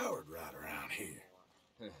of coward right around here.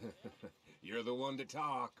 You're the one to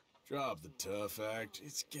talk. Drop the tough act.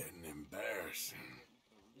 It's getting embarrassing.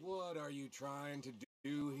 What are you trying to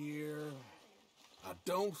do here? I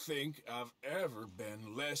don't think I've ever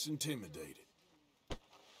been less intimidated.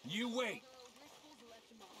 You wait.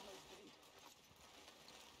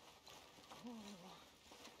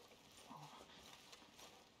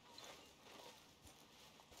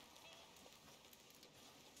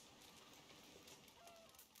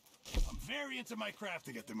 I'm very into my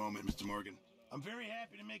crafting at the moment, Mr. Morgan. I'm very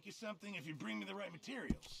happy to make you something if you bring me the right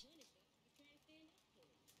materials.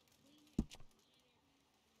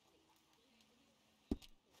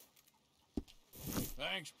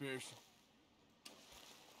 Thanks, Pearson.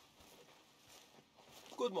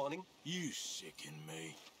 Good morning. You sicken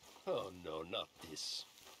me. Oh, no, not this.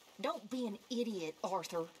 Don't be an idiot,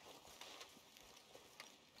 Arthur.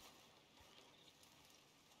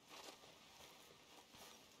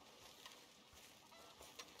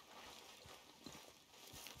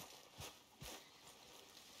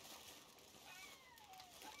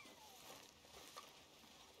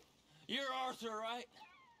 You're Arthur, right?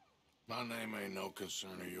 My name ain't no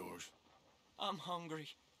concern of yours. I'm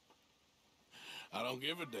hungry. I don't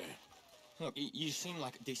give a damn. Look, you seem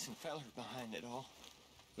like a decent feller behind it all.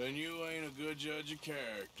 Then you ain't a good judge of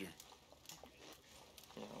character.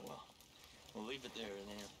 Yeah, well, we'll leave it there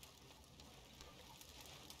then.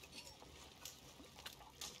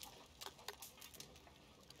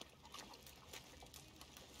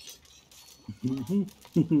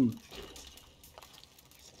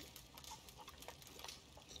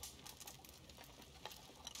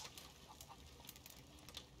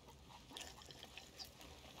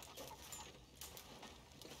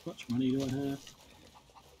 How much money do I have?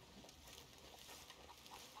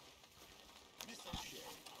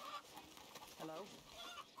 Hello?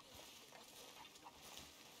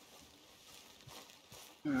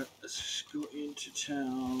 Alright, let's just go into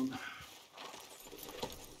town.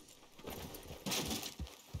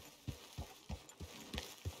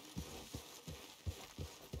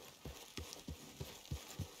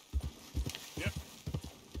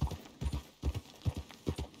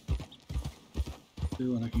 See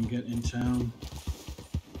what I can get in town.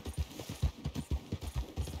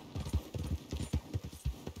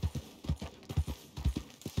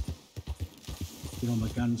 Get all my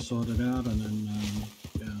guns sorted out, and then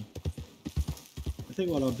yeah. I think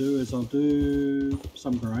what I'll do is I'll do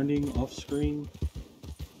some grinding off screen.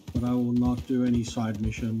 but I will not do any side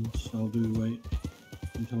missions. I'll do wait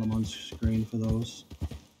until I'm on screen for those,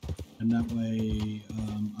 and that way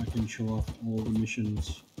I can show off all the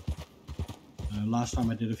missions. Last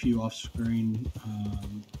time I did a few off screen,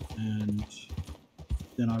 and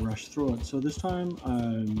then I rushed through it. So this time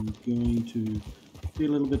I'm going to be a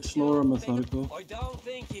little bit slower and methodical. I don't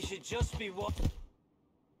think you should just be wandering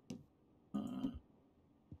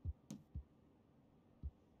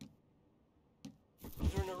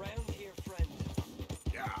around here, friend.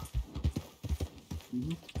 Yeah.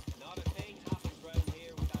 Not a thing happens around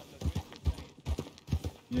here without the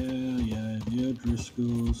Yeah,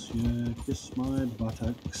 Driscolls, yeah, kiss my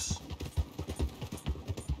buttocks.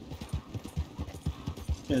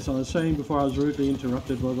 Yeah, so I was saying before I was rudely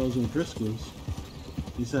interrupted by those Driscolls.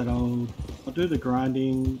 He said I'll do the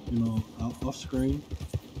grinding, you know, off screen,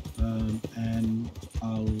 and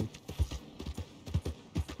I'll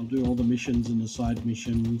do all the missions and the side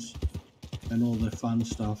missions and all the fun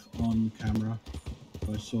stuff on camera,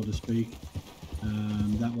 so to speak.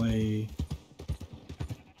 That way,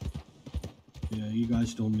 yeah, you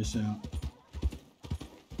guys don't miss out.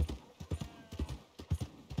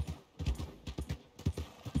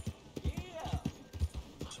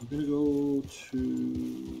 So I'm gonna go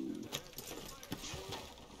to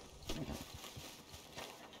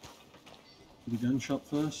the gun shop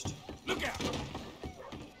first. Look out!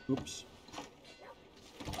 Oops.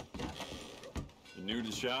 You new to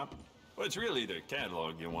the shop? Well, it's really the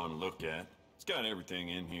catalog you want to look at. It's got everything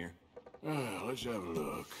in here. Let's have a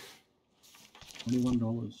look.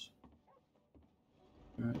 $21.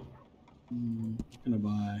 Alright. I'm gonna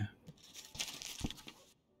buy.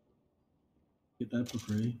 Get that for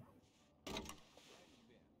free.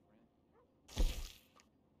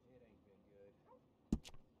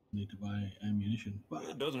 Need to buy ammunition. Well,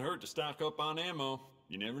 it doesn't hurt to stock up on ammo.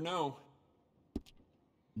 You never know.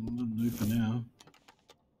 That'll do for now.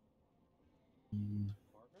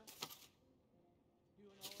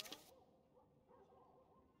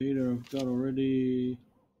 Peter, I've got already.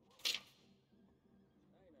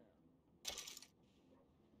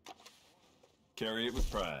 Carry it with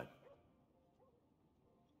pride.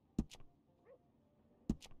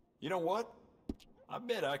 You know what? I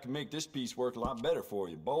bet I can make this piece work a lot better for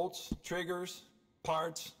you. Bolts, triggers,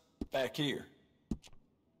 parts, back here.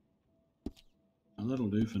 That'll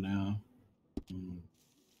do for now.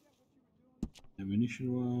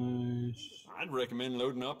 Ammunition wise, I'd recommend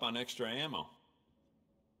loading up on extra ammo.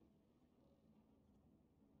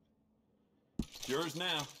 It's yours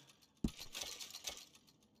now.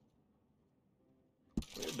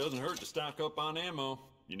 Well, it doesn't hurt to stock up on ammo.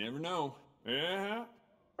 You never know. Yeah.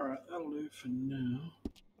 Alright, that'll do for now.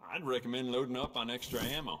 I'd recommend loading up on extra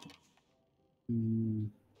ammo.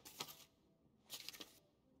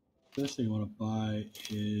 First thing I want to buy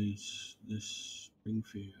is this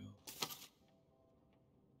Springfield.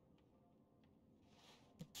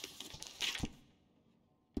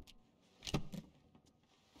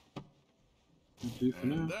 Do for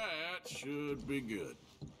now. That should be good.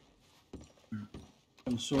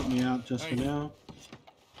 Gonna sort me out just for now.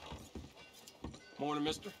 Morning,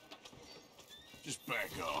 mister. Just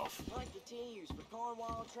back off. Like the T's for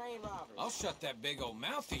Cornwall train robbers. I'll shut that big old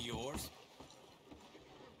mouth of yours.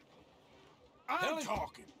 I'm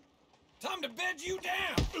talking. Time to bed you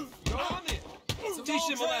down. Go on then. Teach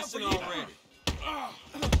him a lesson already. Wow.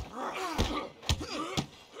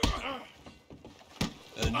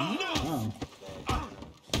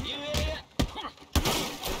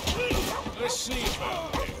 Let's see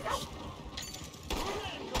about this.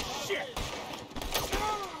 Shit.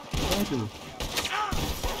 Thank you.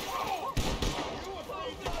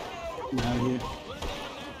 Get out of here.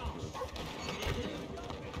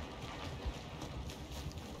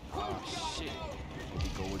 Oh, shit.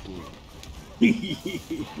 Go again.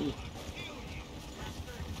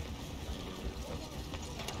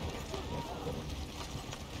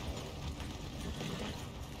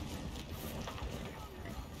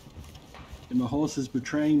 And my horse is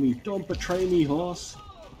betraying me. Don't betray me, horse.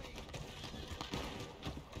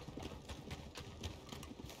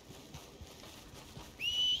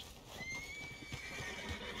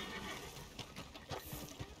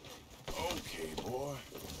 Okay, boy.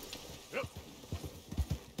 Yep.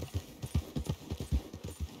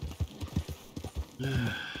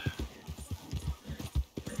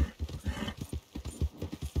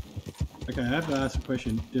 Okay, I have to ask a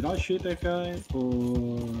question. Did I shoot that guy,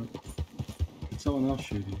 or did someone else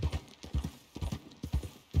shoot him?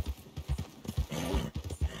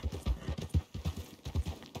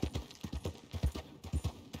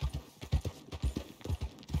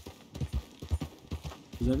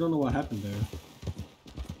 Because I don't know what happened there.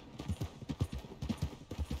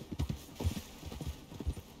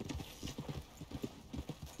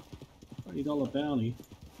 $50 bounty.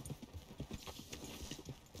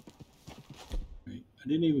 Right. I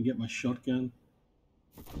didn't even get my shotgun.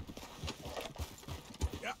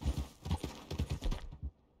 Yeah.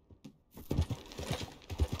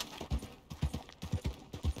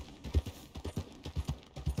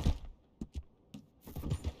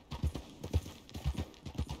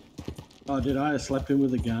 Oh, did I? I slapped him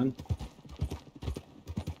with a gun.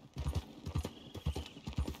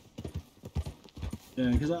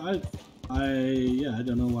 Yeah, because I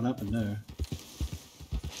don't know what happened there.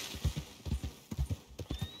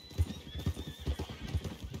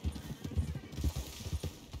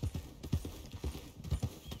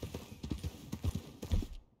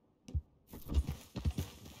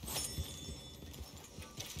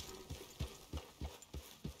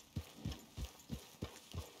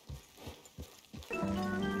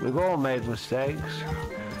 We've all made mistakes.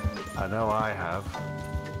 I know I have.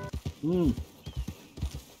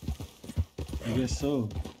 I guess so.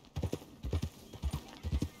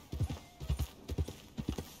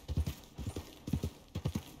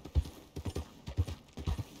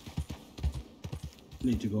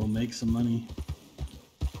 Need to go make some money.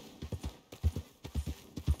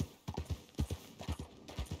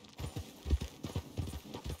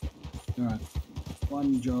 Alright,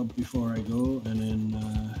 one job before I go, and then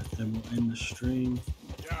we'll end the stream.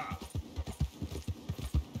 Yeah.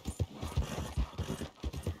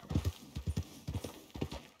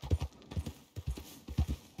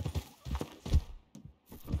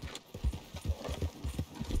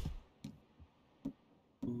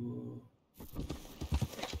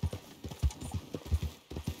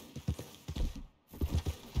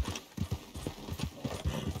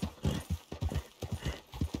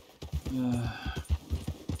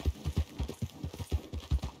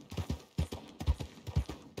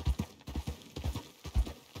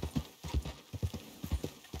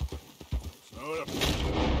 Slow it up.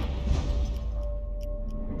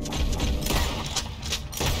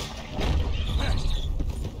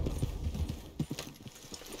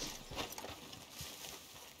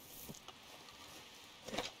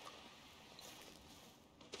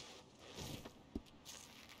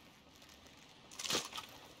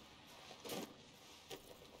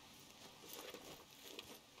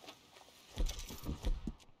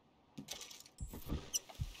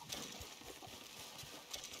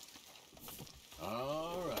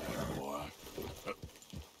 All right, boy.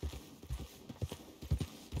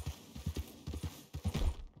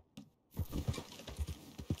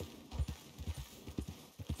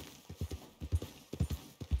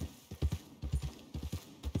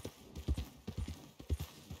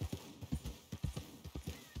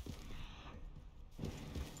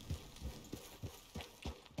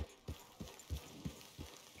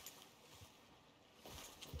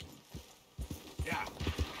 Yeah.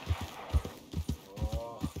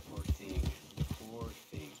 Oh, poor thing. Poor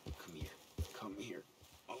thing. Come here. Come here.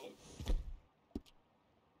 Oh.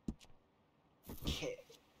 Okay.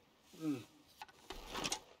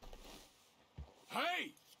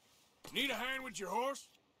 Hey! Need a hand with your horse?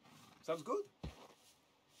 Sounds good.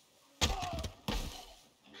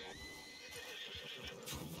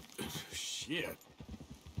 Shit.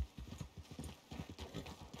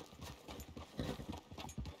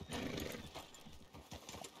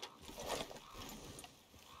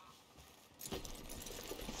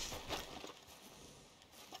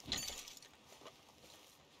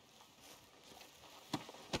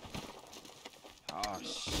 Oh,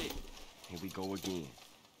 shit. Here we go again.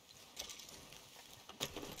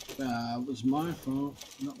 It was my fault,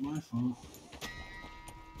 not my fault.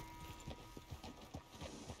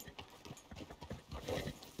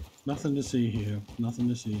 Nothing to see here. Nothing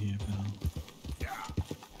to see here, pal.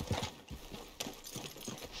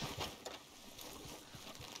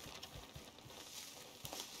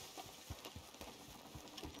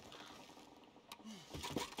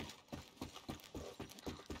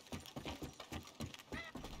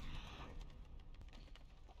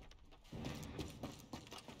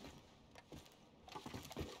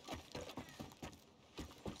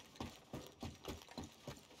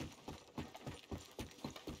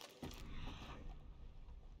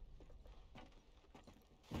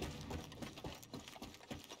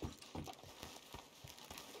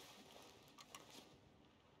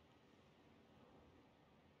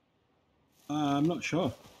 I'm not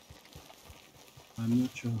sure. I'm not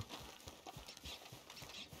sure.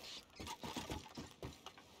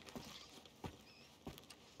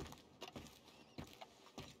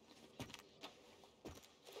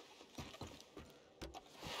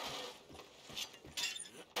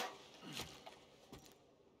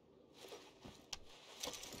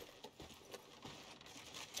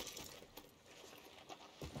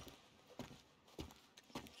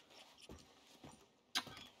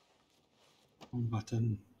 Wrong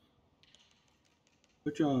button.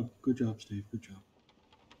 Good job, Steve. Good job.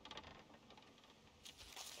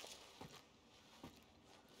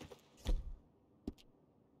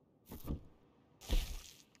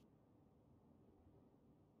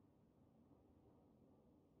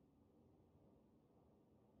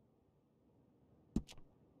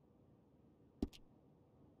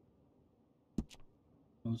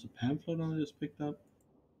 That was a pamphlet I just picked up.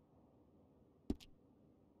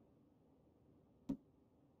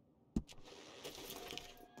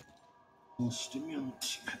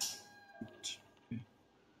 Stimulant. Okay.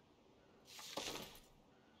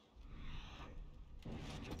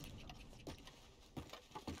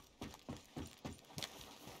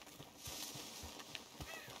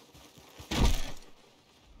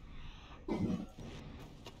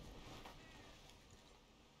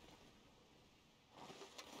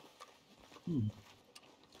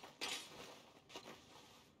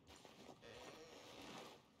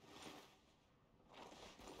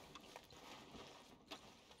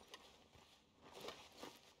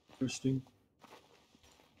 Interesting.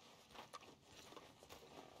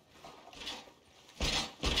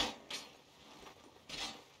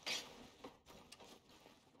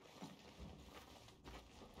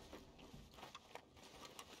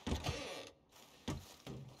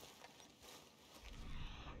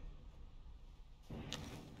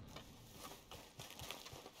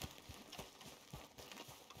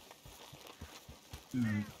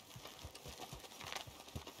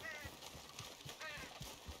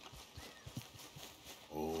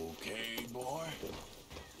 Okay, boy.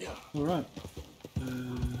 Yeah. All right.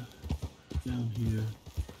 Down here.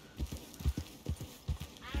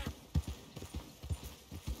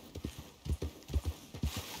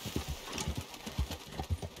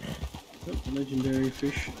 Oh, legendary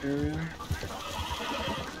fish area.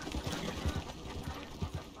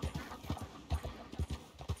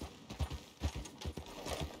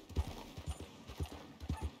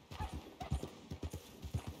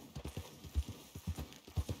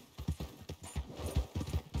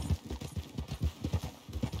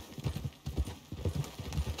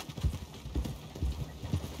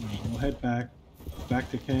 We'll head back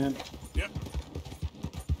to camp. Yep.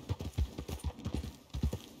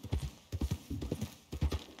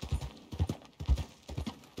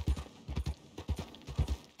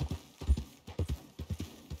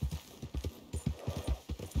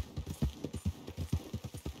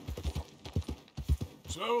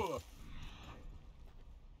 So,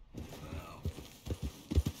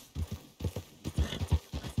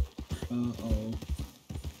 Uh-oh.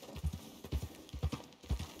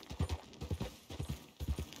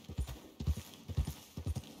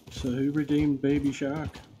 So who redeemed Baby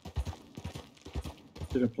Shark?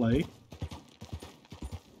 Did it play?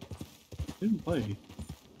 Didn't play.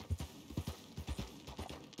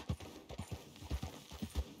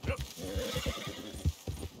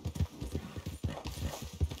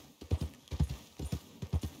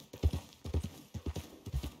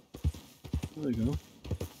 There we go.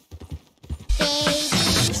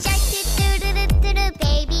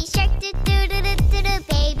 Baby shark,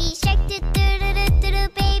 baby shark,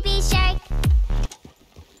 baby shark.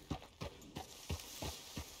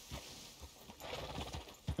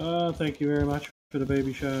 Thank you very much for the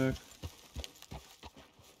Baby Shark.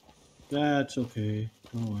 That's okay.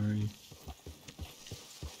 Don't worry.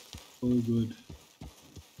 All good.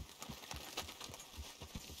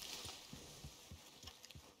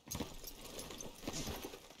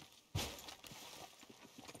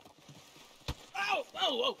 Ow!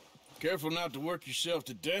 Whoa, whoa! Careful not to work yourself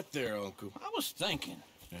to death there, Uncle. I was thinking.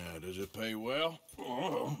 Yeah, does it pay well?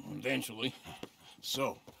 Oh, eventually.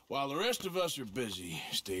 So, while the rest of us are busy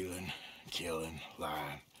stealing, killing,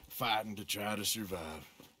 lying, fighting to try to survive,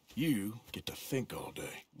 you get to think all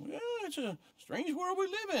day. Well, it's a strange world we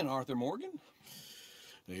live in, Arthur Morgan.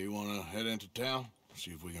 Hey, you want to head into town?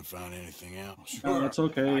 See if we can find anything out? Oh, that's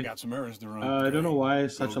okay. I got some errands to run. I don't know why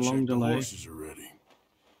it's such a long The delay. horses are ready.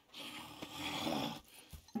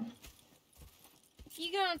 If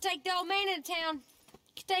you gonna take the old man into town,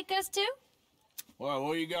 you can take us too? Well,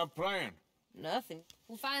 what you got planned? Nothing.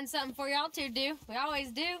 We'll find something for y'all to do. We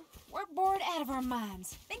always do. We're bored out of our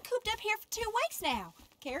minds. Been cooped up here for 2 weeks now.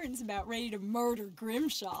 Karen's about ready to murder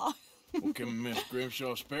Grimshaw. Well, can Miss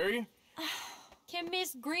Grimshaw spare you? Can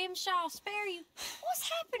Miss Grimshaw spare you? What's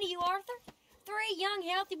happened to you, Arthur? 3 young,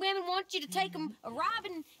 healthy women want you to take them a ride,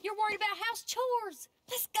 and you're worried about house chores.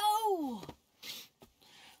 Let's go.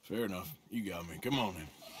 Fair enough. You got me. Come on then.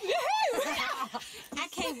 I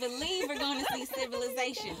can't believe we're going to see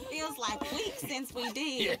civilization. Feels like weeks since we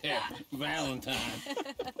did. Yeah, Valentine.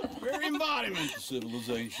 Very embodiment of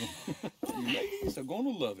civilization. You ladies are gonna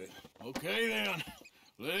love it. Okay, then.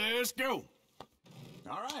 Let's go.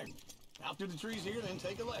 All right. Out through the trees here, then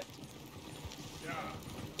take a left. Yeah.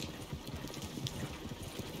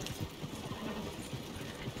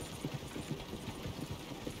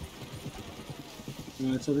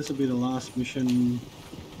 Alright, so this will be the last mission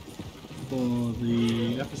for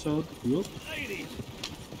the episode. Whoop. Ladies,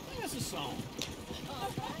 that's a song.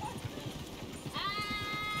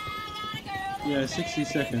 Yeah, 60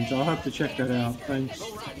 seconds. I'll have to check that out. Thanks.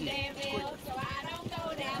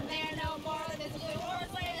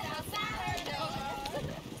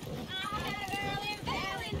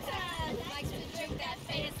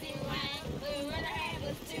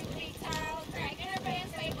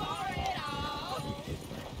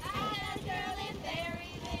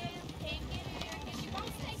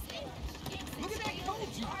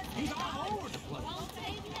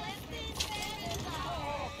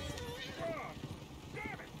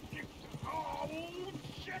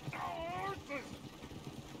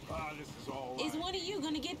 Is one of you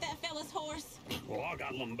gonna get that fella's horse? Well, I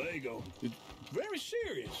got lumbago. It's very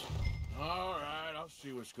serious. All right, I'll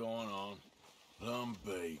see what's going on.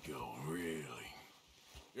 Lumbago, really?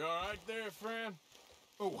 You all right there, friend?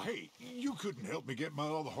 Oh, hey, you couldn't help me get my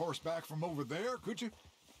other horse back from over there, could you?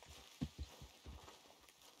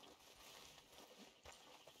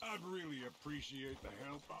 I'd really appreciate the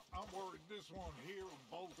help. I'm worried this one here will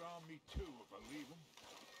bolt on me too if I leave him.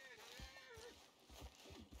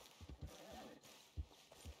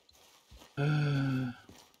 Go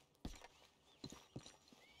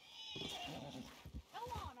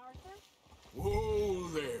on, Arthur. Whoa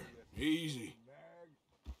there. Easy.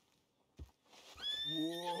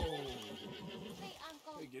 Whoa. Hey,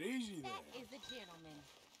 Uncle. Take it easy there. That is a gentleman.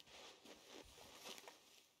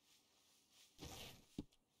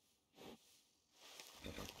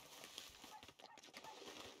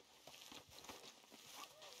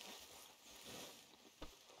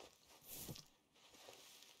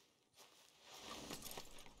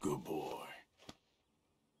 Good boy.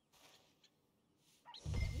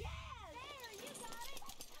 Yeah, there, you got it.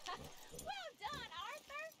 Well done,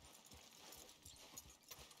 Arthur.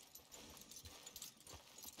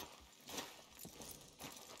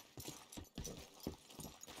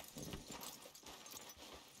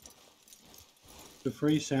 The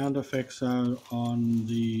free sound effects are on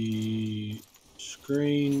the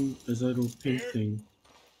screen. There's a little pink thing.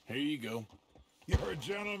 Here you go. You're a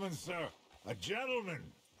gentleman, sir. A gentleman.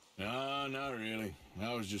 No, not really.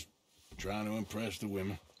 I was just trying to impress the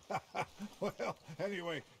women. Well,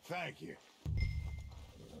 anyway, thank you.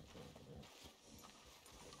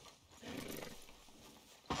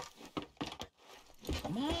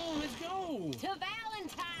 Come on, let's go. To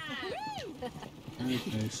Valentine.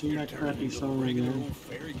 Okay, see that crappy song Regular again? old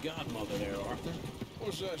fairy godmother there, Arthur.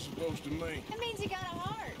 What's that supposed to mean? That means you got a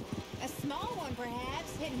heart. A small one,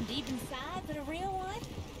 perhaps, hidden deep inside, but a real one.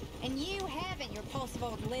 And you haven't, you repulsive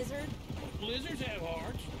old lizard. Lizards have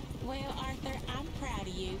hearts. Well, Arthur, I'm proud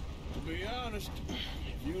of you. To be honest,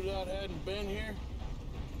 if you lot hadn't been here,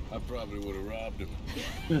 I probably would have robbed him.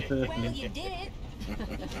 Well, you did it.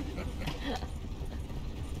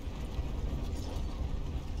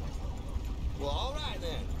 Well, all right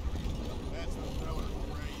then. That's the fella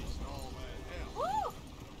who raised all that hell. Woo!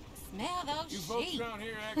 Smell those You folks sheep. around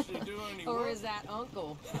here actually do any Or work? is that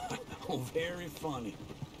Uncle? Oh, very funny.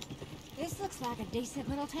 This looks like a decent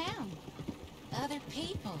little town. Other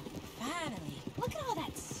people, finally. Look at all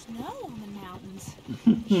that snow on the mountains.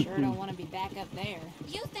 Sure don't want to be back up there.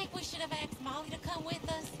 You think we should have asked Molly to come with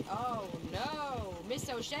us? Oh, no. Miss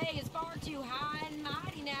O'Shea is far too high and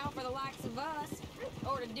mighty now for the likes of us,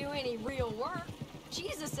 or to do any real work.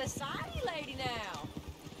 She's a society lady now.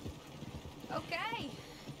 Okay.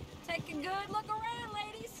 Take a good look around,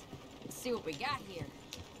 ladies. Let's see what we got here.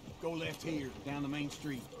 Go left here, down the main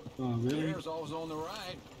street. Oh, really? There's always on the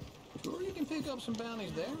right. Sure, you can pick up some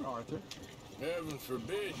bounties there, Arthur. Heaven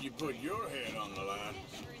forbid you put your head on the line.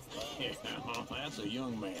 Yeah, that's a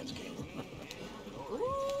young man's game.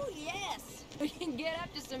 Ooh, yes. We can get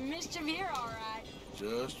up to some mischief here, all right.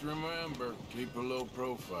 Just remember, keep a low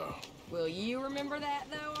profile. Will you remember that,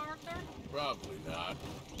 though, Arthur? Probably not.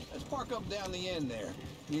 Let's park up down the end there,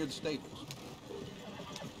 near the stables.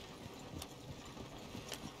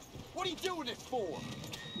 What are you doing this for?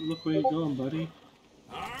 Look where you're going, buddy.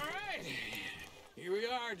 All right. Here we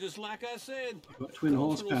are, just like I said. Got twin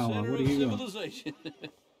horsepower. Center What do of you got? civilization.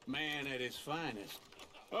 Man at his finest.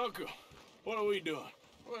 Uncle, what are we doing?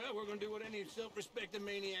 Well, we're gonna do what any self-respecting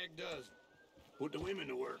maniac does. Put the women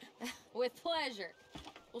to work. With pleasure.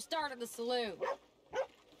 We'll start at the saloon.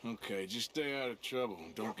 Okay, just stay out of trouble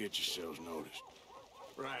and don't get yourselves noticed.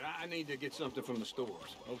 Right, I need to get something from the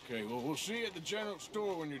stores. Okay, well, we'll see you at the general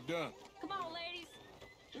store when you're done. Come on, ladies.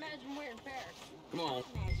 Imagine we're in Paris. Come on.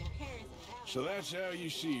 Imagine Paris without So that's how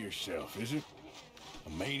you see yourself, is it? A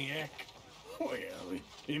maniac? Well,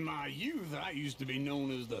 in my youth, I used to be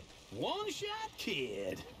known as the one-shot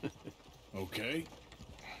kid. Okay.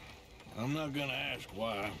 I'm not gonna ask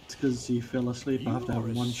why. It's because he fell asleep after You are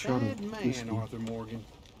a one shot sad of man, whiskey. Arthur Morgan.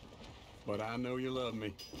 But I know you love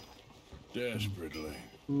me. Desperately.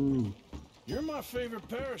 You're my favorite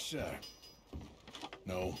parasite.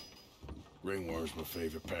 No. Ringworm's my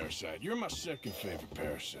favorite parasite. You're my second favorite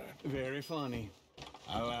parasite. Very funny.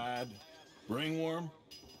 I lied. Ringworm,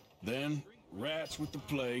 then rats with the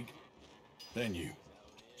plague, then you.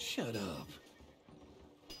 Shut up.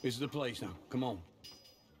 This is the place now. Come on.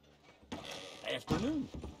 Afternoon.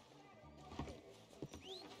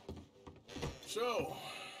 So,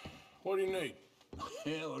 what do you need?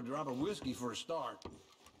 Hell, a drop of whiskey for a start.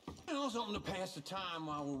 You know, something to pass the time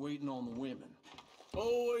while we're waiting on the women.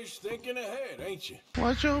 Always thinking ahead, ain't you?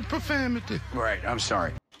 What's your profanity? Right, I'm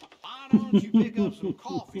sorry. Why don't you pick up some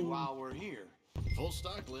coffee while we're here? Full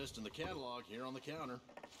stock list in the catalog here on the counter.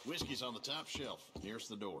 Whiskey's on the top shelf, nearest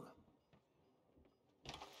the door.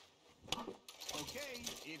 Okay,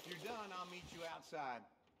 if you're done, I'll meet you outside.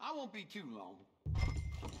 I won't be too long.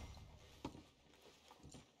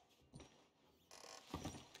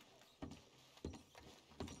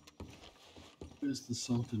 Where's the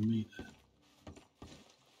salted meat at?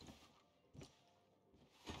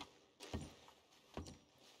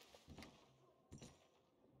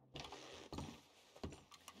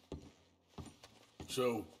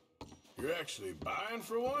 So, you're actually buying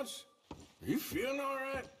for once? Are you feeling all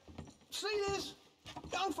right? See this?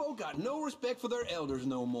 Young folk got no respect for their elders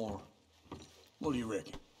no more. What do you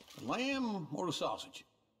reckon? The lamb or the sausage?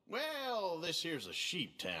 Well, this here's a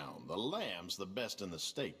sheep town. The lamb's the best in the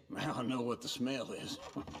state. Now I know what the smell is.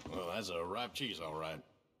 Well, that's a ripe cheese, all right.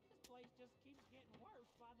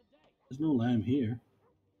 There's no lamb here.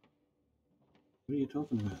 What are you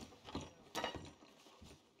talking about?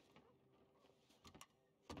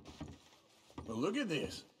 Well, look at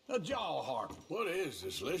this. A jaw harp. What is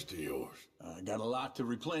this list of yours? I got a lot to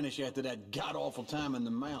replenish after that god-awful time in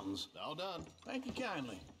the mountains. All done. Thank you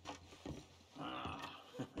kindly. Ah,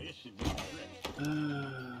 this should be great.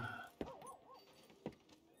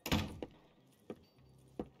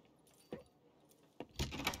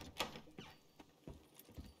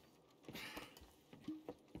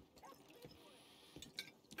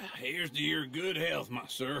 Here's to your good health, my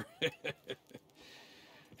sir.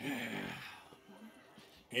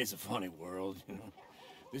 It's a funny world, you know.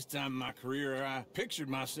 This time in my career, I pictured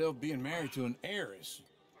myself being married to an heiress.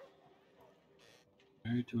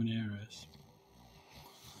 Married to an heiress.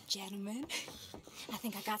 Gentlemen, I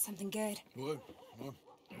think I got something good. What?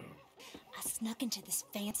 I snuck into this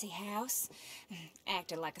fancy house,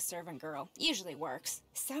 acted like a servant girl. Usually works.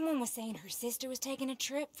 Someone was saying her sister was taking a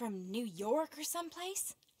trip from New York or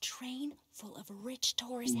someplace. Train full of rich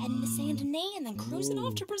tourists heading to Saint Denis and then cruising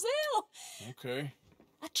off to Brazil. Okay.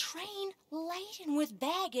 A train laden with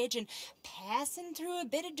baggage and passing through a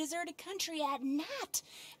bit of deserted country at night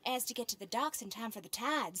as to get to the docks in time for the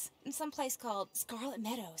tides in some place called Scarlet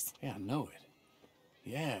Meadows. Yeah, I know it.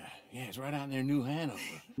 Yeah, it's right out near New Hanover.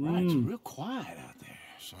 Right, it's real quiet out there.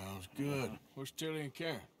 Sounds good. Where's Tilly and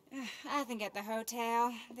Karen? I think at the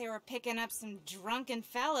hotel. They were picking up some drunken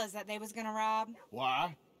fellas that they was gonna rob.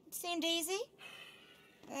 Why? It seemed easy.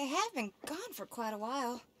 They have been gone for quite a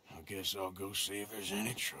while. I guess I'll go see if there's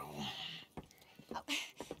any trouble. Oh,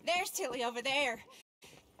 there's Tilly over there.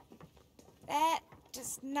 That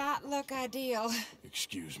does not look ideal.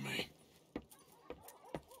 Excuse me.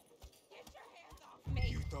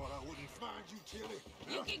 You thought I wouldn't find you, Tilly?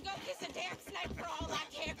 You can go kiss a damn snake for all I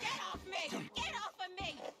care. Get off me! Get off of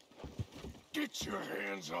me! Get your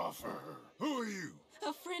hands off her. Who are you?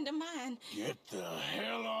 A friend of mine. Get the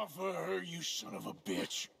hell off of her, you son of a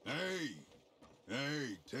bitch.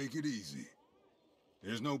 Hey, take it easy.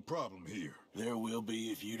 There's no problem here. There will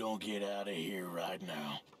be if you don't get out of here right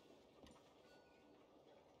now.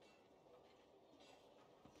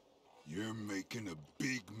 You're making a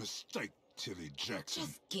big mistake, Tilly Jackson.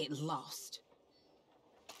 Just get lost.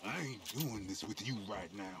 I ain't doing this with you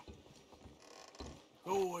right now.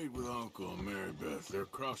 Go wait with Uncle and Mary Beth. They're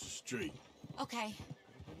across the street. Okay.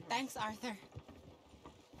 Thanks, Arthur.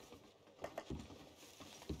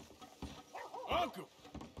 Uncle!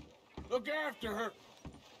 Look after her.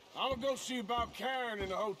 I'm gonna go see about Karen in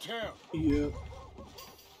the hotel. Yeah.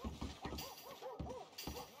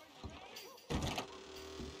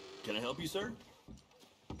 Can I help you, sir?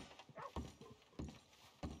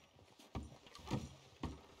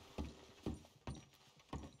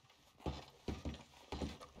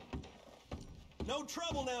 No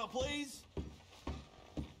trouble now, please.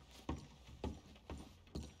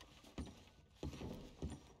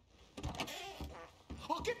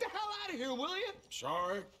 Oh, get the hell out of here, will you?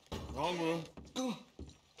 Sorry. Wrong room. I'm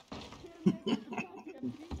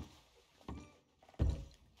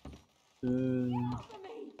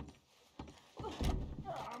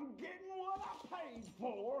getting what I paid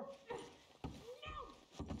for.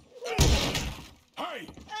 Hey!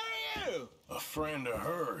 Hey, you! A friend of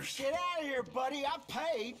hers. Get out of here, buddy. I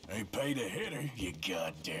paid. Ain't paid to hit her, you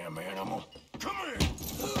goddamn animal. Come here!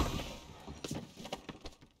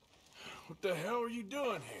 What the hell are you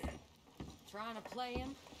doing here? Trying to play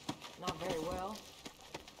him. Not very well.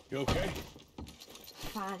 You okay?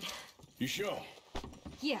 Fine. You sure?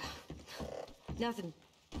 Yeah. Nothing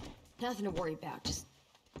to worry about. Just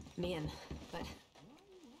men. But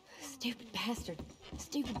stupid bastard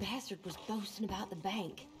was boasting about the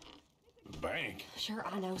bank. The bank? Sure,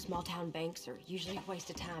 I know small town banks are usually a waste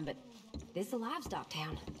of time, but this is a livestock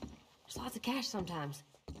town. There's lots of cash sometimes.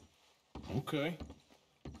 Okay.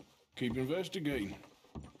 Keep investigating.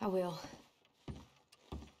 I will.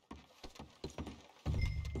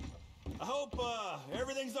 I hope,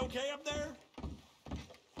 everything's okay up there?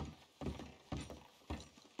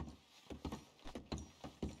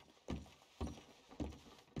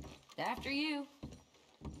 After you.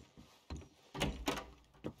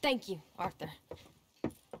 Thank you, Arthur. I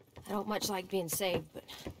don't much like being saved, but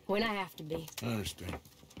when I have to be. I understand.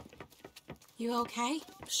 You okay?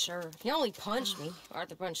 Sure. He only punched me.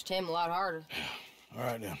 Arthur punched him a lot harder. All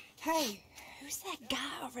right, then. Hey, who's that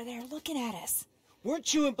guy over there looking at us?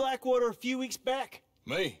 Weren't you in Blackwater a few weeks back?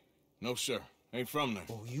 Me? No, sir. Ain't from there.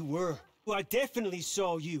 Oh, you were. Well, I definitely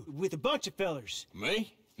saw you with a bunch of fellers.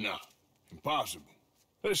 Me? No. Impossible.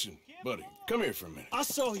 Listen, buddy, come here for a minute. I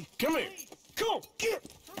saw you. Come here. Come on, get!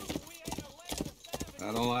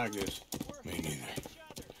 I don't like this. Me neither.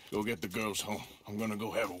 Go get the girls home. I'm gonna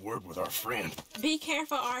go have a word with our friend. Be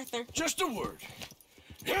careful, Arthur. Just a word.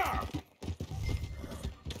 Yeah!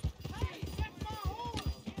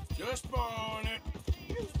 Just borrowing it.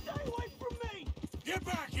 You stay away from me! Get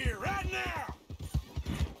back here right now!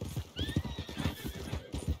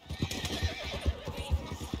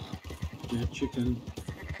 Yeah, chicken.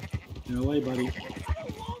 Get away, buddy. I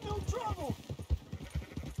don't want no trouble!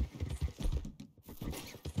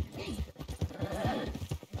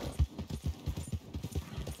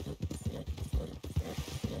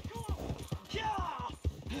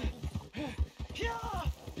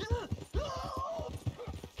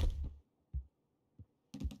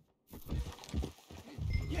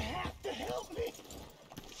 You have to help me!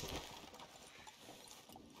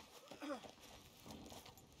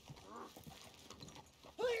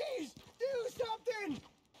 Please, do something!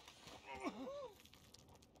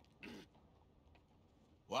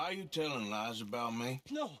 Why are you telling lies about me?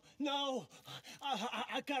 No.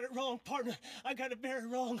 I got it wrong, partner. I got it very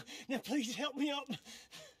wrong. Now, please help me up.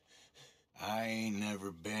 I ain't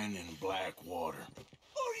never been in Blackwater.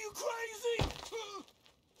 Are you crazy?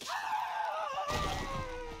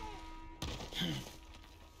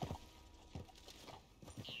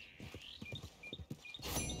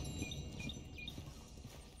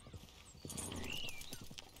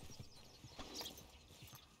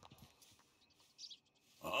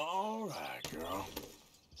 All right, girl.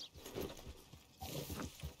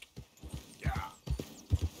 Yeah.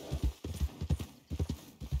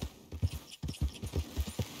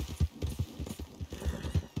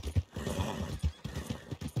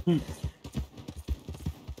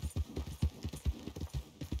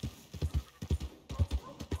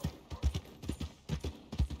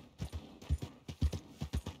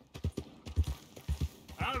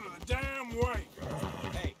 Out of the damn way.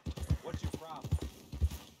 Hey, what's your problem?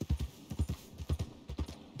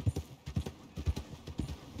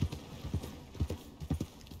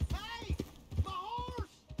 Hey! My horse!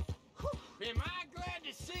 Am I glad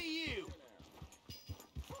to see you?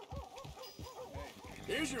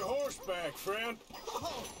 Here's your horse back, friend.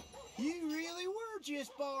 Oh, you really were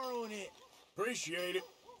just borrowing it. Appreciate it.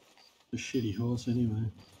 A shitty horse,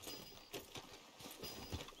 anyway.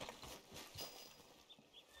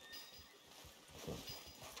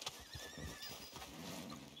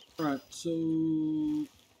 Right, so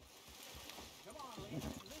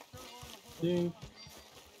thing.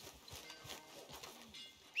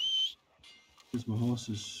 Because my horse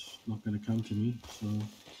is not going to come to me, so.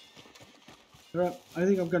 Alright, I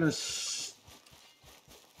think I'm going to.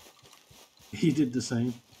 He did the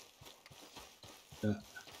same. Yeah.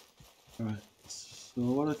 Alright, so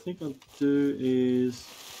what I think I'll do is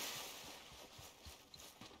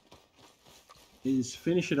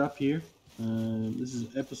finish it up here. This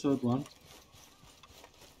is episode 1.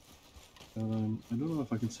 I don't know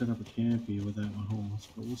if I can set up a camp here without my horse,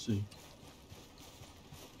 but we'll see.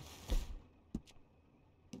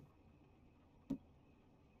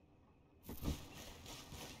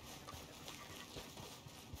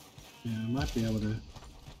 Yeah, I might be able to.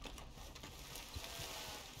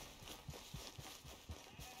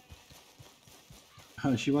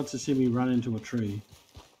 Oh, she wants to see me run into a tree.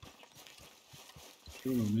 I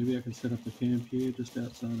don't know, maybe I can set up a camp here just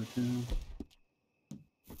outside of town.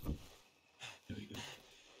 There we go.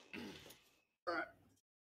 Alright.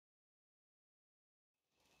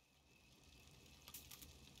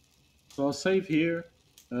 So I'll save here.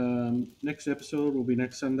 Next episode will be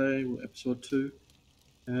next Sunday, episode 2.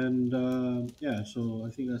 And yeah, so I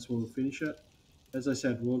think that's where we'll finish it. As I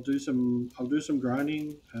said, I'll do some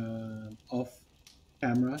grinding off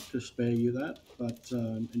camera to spare you that. But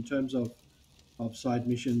in terms of side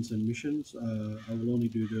missions and missions, I will only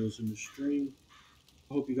do those in the stream.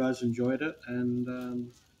 I hope you guys enjoyed it, and I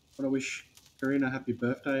want to wish Karina a happy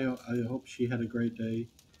birthday. I hope she had a great day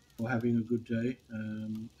or having a good day.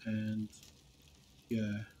 And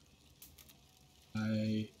yeah,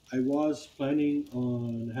 I was planning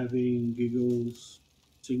on having Giggles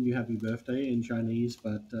sing you happy birthday in Chinese,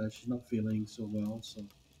 but she's not feeling so well, so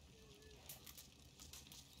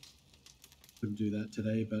couldn't do that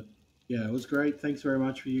today. But yeah, it was great. Thanks very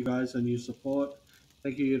much for you guys and your support.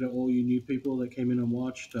 Thank you to all you new people that came in and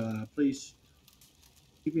watched. Please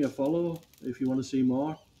give me a follow if you want to see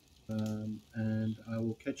more. And I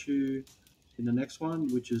will catch you in the next one,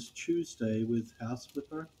 which is Tuesday with House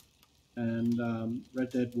Flipper. And Red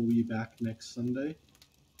Dead will be back next Sunday.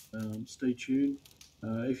 Stay tuned.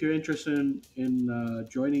 If you're interested in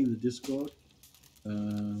joining the Discord,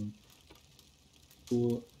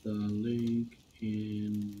 put the link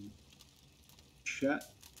in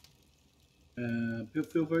chat.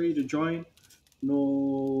 Feel free to join.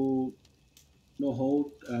 No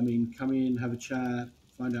hold. I mean, come in, have a chat,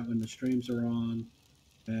 find out when the streams are on,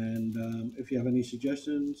 and if you have any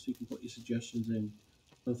suggestions, you can put your suggestions in.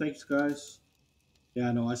 So thanks, guys. Yeah,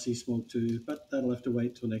 I know I see smoke too, but that'll have to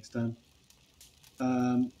wait till next time.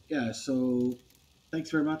 Yeah, so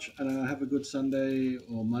thanks very much, and have a good Sunday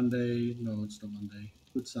or Monday. No, it's not Monday.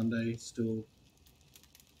 Good Sunday. It's still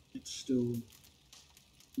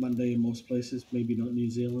Monday in most places, maybe not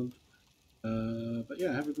New Zealand. But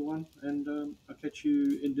yeah, have a good one, and I'll catch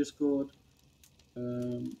you in Discord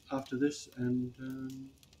after this. And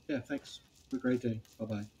yeah, thanks. Have a great day. Bye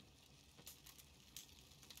bye.